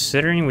 but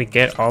considering we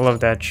get all of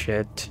that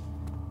shit,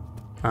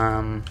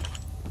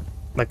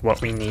 like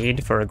what we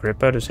need for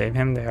Agrippa to save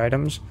him, the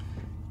items,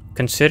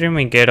 considering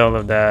we get all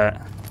of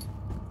that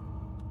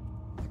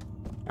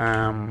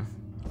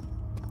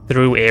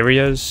through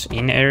areas,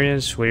 in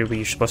areas where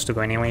we're supposed to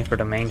go anyway for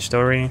the main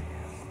story,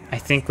 I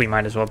think we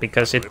might as well,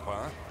 because it...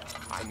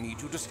 I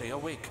need you to stay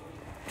awake.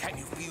 Can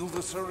you feel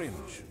the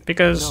syringe?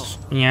 Because,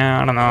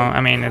 yeah, I don't know,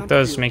 I mean, it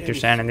does make your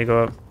sanity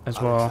go up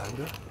as well.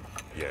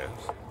 Yes.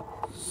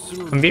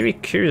 I'm very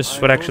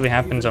curious what actually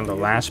happens on the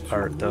last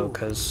part, though,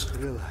 because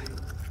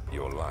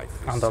Your life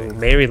is on the safe.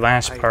 very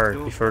last part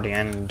before the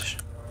end,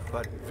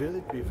 But will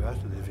it be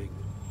worth living?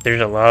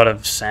 there's a lot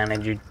of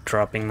sanity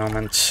dropping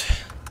moments.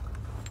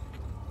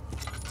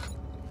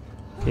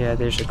 Yeah,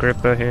 there's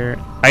Agrippa here.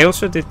 I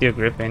also did the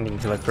Agrippa ending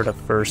like for the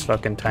first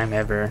fucking time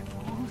ever.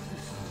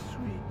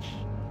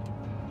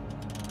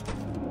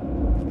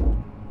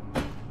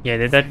 Yeah, I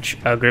did that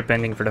Agrippa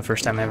ending for the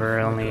first time ever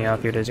only a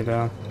few days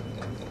ago.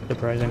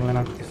 Surprisingly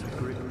enough.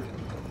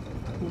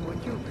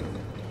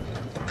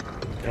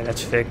 Okay,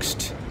 that's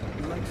fixed,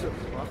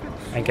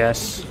 I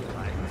guess.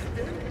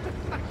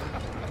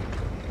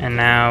 And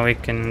now we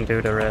can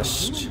do the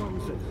rest.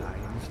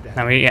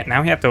 Now we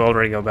have to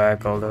already go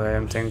back all the way,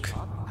 I think.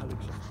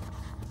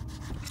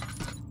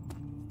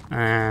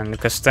 And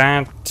because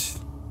that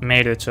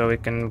made it so we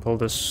can pull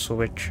the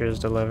switches,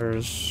 the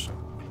levers,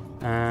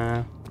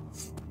 up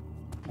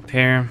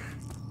here.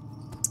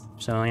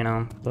 So, you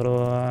know,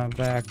 little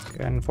back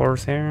and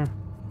forth here.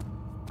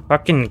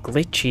 Fucking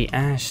glitchy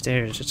ass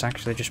stairs. It's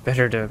actually just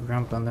better to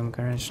jump on them,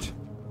 Christ.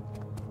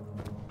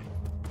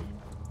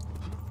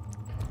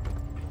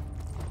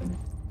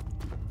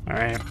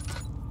 Alright.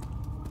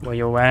 Where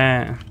you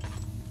at?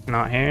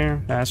 Not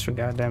here? That's for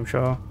goddamn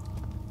sure.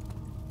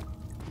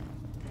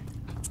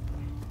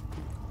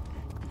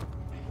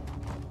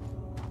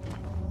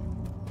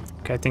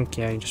 Okay, I think,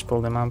 yeah, you just pull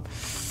them up.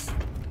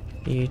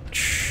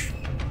 Each.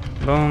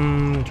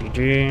 Boom.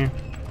 GG.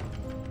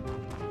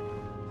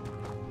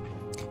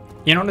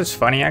 You know what's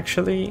funny,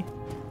 actually?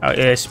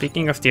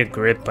 Speaking of the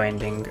Agrippa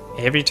ending,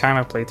 every time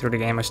I play through the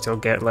game, I still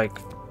get, like,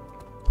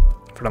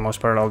 for the most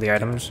part, all the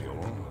items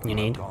you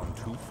need.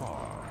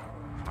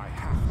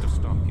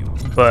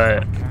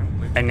 But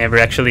I never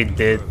actually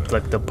did,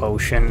 like, the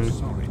potion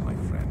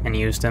and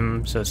used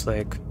them, so it's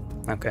like,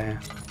 okay.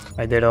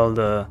 I got all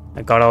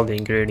the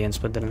ingredients,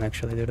 but didn't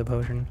actually do the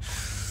potion.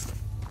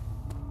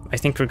 I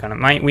think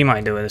we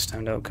might do it this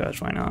time, though,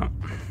 cause why not?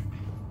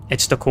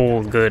 It's the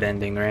cool, good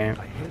ending, right?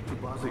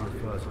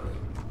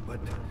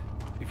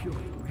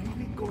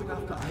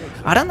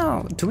 I don't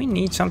know. Do we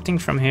need something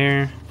from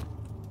here?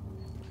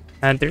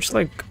 There's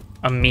like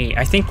a meat.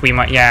 I think we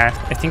might. Yeah,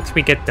 I think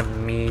we get the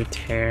meat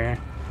here.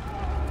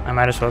 I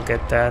might as well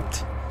get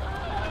that.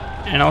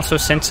 And also,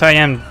 since I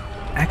am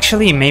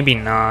actually maybe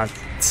not.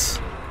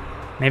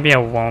 Maybe I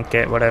won't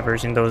get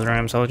whatever's in those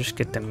rooms. I'll just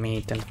get the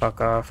meat and fuck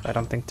off. I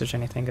don't think there's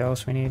anything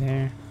else we need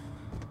here.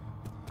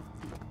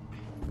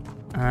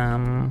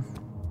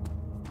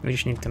 We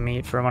just need the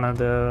meat for one of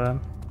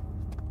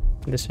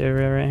this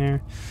area right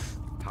here.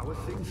 How are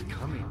things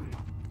coming?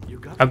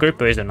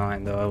 Agrippa is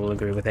annoying, though. I will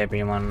agree with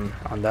everyone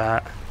on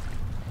that.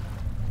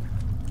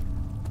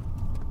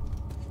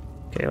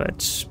 Okay,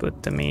 let's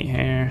put the meat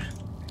here.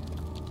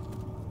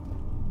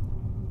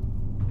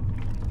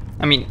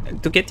 I mean,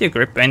 to get the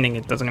Agrippa ending,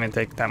 it doesn't even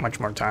take that much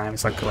more time.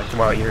 It's like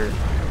well, you're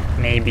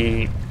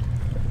maybe.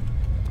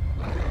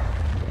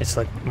 It's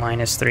like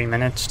 -3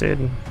 minutes,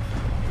 dude.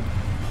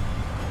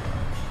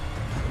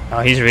 Oh,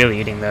 he's really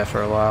eating that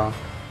for a while.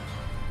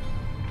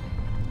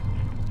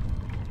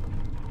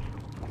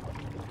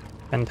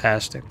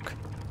 Fantastic.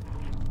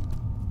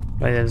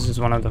 But yeah, this is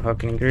one of the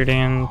fucking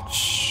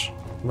ingredients.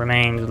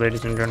 Remains,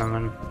 ladies and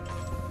gentlemen.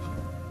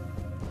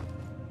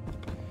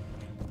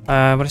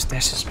 What is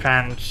this? Is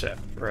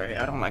right.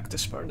 I don't like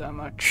this part that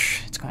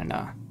much. It's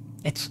kinda...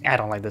 I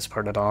don't like this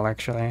part at all,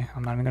 actually.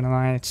 I'm not even gonna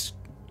lie.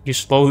 You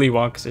slowly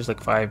walk, because there's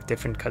like 5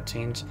 different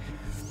cutscenes.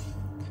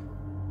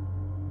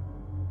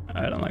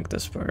 I don't like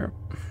this part.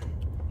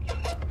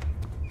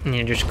 And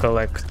you just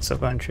collect a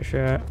bunch of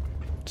shit.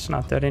 It's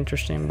not that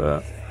interesting,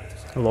 but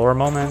lore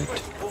moment.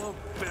 Oh,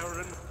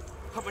 Baron,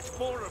 how much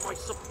more am I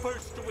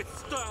supposed to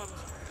withstand?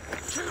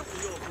 Kill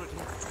me already!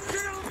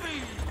 Kill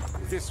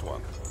me! This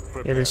one.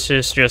 Yeah, this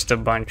is just a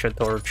bunch of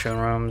torture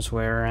rooms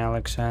where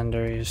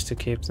Alexander used to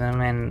keep them,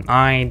 and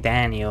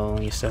Daniel,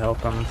 used to help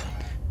him.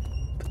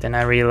 But then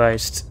I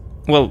realized,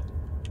 well,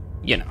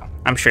 you know,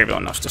 I'm sure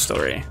everyone knows the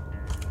story.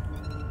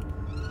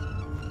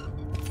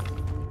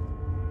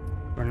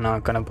 We're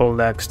not gonna pull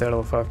that, 'cause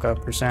that'll fuck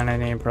up our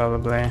sanity,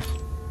 probably.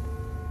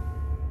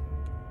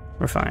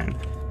 We're fine.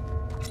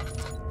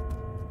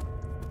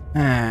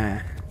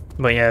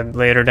 But yeah,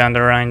 later down the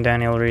line,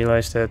 Daniel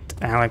realized that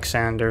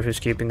Alexander, who's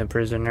keeping the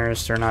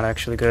prisoners, they're not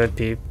actually good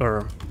people,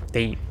 or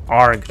they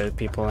are good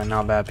people and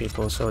not bad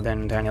people. So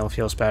then Daniel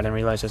feels bad and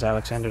realizes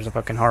Alexander's a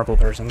fucking horrible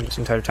person this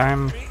entire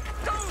time.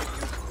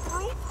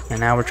 And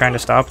now we're trying to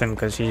stop him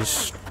because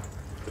he's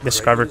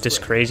discovered this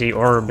crazy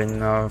orb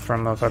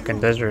from a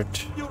fucking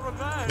desert,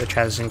 which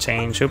has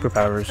insane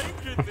superpowers.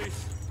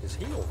 Is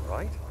he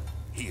alright?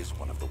 He is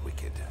one of the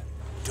wicked.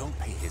 Don't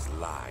pay his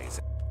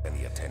lies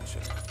any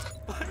attention.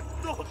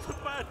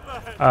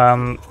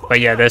 But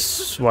yeah,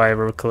 that's why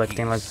we're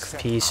collecting like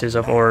pieces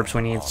of orbs.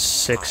 We need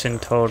 6 in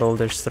total.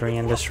 There's 3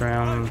 in this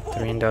room,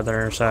 3 in the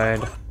other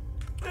side.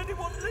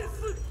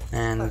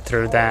 And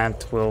through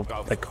that, we'll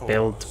like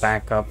build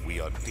back up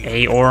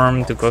a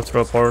orb to go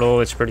through a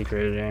portal. It's pretty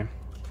crazy.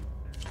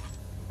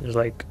 There's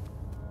like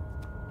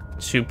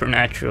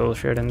supernatural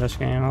shit in this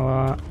game,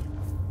 a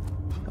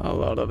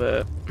lot of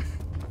it.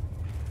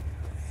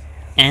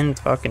 And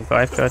fucking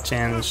 5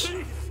 cutscenes.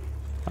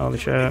 Holy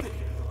shit.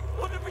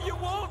 Whatever you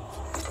want!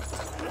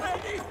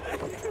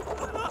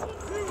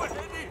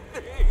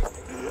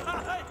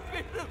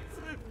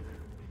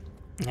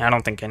 Yeah, I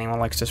don't think anyone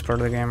likes this part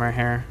of the game right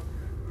here.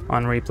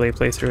 On replay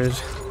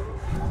playthroughs.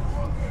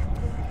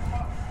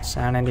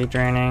 Sanity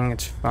draining,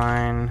 it's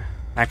fine.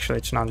 Actually,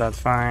 it's not that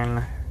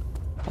fine.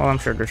 Well, I'm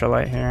sure there's a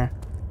light here.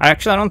 I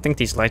don't think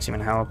these lights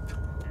even help.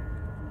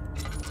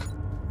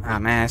 Ah,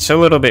 man, it's a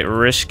little bit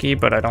risky,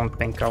 but I don't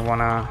think I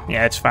wanna...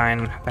 Yeah, it's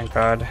fine, thank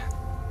God.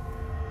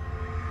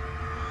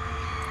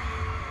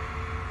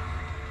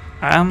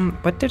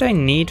 What did I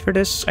need for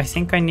this? I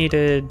think I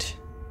needed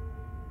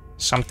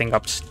something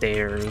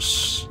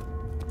upstairs.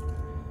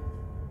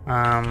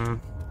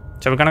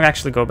 So we're gonna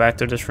actually go back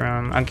to this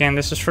room. Again,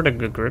 this is for the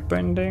Agrippa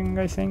ending,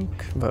 I think,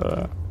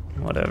 but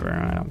whatever,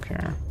 I don't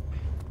care.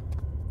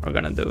 We're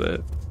gonna do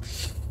it.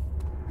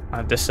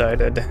 I've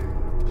decided.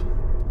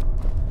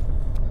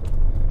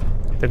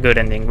 The good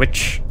ending,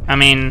 which, I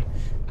mean,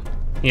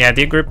 yeah,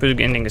 the Agrippa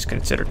ending is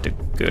considered the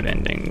good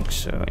ending,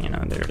 so, you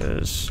know, there it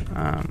is.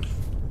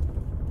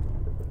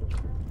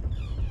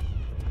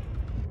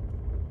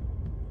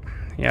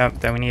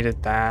 Yep, then we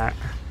needed that.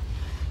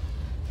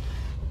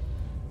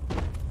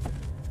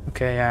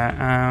 Okay,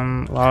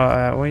 yeah,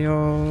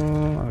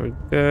 oil, are we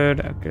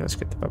good? Okay, let's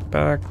get the fuck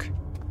back.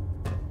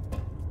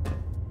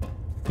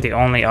 The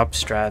only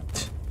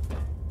upstrat.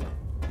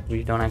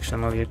 You don't actually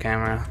move your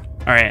camera.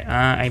 Alright,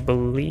 I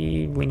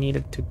believe we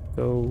needed to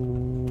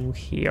go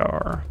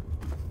here.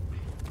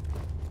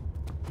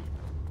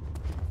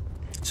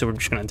 So we're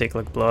just gonna take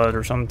like blood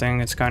or something.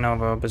 It's kind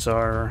of a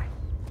bizarre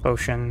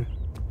potion.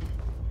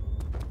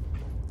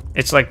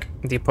 It's like,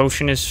 the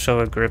potion is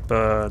so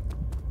Agrippa,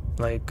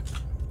 like,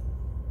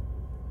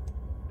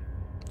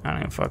 I don't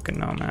even fucking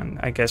know, man.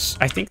 I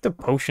think the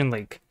potion,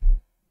 like,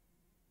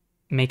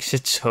 makes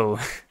it so,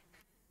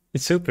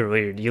 it's super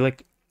weird. You,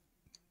 like,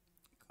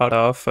 cut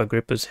off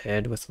Agrippa's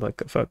head with, like,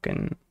 a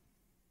fucking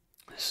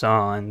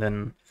saw, and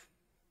then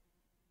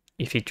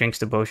if he drinks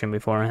the potion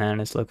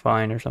beforehand, it's, like,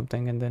 fine or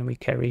something, and then we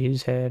carry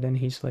his head, and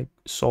his, like,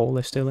 soul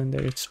is still in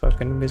there. It's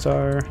fucking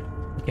bizarre.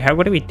 Yeah,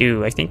 what do we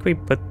do? I think we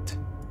put...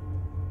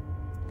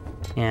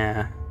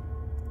 Yeah.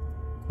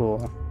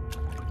 Cool.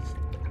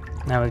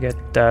 Now we get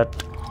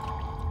that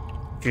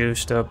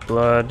juiced up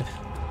blood.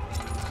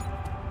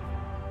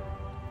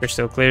 We're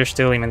still clear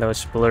still, even though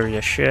it's blurry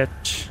as shit.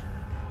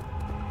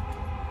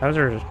 Those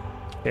are...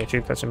 Okay, a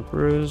few cuts and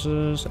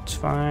bruises, that's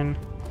fine.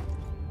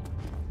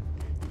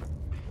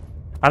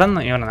 I don't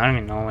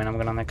even know when I'm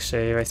gonna next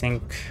save. I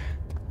think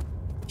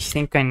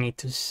I need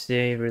to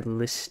save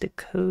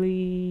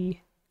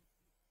realistically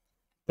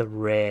the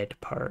red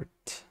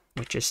part,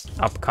 which is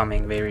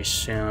upcoming very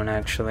soon,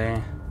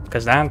 actually.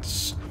 Because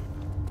that's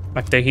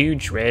like the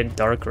huge red,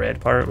 dark red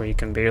part where you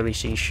can barely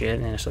see shit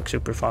and it's like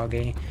super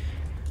foggy.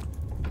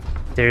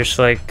 There's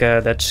like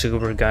that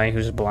super guy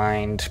who's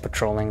blind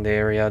patrolling the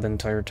area the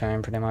entire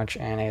time pretty much,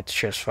 and it's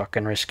just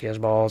fucking risky as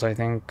balls, I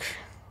think,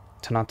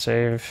 to not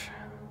save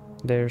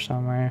there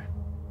somewhere.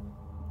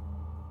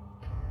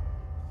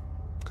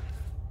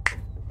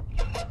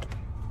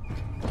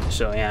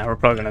 So yeah, we're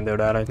probably gonna do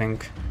that, I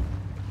think.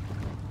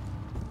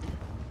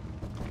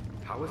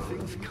 How are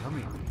things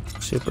coming?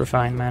 Super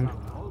fine, man.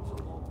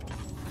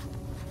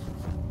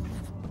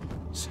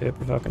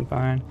 Super fucking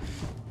fine.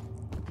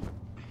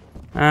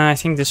 I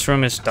think this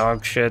room is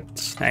dog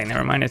shit. Hey,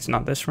 never mind, it's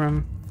not this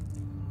room.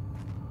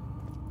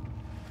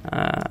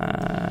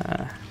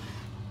 I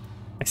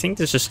think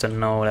this is the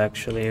note,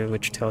 actually,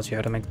 which tells you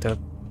how to make the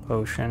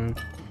potion.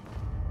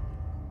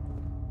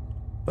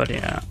 But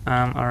yeah,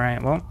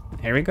 alright, well,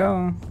 here we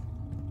go.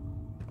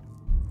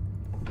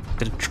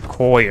 The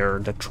choir.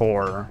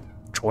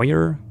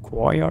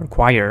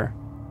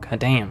 God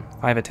damn,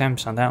 5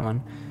 attempts on that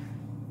one.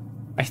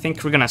 I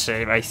think we're gonna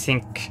save. I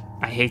think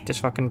I hate this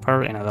fucking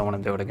part and I don't want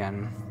to do it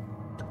again.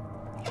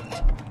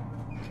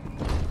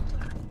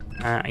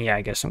 Yeah,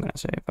 I guess I'm gonna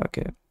save. Fuck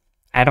it.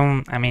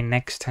 I mean,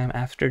 next time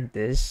after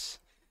this,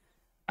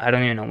 I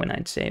don't even know when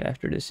I'd save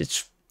after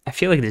this. I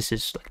feel like this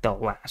is like the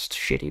last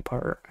shitty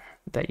part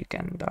that you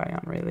can die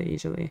on really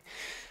easily.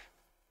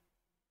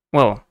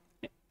 Well,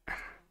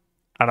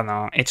 I don't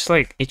know. It's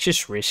like, it's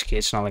just risky.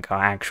 It's not like an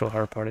actual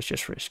hard part. It's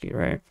just risky,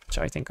 right?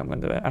 So I think I'm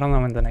gonna do it. I don't know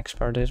when the next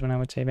part is when I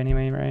would save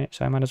anyway, right?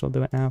 So I might as well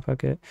do it now.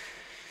 Fuck it.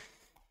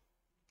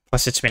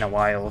 Plus, it's been a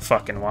while,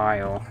 fucking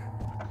while.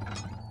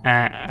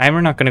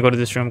 I'm not gonna go to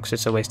this room because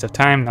it's a waste of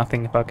time.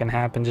 Nothing fucking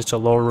happens. It's a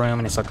low room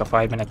and it's like a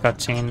 5-minute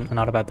cutscene.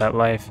 Not about that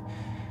life.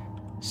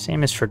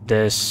 Same as for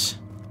this.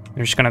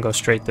 We're just gonna go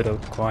straight to the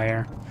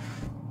choir.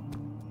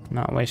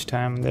 Not waste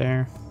time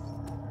there.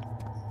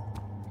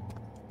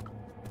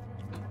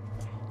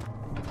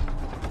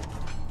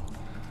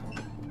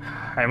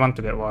 I want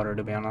to get water,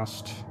 to be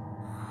honest.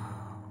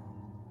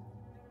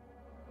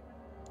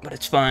 But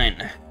it's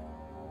fine.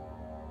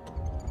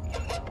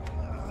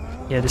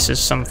 Yeah, this is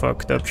some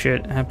fucked up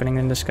shit happening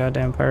in this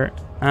goddamn part.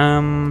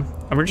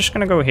 We're just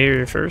gonna go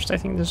here first. I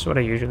think this is what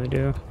I usually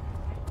do.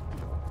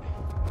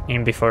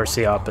 Even before it's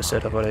the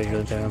opposite of what I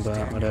usually do,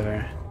 but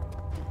whatever.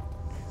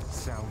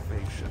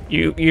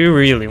 You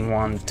really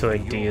want to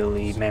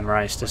ideally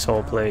memorize this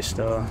whole place,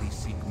 though.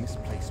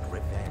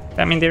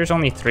 I mean, there's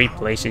only 3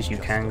 places you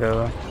can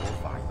go.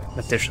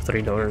 But there's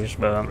 3 doors,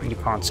 but you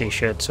can't see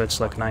shit, so it's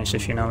like nice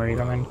if you know where you're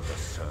going.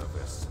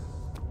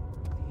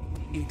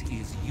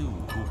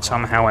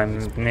 Somehow I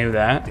knew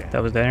that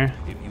was there.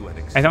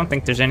 I don't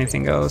think there's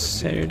anything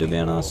else here, to be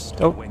honest.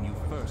 Oh.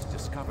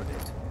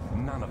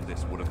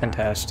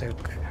 Fantastic.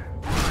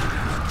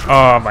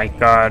 Oh my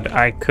god,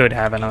 I could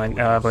have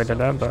avoided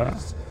that,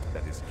 but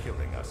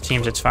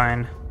seems it's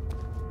fine.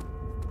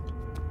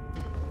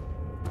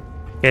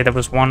 Okay, there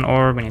was 1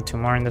 orb, we need 2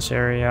 more in this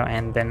area,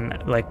 and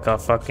then like a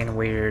fucking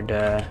weird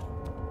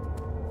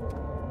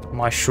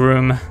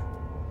Mushroom.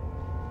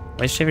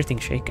 Why is everything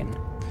shaking?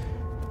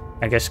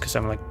 I guess because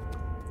I'm like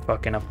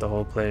fucking up the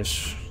whole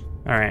place.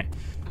 Alright.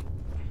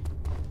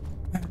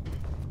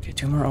 Okay,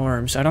 2 more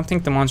orbs. I don't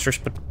think the monster's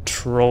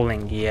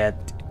patrolling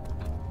yet.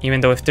 Even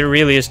though if there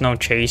really is no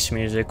chase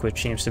music,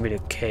 which seems to be the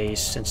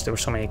case since there were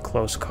so many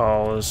close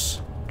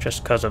calls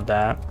just because of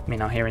that. I mean,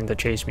 not hearing the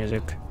chase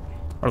music.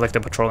 Or like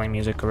the patrolling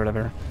music or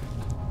whatever.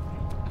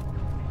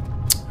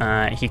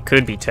 He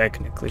could be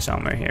technically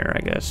somewhere here,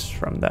 I guess,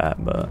 from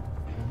that, but...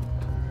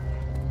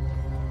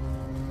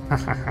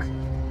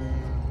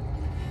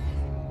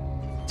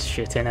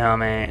 Shit in hell,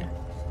 mate.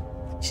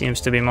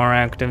 Seems to be more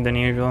active than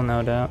usual,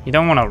 no doubt. You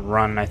don't want to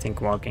run, I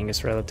think walking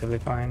is relatively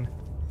fine.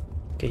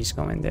 Okay, he's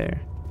going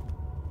there.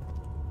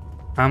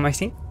 I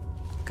think...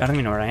 I don't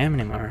even know where I am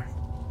anymore.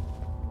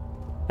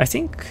 I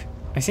think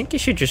you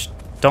should just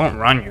don't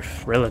run, you're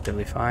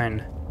relatively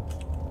fine.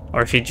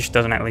 Or if he just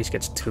doesn't at least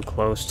get too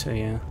close to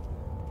you.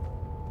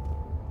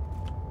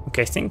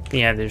 Okay, I think,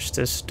 yeah, there's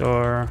this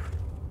door.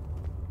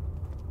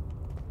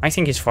 I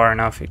think he's far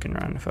enough he can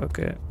run, fuck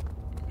it.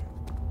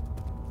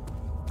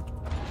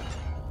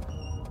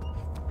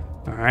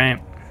 Alright.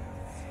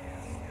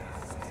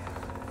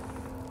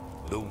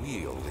 The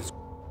wheel is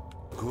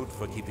good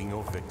for keeping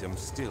your victim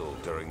still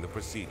during the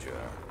procedure.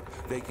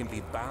 They can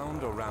be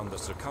bound around the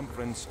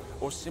circumference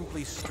or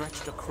simply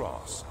stretched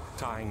across,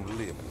 tying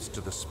limbs to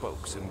the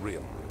spokes and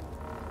rim.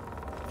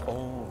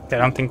 I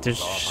don't think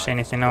there's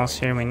anything else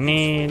here we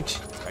need.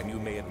 And you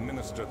may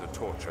administer the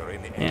torture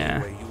in Yeah.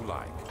 any way you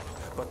like.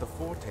 But the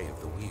forte of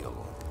the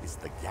wheel is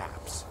the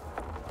gaps.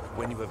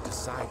 When you have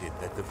decided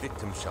that the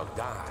victim shall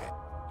die,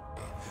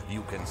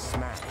 you can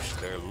smash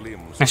their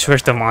limbs. I swear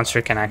the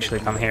monster can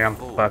actually come here. I'm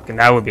fucking.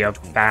 That would be a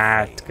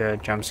bad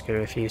good jump scare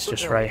if he's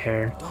just right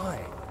here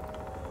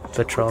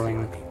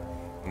patrolling.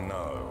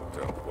 No,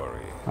 don't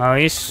worry. Well, at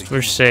least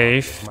we're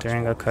safe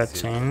during a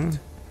cutscene.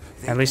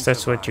 At least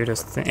that's what you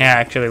just think. Yeah,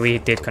 actually, we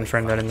did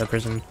confirm that in the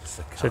prison,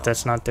 so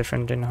that's not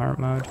different in hard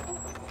mode.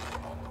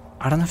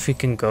 I don't know if we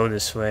can go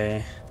this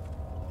way.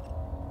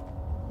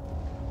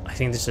 I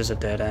think this is a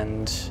dead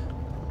end.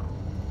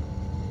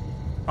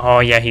 Oh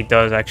yeah, he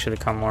does actually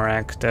come more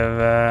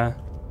active.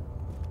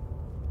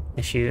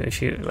 If you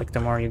like,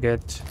 the more you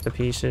get the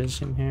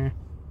pieces in here.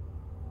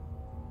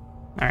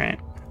 All right.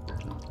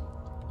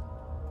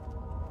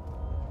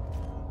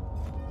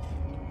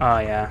 Oh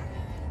yeah,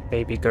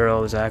 baby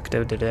girl is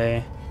active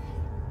today.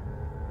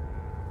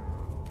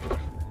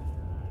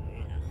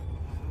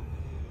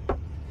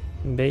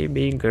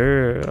 Baby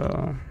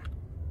girl.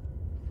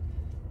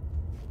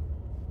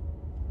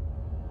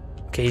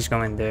 Okay, he's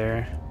going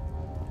there.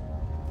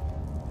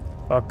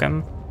 Fuck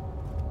him.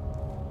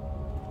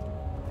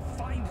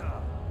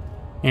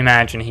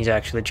 Imagine he's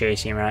actually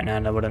chasing him right now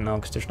and I wouldn't know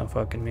because there's no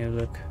fucking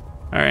music.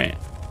 Alright.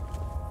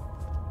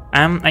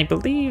 I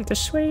believe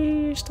this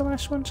way is the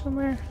last one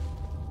somewhere.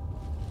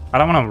 I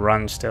don't want to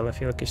run still, I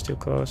feel like he's too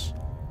close.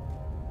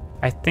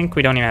 I think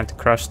we don't even have to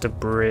cross the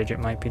bridge, it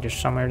might be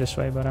just somewhere this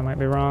way, but I might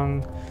be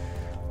wrong.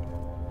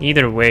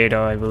 Either way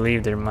though, I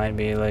believe there might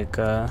be like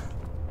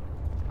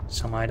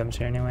some items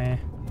here anyway.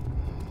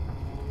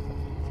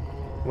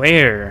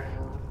 Where?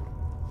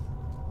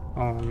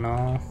 Oh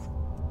no.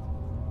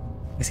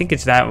 I think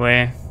it's that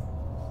way.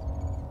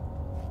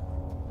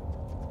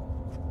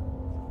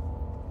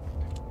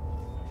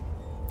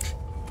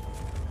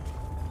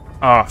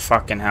 Oh,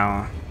 fucking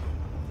hell.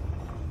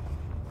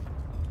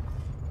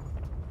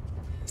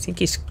 I think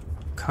he's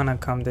gonna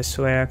come this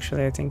way,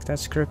 actually. I think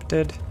that's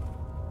scripted.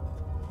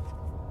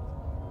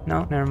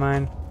 No, never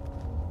mind.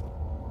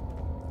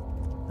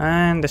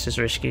 And this is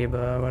risky,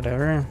 but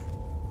whatever.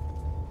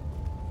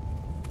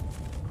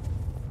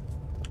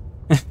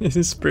 This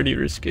is pretty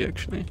risky,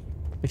 actually.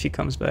 If he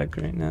comes back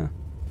right now.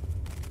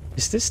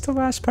 Is this the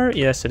last part?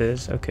 Yes, it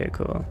is. Okay,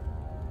 cool.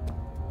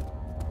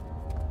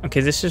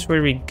 Okay, this is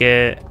where we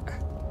get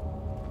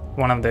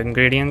one of the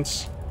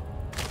ingredients.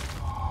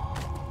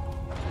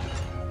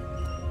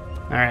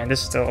 Alright,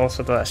 this is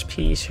also the last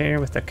piece here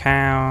with the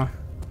cow,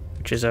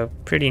 which is a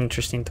pretty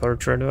interesting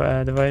torture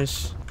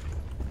device.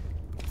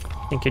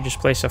 I think you just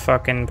place a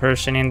fucking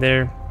person in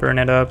there, burn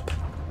it up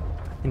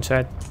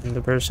inside, and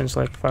the person's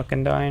like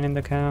fucking dying in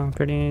the cow.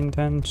 Pretty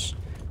intense.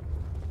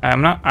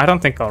 I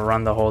don't think I'll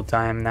run the whole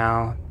time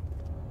now.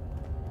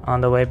 On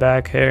the way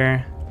back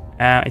here.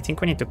 I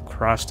think we need to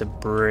cross the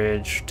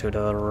bridge to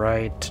the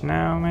right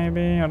now,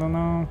 maybe? I don't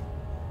know.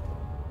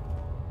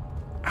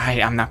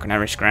 I'm not gonna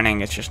risk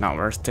running, it's just not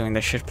worth doing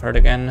this shit part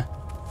again.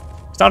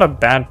 It's not a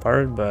bad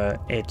part,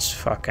 but it's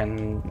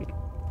fucking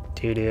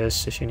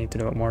tedious if you need to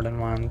do it more than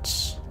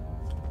once.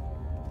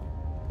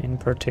 In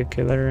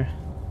particular.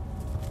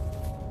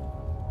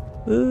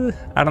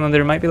 I don't know,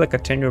 there might be like a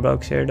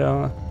tinderbox here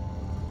though.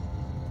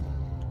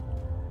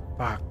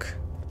 Fuck.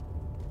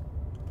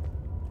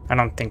 I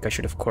don't think I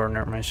should have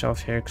cornered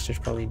myself here because there's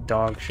probably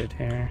dog shit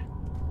here.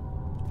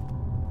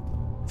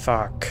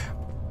 Fuck.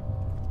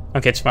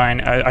 Okay, it's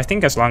fine. I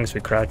think as long as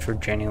we crouch, we're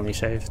genuinely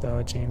safe though,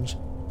 it seems.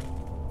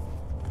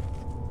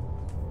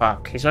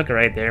 Fuck, he's like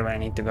right there where I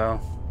need to go.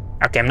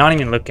 Okay, I'm not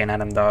even looking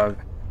at him, dog.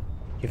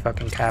 You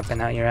fucking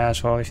capping out your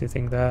asshole if you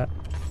think that.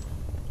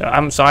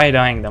 I'm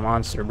side-eyeing the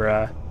monster,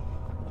 bruh.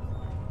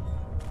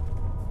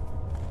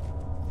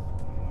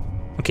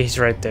 Okay, he's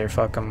right there.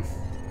 Fuck him.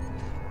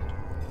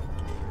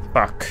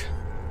 Fuck.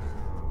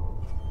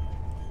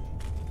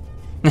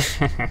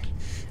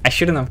 I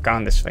shouldn't have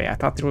gone this way. I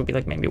thought there would be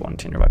like maybe one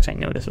tinderbox. I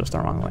knew this was the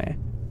wrong way.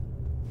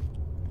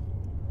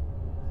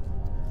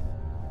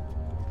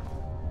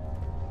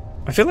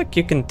 I feel like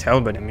you can tell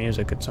by the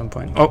music at some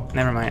point. Oh,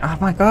 never mind. Oh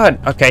my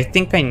god. Okay, I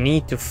think I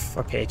need to...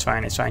 okay, it's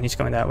fine. It's fine. He's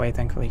going that way,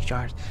 thankfully.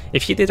 Charged.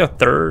 If he did a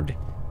third...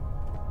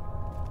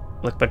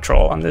 like,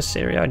 patrol on this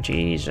area,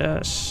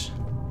 Jesus.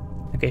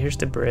 Okay, here's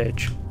the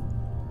bridge.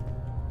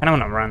 I don't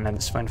want to run at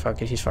this point.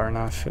 Fuck it, he's far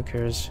enough. Who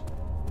cares?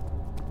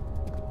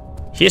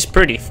 He's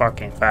pretty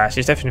fucking fast.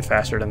 He's definitely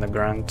faster than the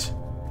grunt.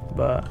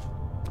 But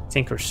I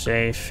think we're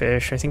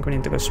safe-ish. I think we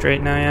need to go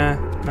straight now,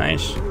 yeah?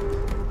 Nice.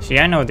 See,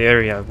 I know the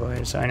area,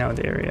 boys. I know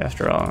the area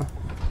after all.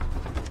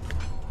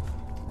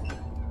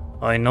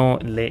 I know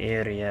the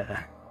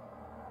area.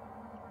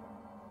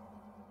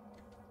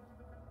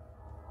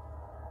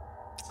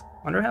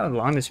 Wonder how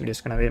long this video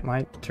is gonna be. It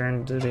might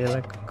turn to be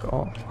like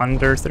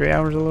under 3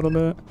 hours a little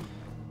bit.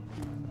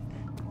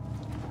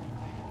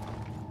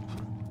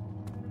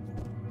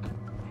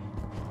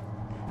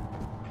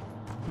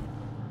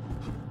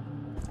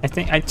 I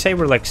think I'd say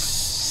we're like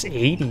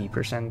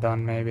 80%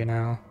 done maybe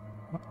now.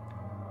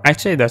 I'd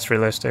say that's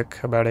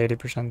realistic, about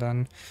 80%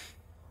 done.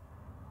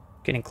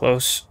 Getting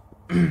close.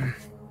 I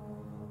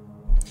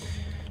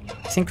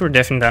think we're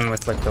definitely done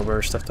with like the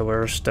worst of the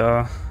worst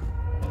though.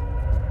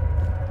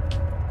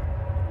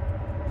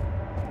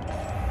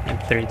 And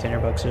 3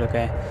 tinderboxes,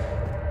 okay.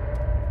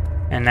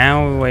 And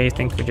now I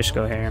think we just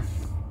go here.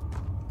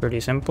 Pretty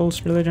simple,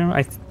 really general.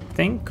 I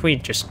think we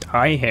just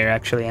die here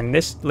actually, and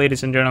this,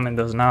 ladies and gentlemen,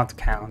 does not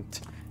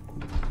count.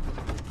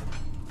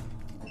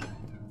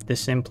 This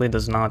simply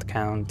does not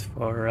count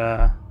for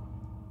a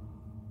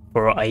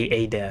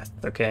death,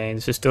 okay?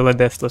 This is still a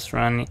deathless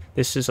run.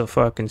 This is a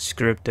fucking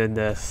scripted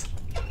death.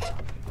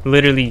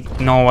 Literally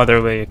no other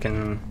way you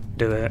can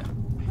do it.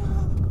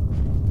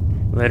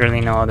 Literally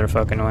no other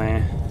fucking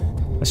way.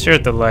 Let's stare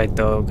at the light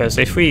though, because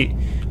if we...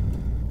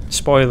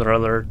 spoiler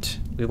alert,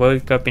 we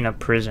wake up in a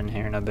prison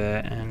here in a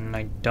bit, and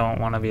I don't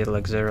want to be at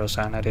like 0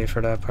 sanity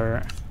for that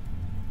part.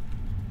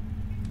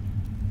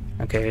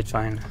 Okay, it's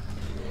fine.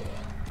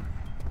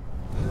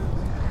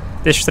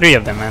 There's 3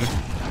 of them, man.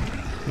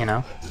 You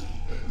know?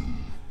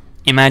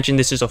 Imagine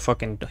this is a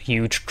fucking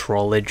huge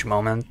trollage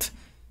moment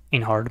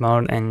in hard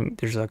mode, and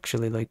there's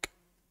actually like...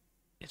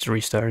 it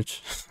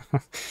restarts.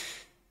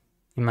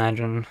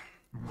 Imagine.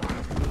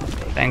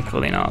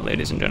 Thankfully not,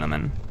 ladies and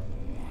gentlemen.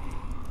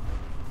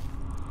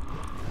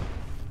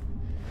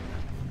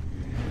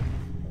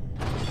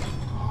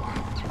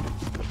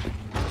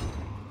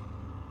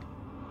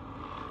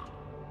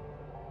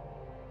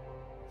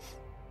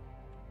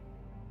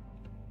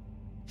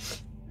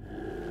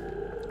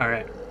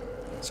 Alright.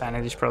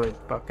 Sanity's probably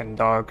fucking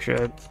dog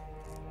shit.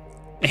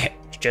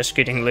 Just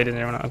getting lit in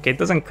there. Okay, it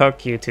doesn't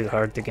cuck you too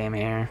hard to game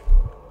here.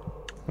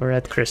 We're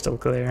at crystal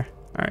clear.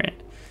 Alright.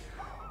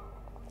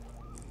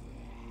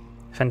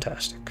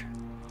 Fantastic.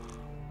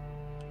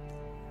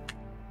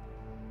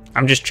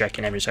 I'm just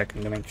checking every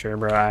second to make sure,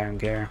 bro. I don't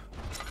care.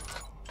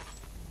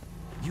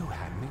 You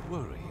had me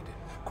worried.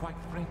 Quite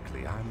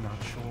frankly, I'm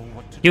not sure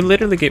what to You do.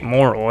 literally get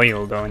more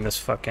oil though in this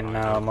fucking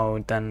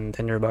mode than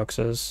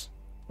tinderboxes.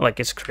 Like,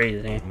 it's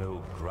crazy.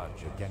 No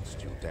grudge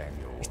against you,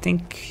 Daniel. I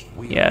think,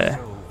 We yeah. are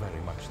so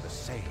very much the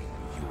same,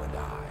 you and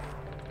I.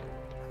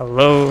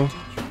 Hello. Did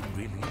you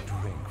really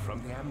drink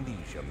from the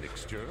amnesia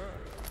mixture?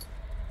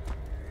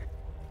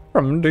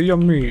 From the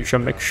Amnesia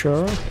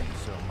mixture. So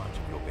much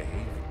of your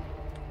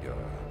behavior.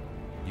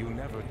 You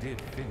never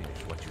did finish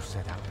what you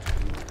set out to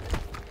do.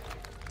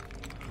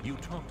 You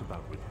talked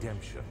about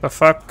redemption. The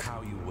fuck?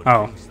 How you would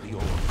Oh. face the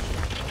old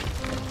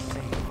and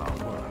save our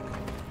work.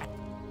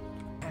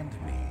 And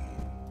me.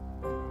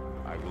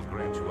 I will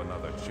grant you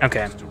another chance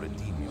Okay. to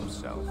redeem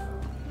yourself.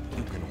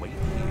 You can wait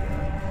here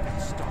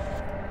and stop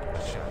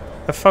the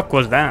shadow. The fuck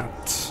was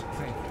that?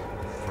 Thank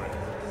you, friend.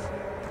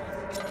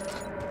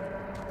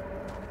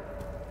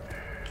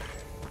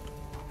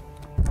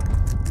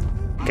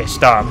 Okay,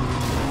 stop.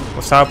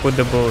 Well, stop with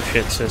the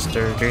bullshit,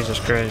 sister. Jesus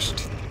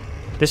Christ.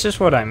 This is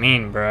what I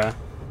mean, bruh.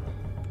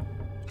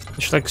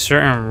 There's like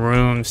certain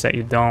rooms that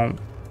you don't...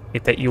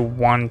 that you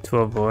want to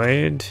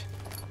avoid.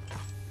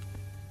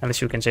 At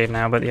least you can save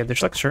now, but yeah,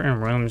 there's like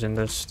certain rooms in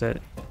this that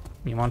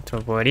you want to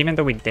avoid. Even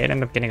though we did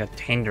end up getting a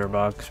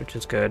tinderbox, which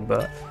is good,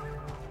 but...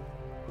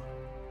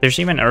 there's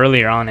even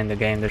earlier on in the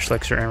game, there's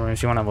like certain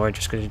rooms you want to avoid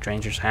just because it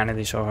drains your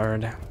sanity so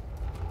hard.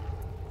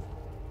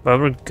 But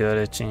we're good,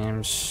 it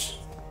seems.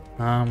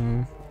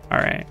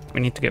 Alright,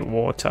 we need to get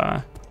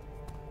water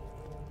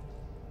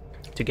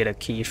to get a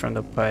key from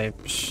the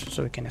pipes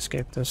so we can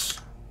escape this.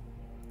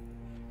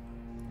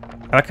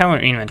 I like how our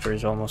inventory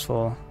is almost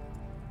full.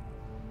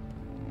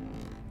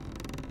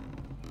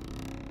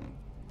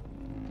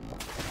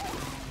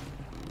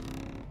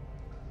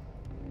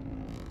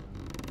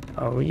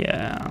 Oh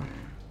yeah.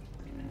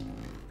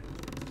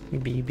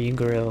 BB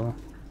Grill.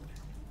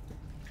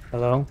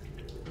 Hello?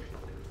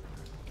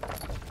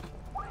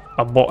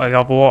 A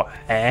boy,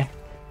 eh?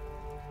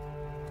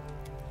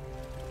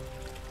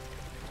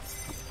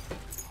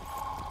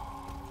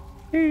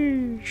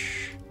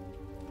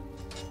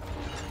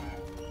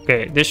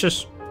 Okay, this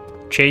is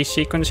chase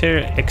sequence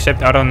here,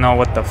 except I don't know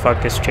what the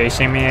fuck is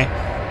chasing me.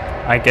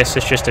 I guess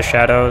it's just the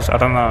shadows. I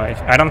don't know.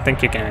 I don't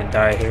think you can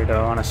die here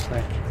though,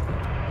 honestly.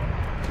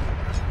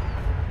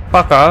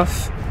 Fuck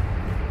off.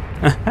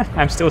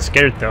 I'm still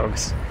scared,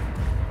 dogs.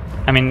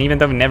 I mean, even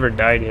though I've never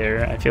died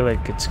here, I feel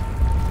like it's...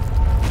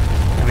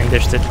 I mean,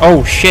 there's the...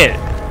 Oh, shit!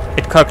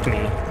 It cucked me.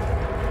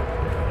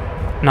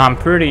 No, I'm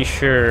pretty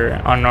sure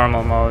on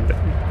normal mode,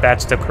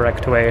 that's the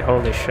correct way.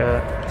 Holy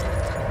shit.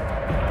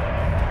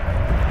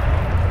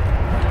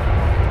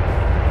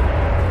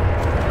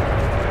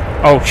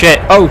 Oh, shit!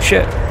 Oh,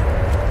 shit!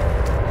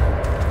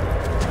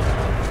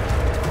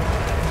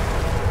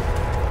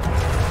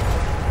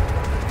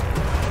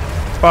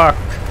 Fuck.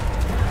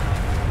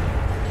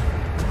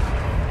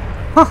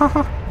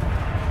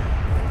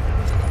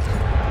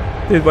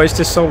 Dude, why is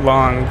this so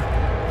long?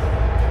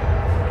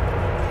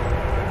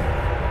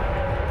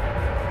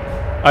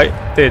 I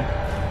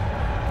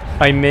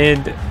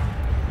mid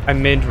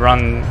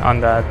run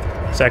on that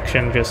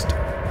section, just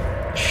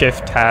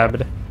shift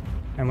tabbed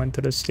and went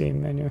to the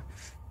Steam menu.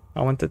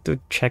 I wanted to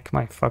check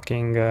my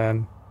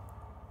fucking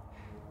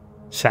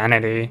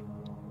sanity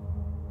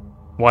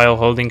while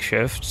holding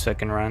shift so I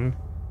can run.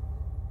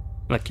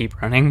 Like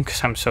keep running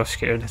because I'm so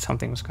scared that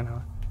something was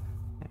gonna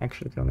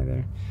actually kill me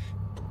there.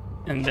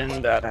 And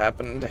then that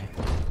happened. Okay,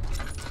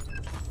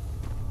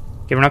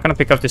 we're not gonna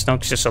pick up this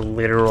note. It's just a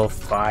literal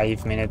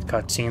 5-minute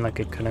cutscene.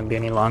 Like it couldn't be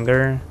any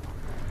longer.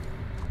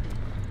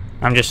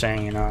 I'm just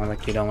saying, you know,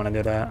 like you don't want to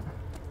do that.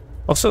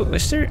 Also,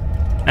 is there?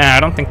 Nah, I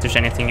don't think there's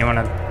anything you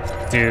want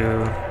to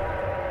do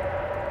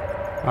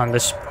on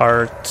this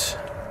part.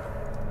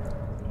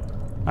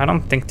 I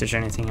don't think there's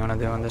anything you want to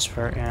do on this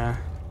part. Yeah,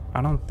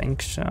 I don't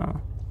think so.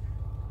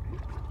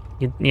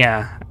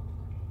 Yeah,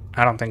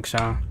 I don't think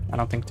so. I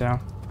don't think so.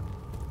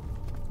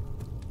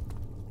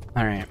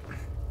 Alright.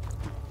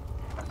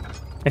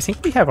 I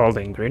think we have all the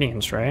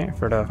ingredients, right?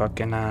 For the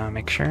fucking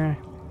mixture.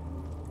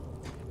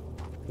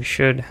 We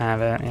should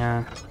have it,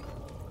 yeah.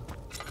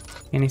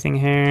 Anything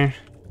here?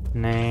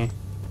 Nay.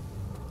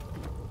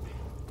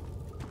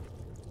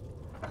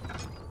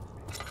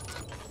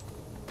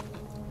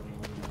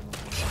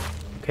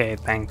 Okay,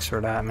 thanks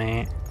for that,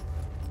 mate.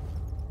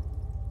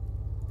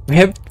 We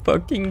have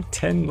fucking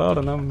 10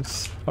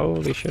 laudanums.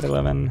 Holy shit,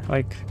 11.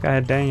 Like,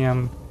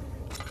 goddamn.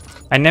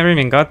 I never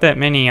even got that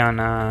many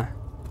on,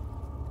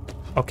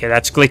 Okay,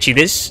 that's glitchy.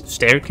 This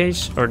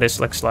staircase, or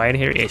this, like, slide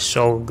here is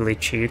so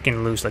glitchy. You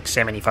can lose, like,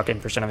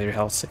 70% of your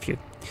health if you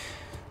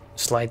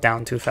slide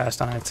down too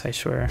fast on it, I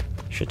swear.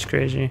 Shit's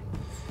crazy.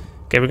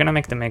 Okay, we're gonna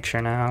make the mixture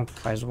now,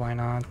 guys, why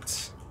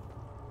not?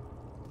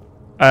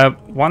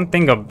 One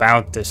thing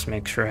about this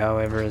mixture,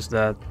 however, is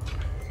that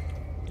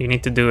you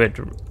need to do it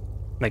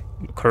like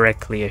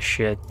correctly as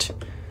shit.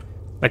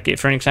 Like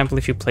for an example,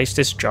 if you place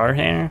this jar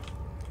here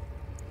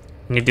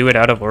and you do it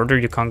out of order,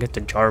 you can't get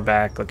the jar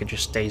back. Like it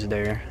just stays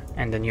there,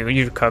 and then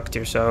you cucked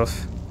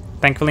yourself.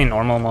 Thankfully, in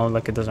normal mode,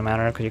 like it doesn't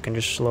matter because you can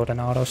just load an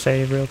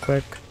autosave real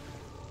quick.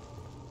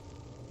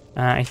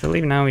 I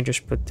believe now we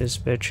just put this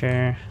bitch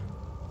here.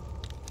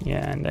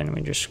 Yeah, and then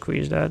we just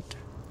squeeze that.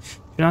 If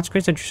you not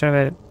squeeze it, just have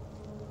it.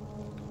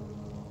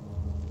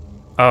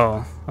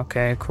 Oh,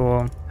 okay,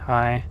 cool.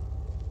 Hi.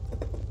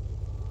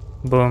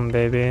 Boom,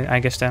 baby. I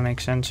guess that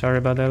makes sense. Sorry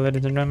about that,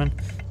 ladies and gentlemen.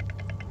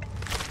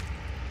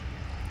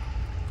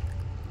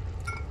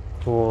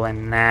 Cool,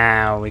 and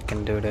now we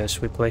can do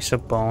this. We place a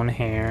bone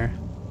here.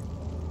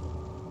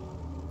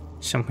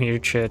 Some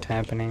weird shit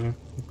happening.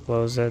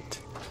 Close it.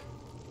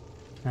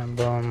 And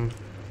boom.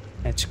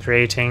 It's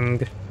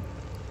creating...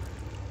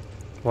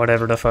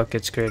 whatever the fuck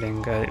it's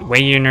creating.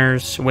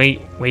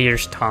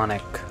 Weighters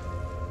Tonic.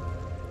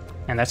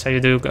 And that's how you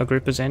do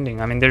Agrippa's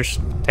ending. I mean, there's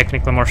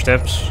technically more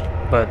steps,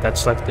 but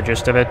that's like the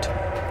gist of it. I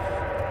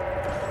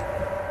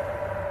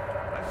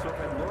thought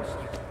I lost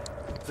you.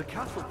 The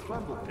castle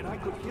trembled and I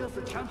could hear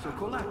the chancel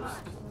collapse.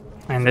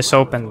 And this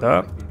opened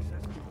up.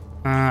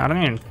 I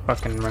don't even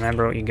fucking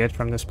remember what you get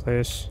from this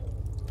place.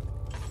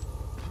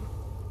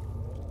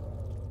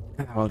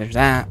 Well, there's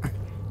that.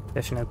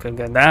 Definitely could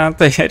get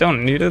that. I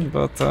don't need it,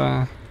 but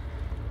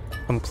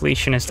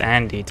completionist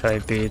Andy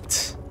type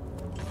beat.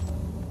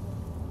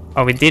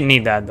 Oh, we did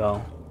need that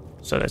though,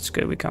 so that's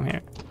good. We come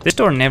here. This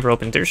door never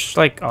opened. There's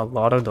like a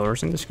lot of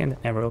doors in this game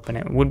that never open.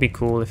 It would be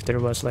cool if there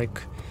was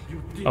like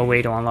a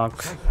way to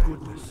unlock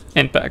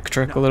and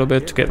backtrack a little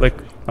bit to get like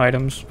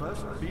items.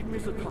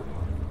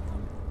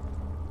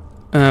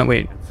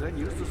 Wait.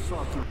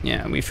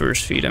 Yeah, we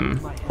first feed him.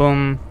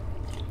 Boom.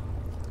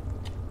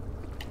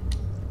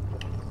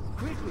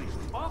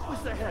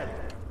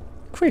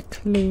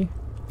 Quickly.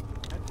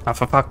 Oh,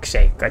 for fuck's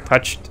sake, I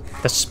touched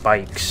the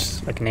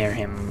spikes, like, near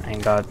him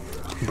and got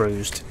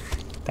bruised.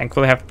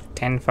 Thankfully I have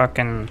 10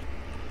 fucking...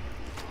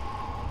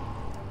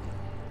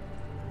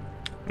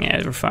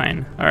 Yeah, we're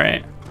fine.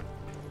 Alright.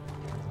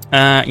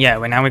 Yeah,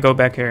 well, now we go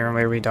back here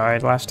where we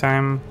died last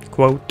time.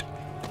 Quote.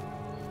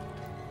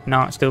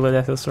 Not still a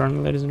Deathless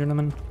run, ladies and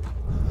gentlemen.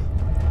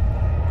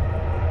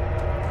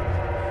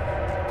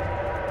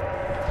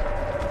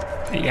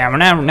 Yeah, we're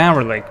now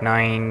we're like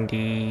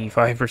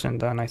 95%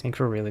 done. I think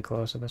we're really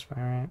close at this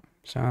point, right?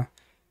 So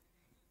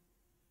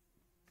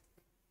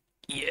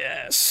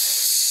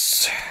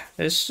yes,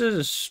 this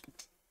is,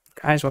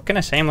 guys. What can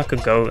I say? I'm like a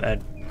goat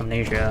at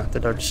Amnesia,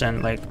 the Dark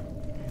Descent. Like,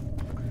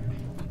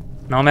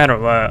 no matter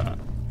what,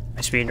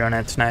 I speedrun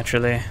it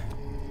naturally.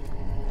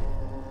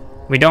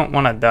 We don't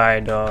want to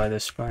die though at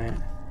this point.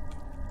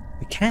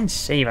 We can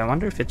save. I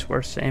wonder if it's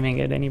worth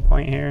saving at any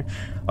point here.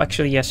 Oh,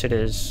 actually, yes, it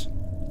is.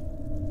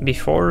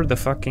 Before the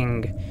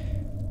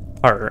fucking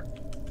part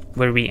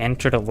where we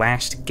enter the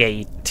last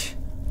gate,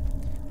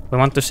 we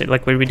want to say,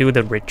 like, where we do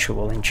the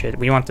ritual and shit,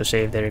 we want to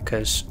save there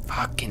because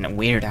fucking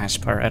weird ass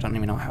part. I don't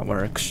even know how it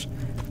works.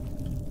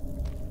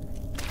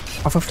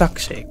 Oh, for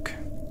fuck's sake.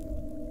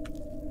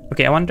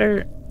 Okay, I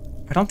wonder.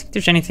 I don't think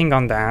there's anything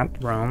on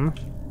that room.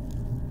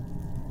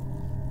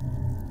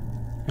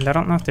 And I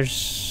don't know if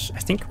there's. I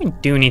think we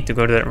do need to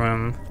go to that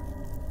room.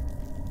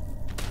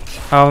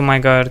 Oh my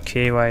god,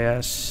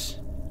 KYS.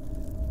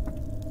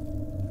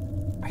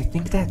 I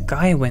think that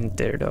guy went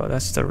there though,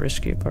 that's the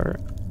risky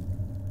part.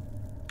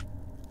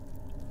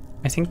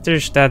 I think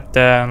there's that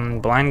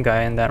blind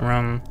guy in that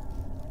room.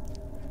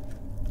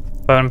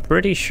 But I'm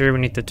pretty sure we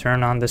need to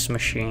turn on this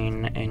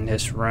machine in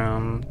this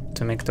room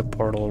to make the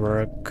portal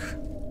work.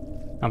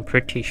 I'm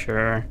pretty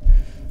sure.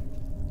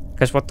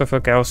 Because what the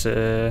fuck else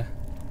is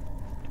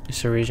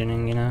the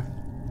reasoning, you know?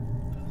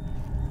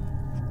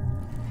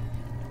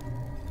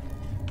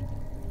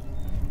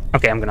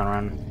 Okay, I'm gonna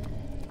run.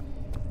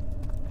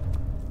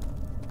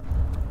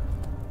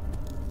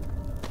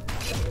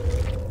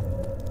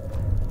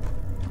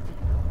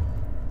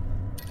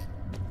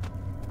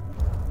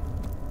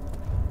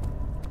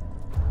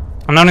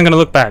 I'm not even gonna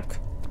look back.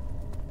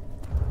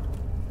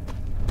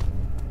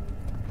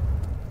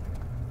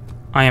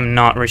 I am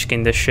not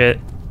risking this shit.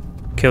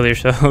 Kill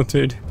yourself,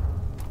 dude.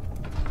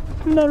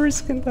 I'm not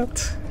risking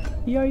that.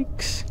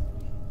 Yikes.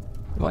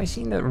 Why is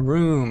he in that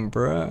room,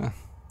 bruh?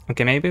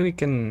 Okay, maybe we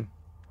can...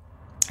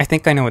 I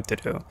think I know what to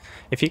do.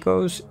 If he's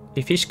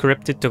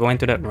scripted to go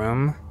into that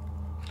room,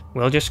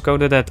 we'll just go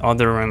to that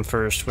other room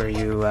first where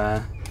you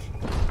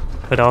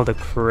put all the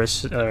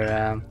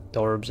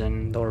orbs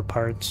and door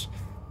parts.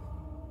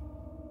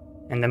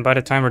 And then by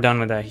the time we're done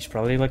with that, he's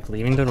probably like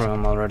leaving the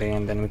room already,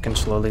 and then we can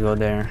slowly go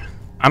there.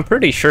 I'm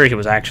pretty sure he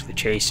was actually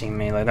chasing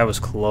me. Like, that was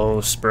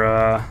close,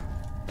 bruh.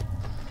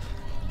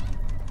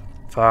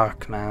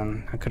 Fuck,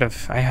 man. I could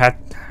have...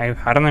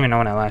 I don't even know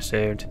when I last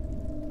saved.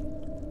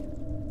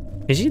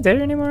 Is he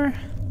there anymore?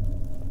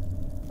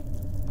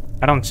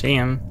 I don't see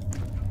him.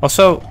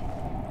 Also,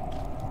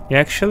 you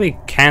actually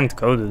can't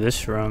go to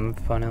this room,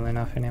 funnily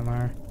enough,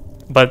 anymore.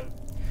 But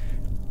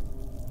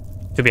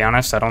to be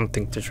honest, I don't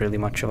think there's really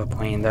much of a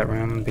point in that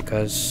room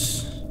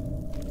because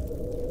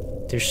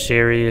there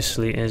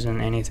seriously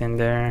isn't anything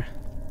there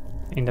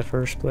in the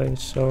first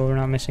place, so we're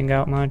not missing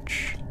out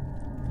much.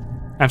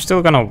 I'm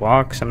still gonna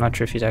walk, so I'm not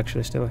sure if he's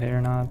actually still here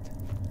or not.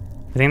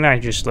 I think that I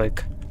just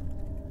like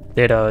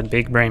did a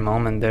big brain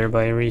moment there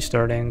by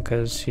restarting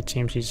because it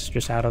seems he's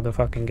just out of the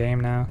fucking game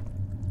now.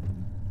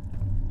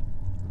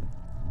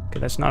 Okay,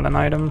 that's not an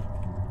item.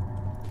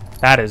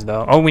 That is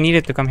though. Oh, we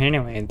needed to come here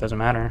anyway. It doesn't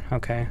matter.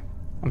 Okay.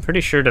 I'm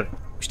pretty sure that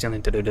we still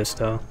need to do this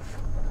though.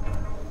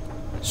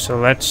 So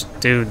let's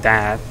do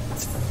that.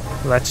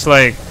 Let's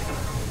like...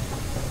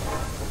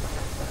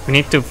 We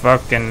need to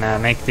fucking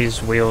make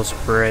these wheels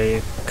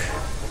break.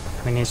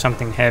 We need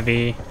something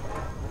heavy.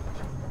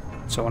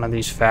 So one of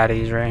these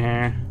fatties right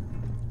here.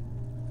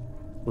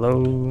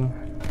 Low.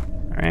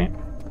 Alright.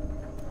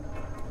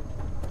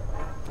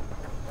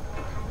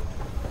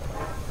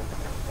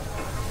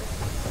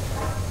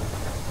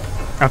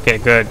 Okay,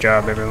 good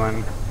job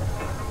everyone.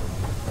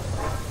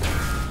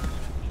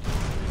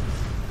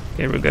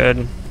 Okay, we're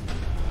good.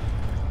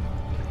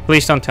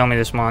 Please don't tell me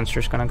this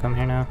monster's gonna come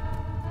here now.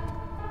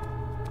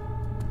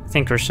 I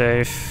think we're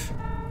safe.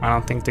 I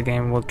don't think the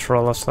game will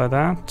troll us like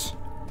that.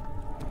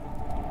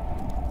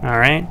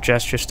 Alright,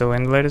 gestures to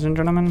win, ladies and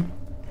gentlemen.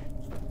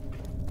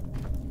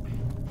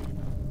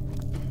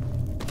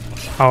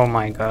 Oh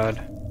my god.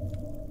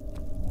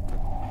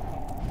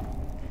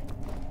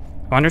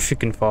 I wonder if you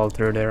can fall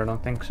through there. I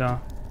don't think so.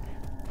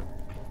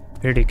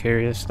 Pretty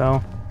curious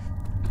though.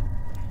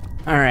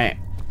 Alright.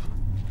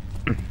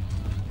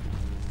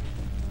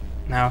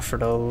 Now for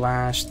the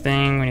last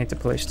thing, we need to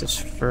place this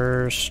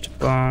first.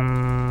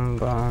 Boom,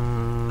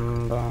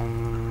 boom,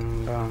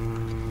 boom,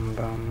 boom,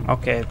 boom.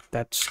 Okay,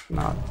 that's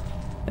not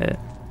it.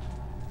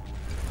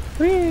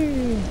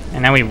 Whee!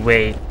 And now we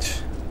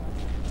wait.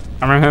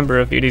 I remember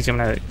a few days I'm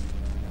gonna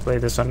play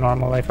this on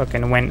normal. I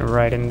fucking went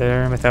right in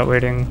there without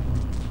waiting.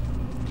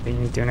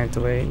 You don't have to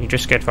wait. You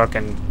just get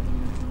fucking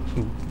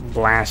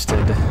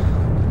blasted.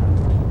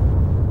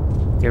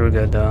 Here we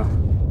go though.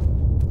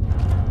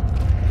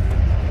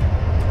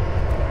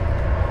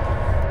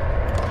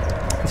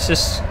 This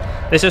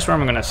is where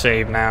I'm gonna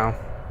save now.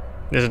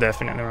 This is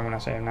definitely where I'm gonna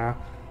save now.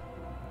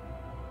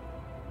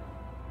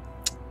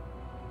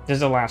 This is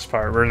the last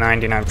part. We're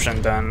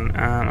 99% done.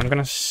 I'm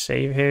gonna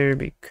save here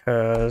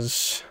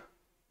because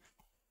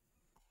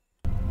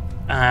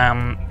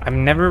I've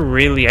never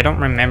really. I don't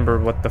remember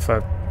what the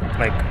fuck.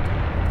 Like,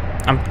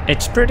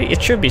 it's pretty.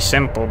 It should be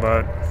simple,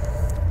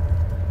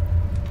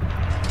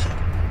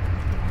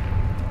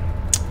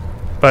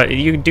 but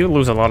you do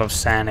lose a lot of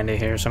sanity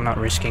here, so I'm not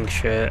risking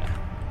shit.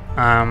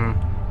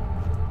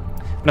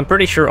 But I'm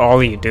pretty sure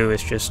all you do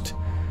is just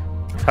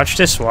touch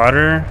this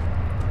water.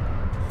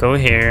 Go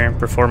here,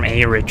 perform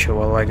a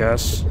ritual, I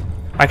guess.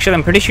 Actually,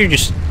 I'm pretty sure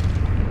just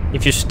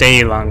if you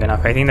stay long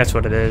enough, I think that's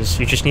what it is.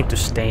 You just need to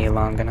stay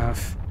long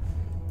enough.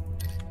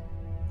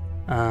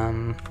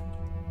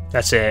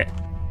 That's it.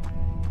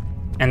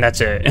 And that's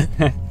it.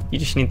 You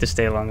just need to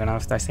stay long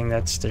enough. I think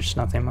there's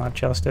nothing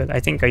much else to it. I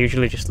think I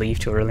usually just leave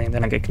too early and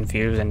then I get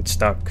confused and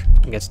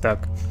get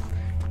stuck.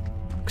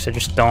 Because I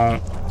just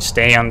don't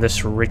stay on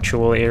this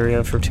ritual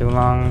area for too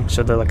long,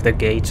 so the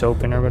gates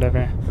open or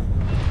whatever.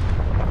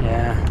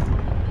 Yeah.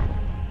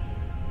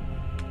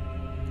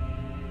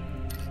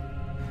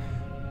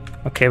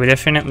 Okay, we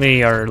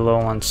definitely are low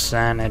on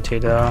sanity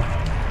though.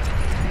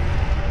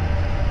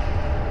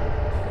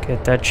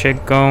 Get that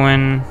shit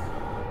going.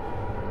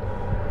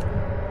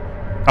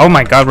 Oh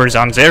my god, we're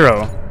on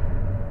 0.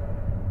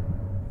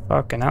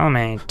 Fucking hell,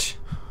 mate.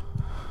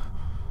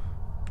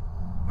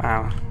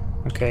 Wow.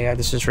 Okay, yeah,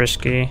 this is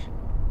risky.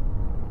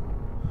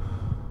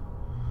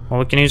 Well,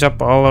 we can use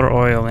up all our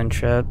oil and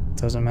shit.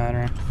 Doesn't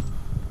matter.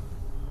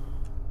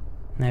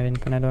 I have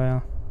infinite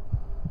oil.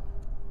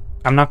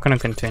 I'm not gonna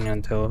continue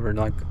until we're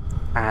like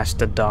past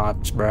the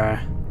dots, bruh.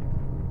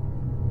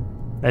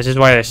 This is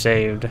why I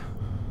saved.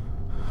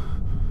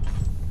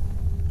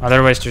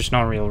 Otherwise, there's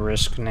no real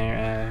risk near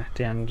at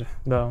the end,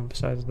 though.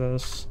 Besides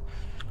this.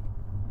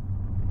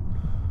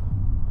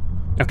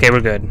 Okay,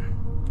 we're good.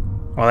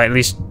 Well, at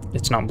least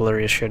it's not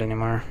blurry as shit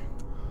anymore.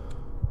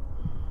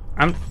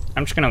 I'm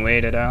just gonna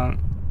wait it out.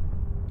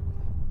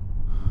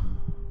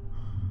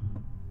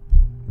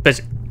 But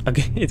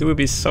okay, it would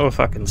be so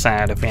fucking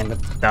sad if we end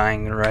up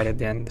dying right at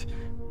the end.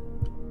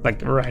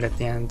 Like right at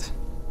the end.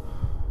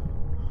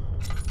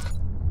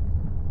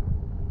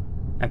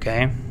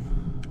 Okay.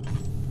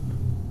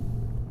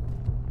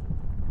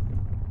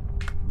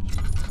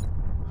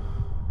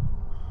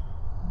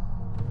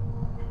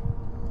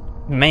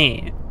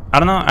 I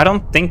don't know, I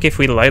don't think if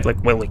we light,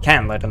 like, well, we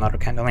can light another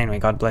candle anyway,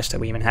 God bless that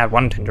we even have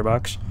one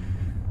tinderbox.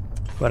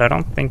 But I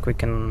don't think we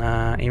can,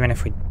 even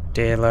if we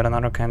did light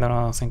another candle,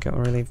 I don't think it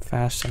will really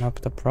fasten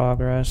up the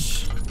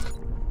progress.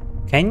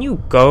 Can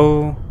you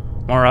go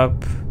more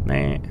up,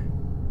 mate?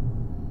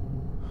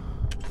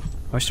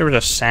 I wish there was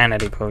a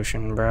sanity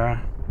potion,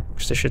 bruh.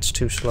 Because this shit's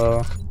too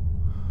slow.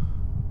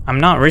 I'm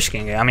not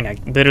risking it. I mean, I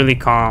literally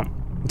can't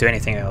do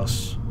anything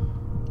else.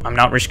 I'm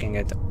not risking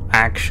it.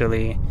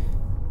 Actually,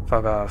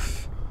 fuck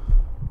off.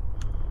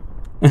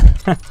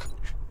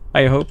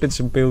 I hope it's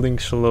building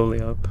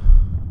slowly up.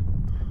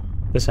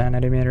 The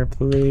sanity meter,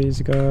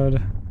 please,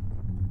 God.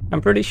 I'm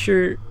pretty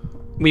sure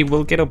we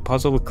will get a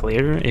puzzle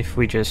clear if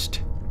we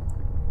just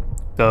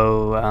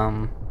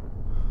go,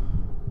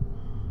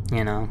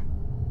 you know,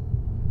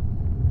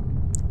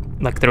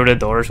 like through the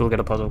doors. We'll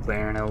get a puzzle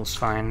clear and it was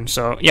fine.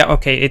 So yeah,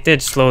 okay, it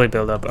did slowly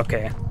build up.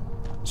 Okay,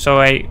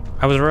 so I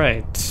was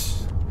right.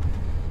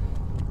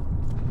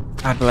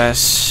 God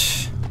bless.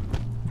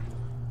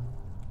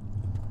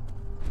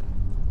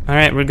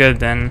 Alright, we're good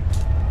then.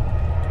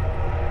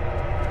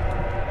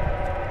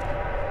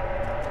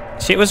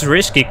 See, it was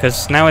risky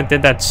because now it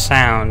did that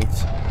sound.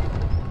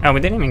 Oh,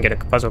 we didn't even get a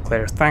puzzle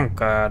clear. Thank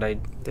God I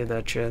did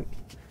that shit.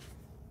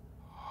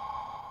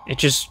 It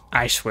just,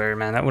 I swear,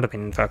 man, that would have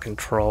been fucking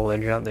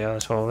trollage out the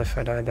asshole if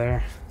I died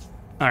there.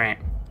 Alright.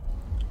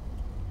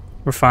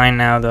 We're fine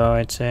now, though,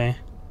 I'd say.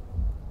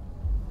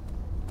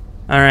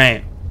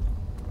 Alright.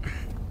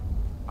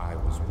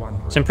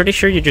 So I'm pretty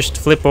sure you just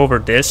flip over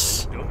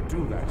this.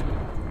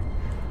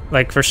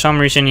 Like, for some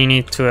reason you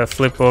need to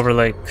flip over,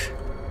 like,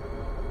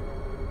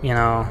 you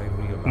know,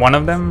 one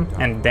of them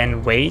and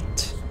then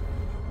wait.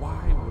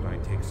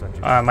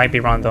 Might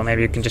be wrong though,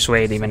 maybe you can just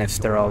wait even if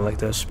they're all like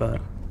this,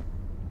 but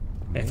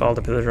if all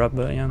the pillars are up,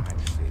 but yeah.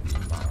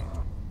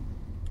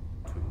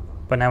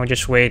 But now we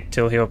just wait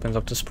till he opens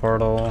up this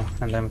portal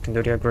and then we can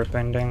do the Agrippa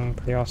ending.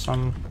 Pretty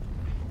awesome.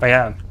 But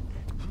yeah,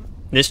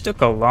 this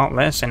took a lot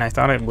less than I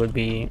thought it would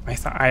be.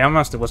 I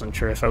almost wasn't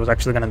sure if I was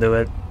actually gonna do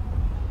it.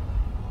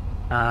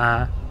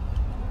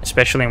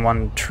 Especially in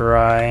one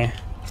try.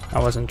 I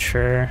wasn't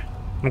sure.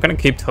 I'm gonna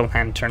keep the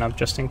lantern up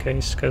just in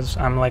case, because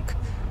I'm like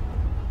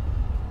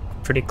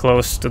pretty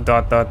close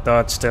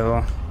to ...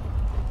 still.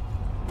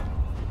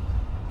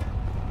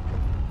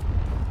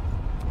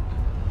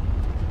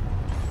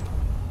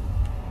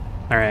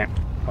 Alright,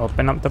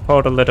 open up the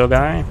portal, little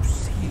guy.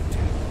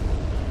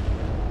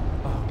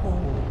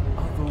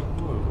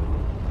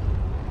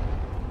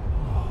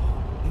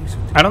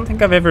 I don't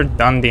think I've ever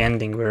done the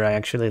ending where I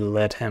actually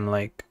let him,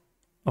 like,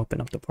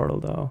 open up the portal,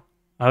 though.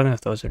 I don't know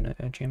if those are the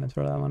achievements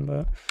for that one,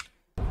 but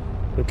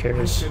Who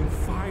cares? Can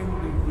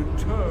finally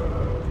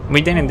return.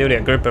 We didn't do the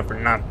Agrippa for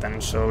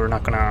nothing, so we're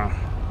not gonna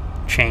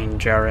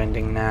change our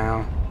ending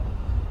now.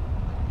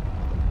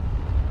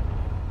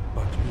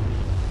 But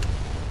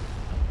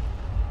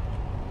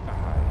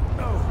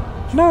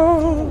you...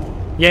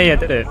 No! Yeah, I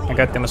did it. I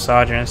got the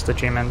misogynist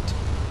achievement.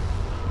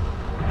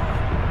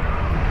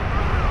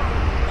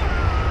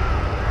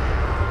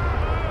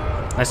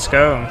 Let's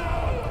go.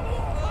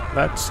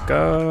 Let's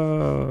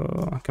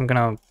go. I'm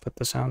gonna put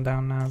the sound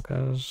down now,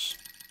 because...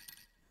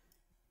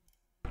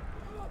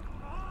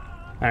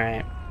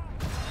 Alright.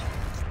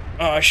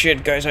 Oh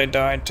shit, guys, I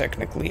died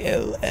technically.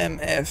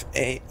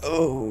 LMFAO.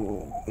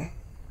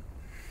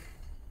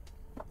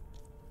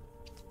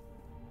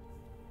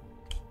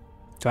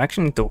 Do I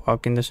actually need to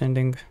walk in this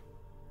ending?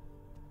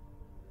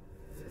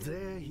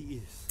 There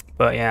he is.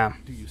 But yeah,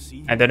 Do you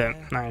see I did it.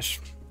 Nice.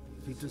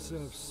 He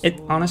deserves It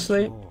so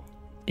honestly, much more.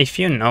 if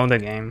you know the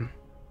game,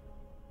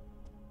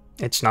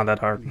 it's not that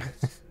hard.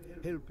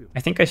 Help him. I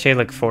think I say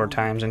like 4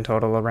 times in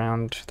total,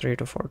 around 3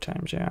 to 4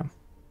 times, yeah.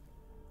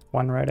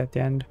 One right at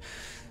the end.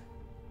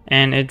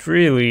 And it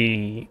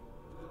really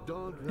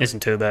Don't let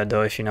isn't too bad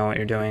though if you know what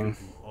you're doing.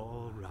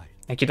 all right.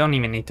 Like, you don't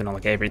even need to know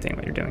like everything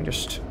what you're doing,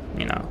 just,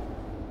 you know,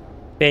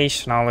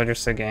 base knowledge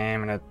of the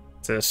game, and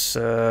this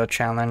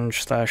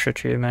challenge slash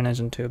achievement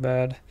isn't too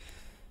bad.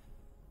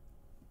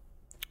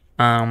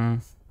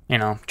 You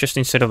know, just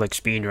instead of like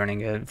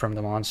speedrunning it from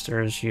the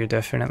monsters, you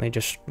definitely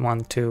just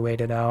want to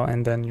wait it out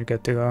and then you're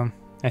good to go.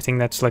 I think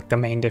that's like the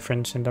main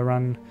difference in the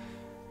run.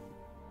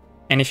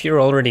 And if you're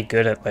already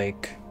good at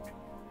like,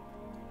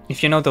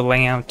 if you know the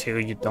layout too,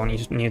 you don't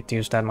need to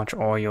use that much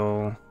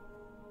oil.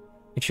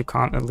 If you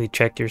constantly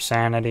check your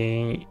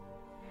sanity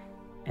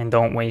and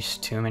don't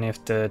waste too many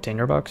of the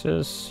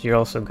tinderboxes, you're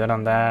also good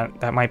on that.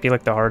 That might be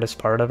like the hardest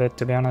part of it,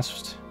 to be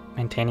honest,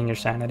 maintaining your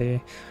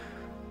sanity.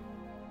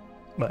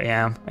 But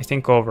yeah, I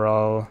think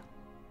overall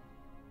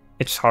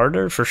it's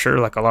harder for sure,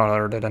 like a lot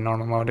harder than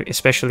normal mode,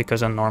 especially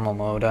because on normal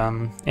mode,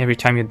 every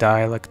time you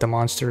die, like the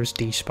monsters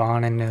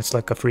despawn and it's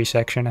like a free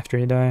section after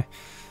you die.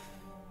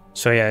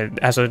 So yeah,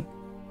 as a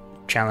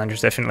challenge,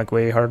 it's definitely like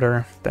way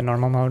harder than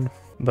normal mode.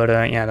 But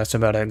yeah, that's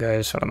about it,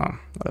 guys. I don't know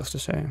what else to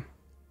say.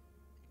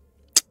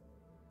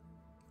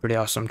 Pretty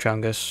awesome,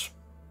 Chungus.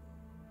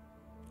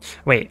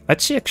 Wait,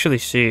 let's actually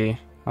see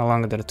how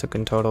long did it took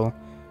in total.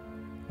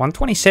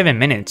 127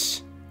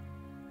 minutes.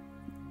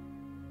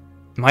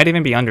 Might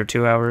even be under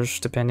 2 hours,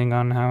 depending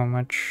on how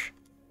much.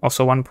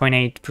 Also,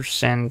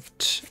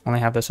 1.8% only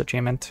have this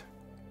achievement.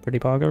 Pretty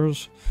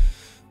poggers.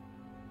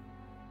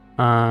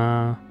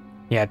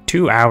 Yeah,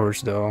 2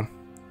 hours though.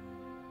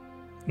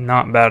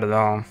 Not bad at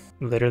all.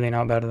 Literally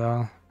not bad at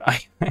all.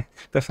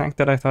 The fact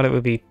that I thought it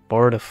would be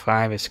 4 to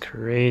 5 is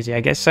crazy. I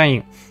guess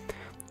I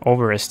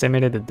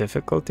overestimated the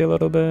difficulty a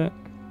little bit.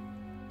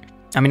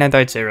 I mean, I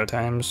died 0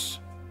 times,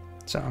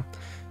 so...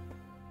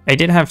 I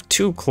did have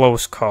 2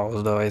 close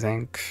calls though, I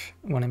think.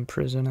 One in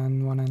prison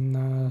and one in,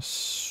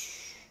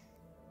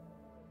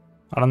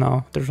 I don't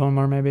know, there's one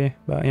more maybe,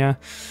 but yeah.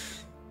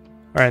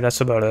 Alright, that's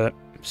about it.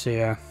 See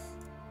ya.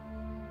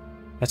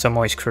 That's a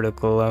moist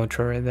critical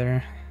outro right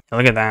there.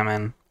 Look at that,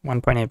 man.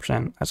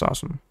 1.8%, that's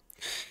awesome.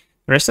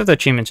 The rest of the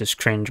achievements is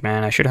cringe,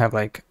 man. I should have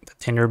like the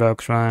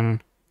tinderbox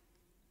one.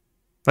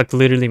 Like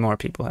literally more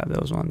people have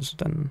those ones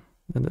than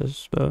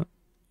this, but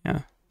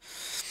yeah.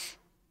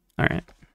 Alright.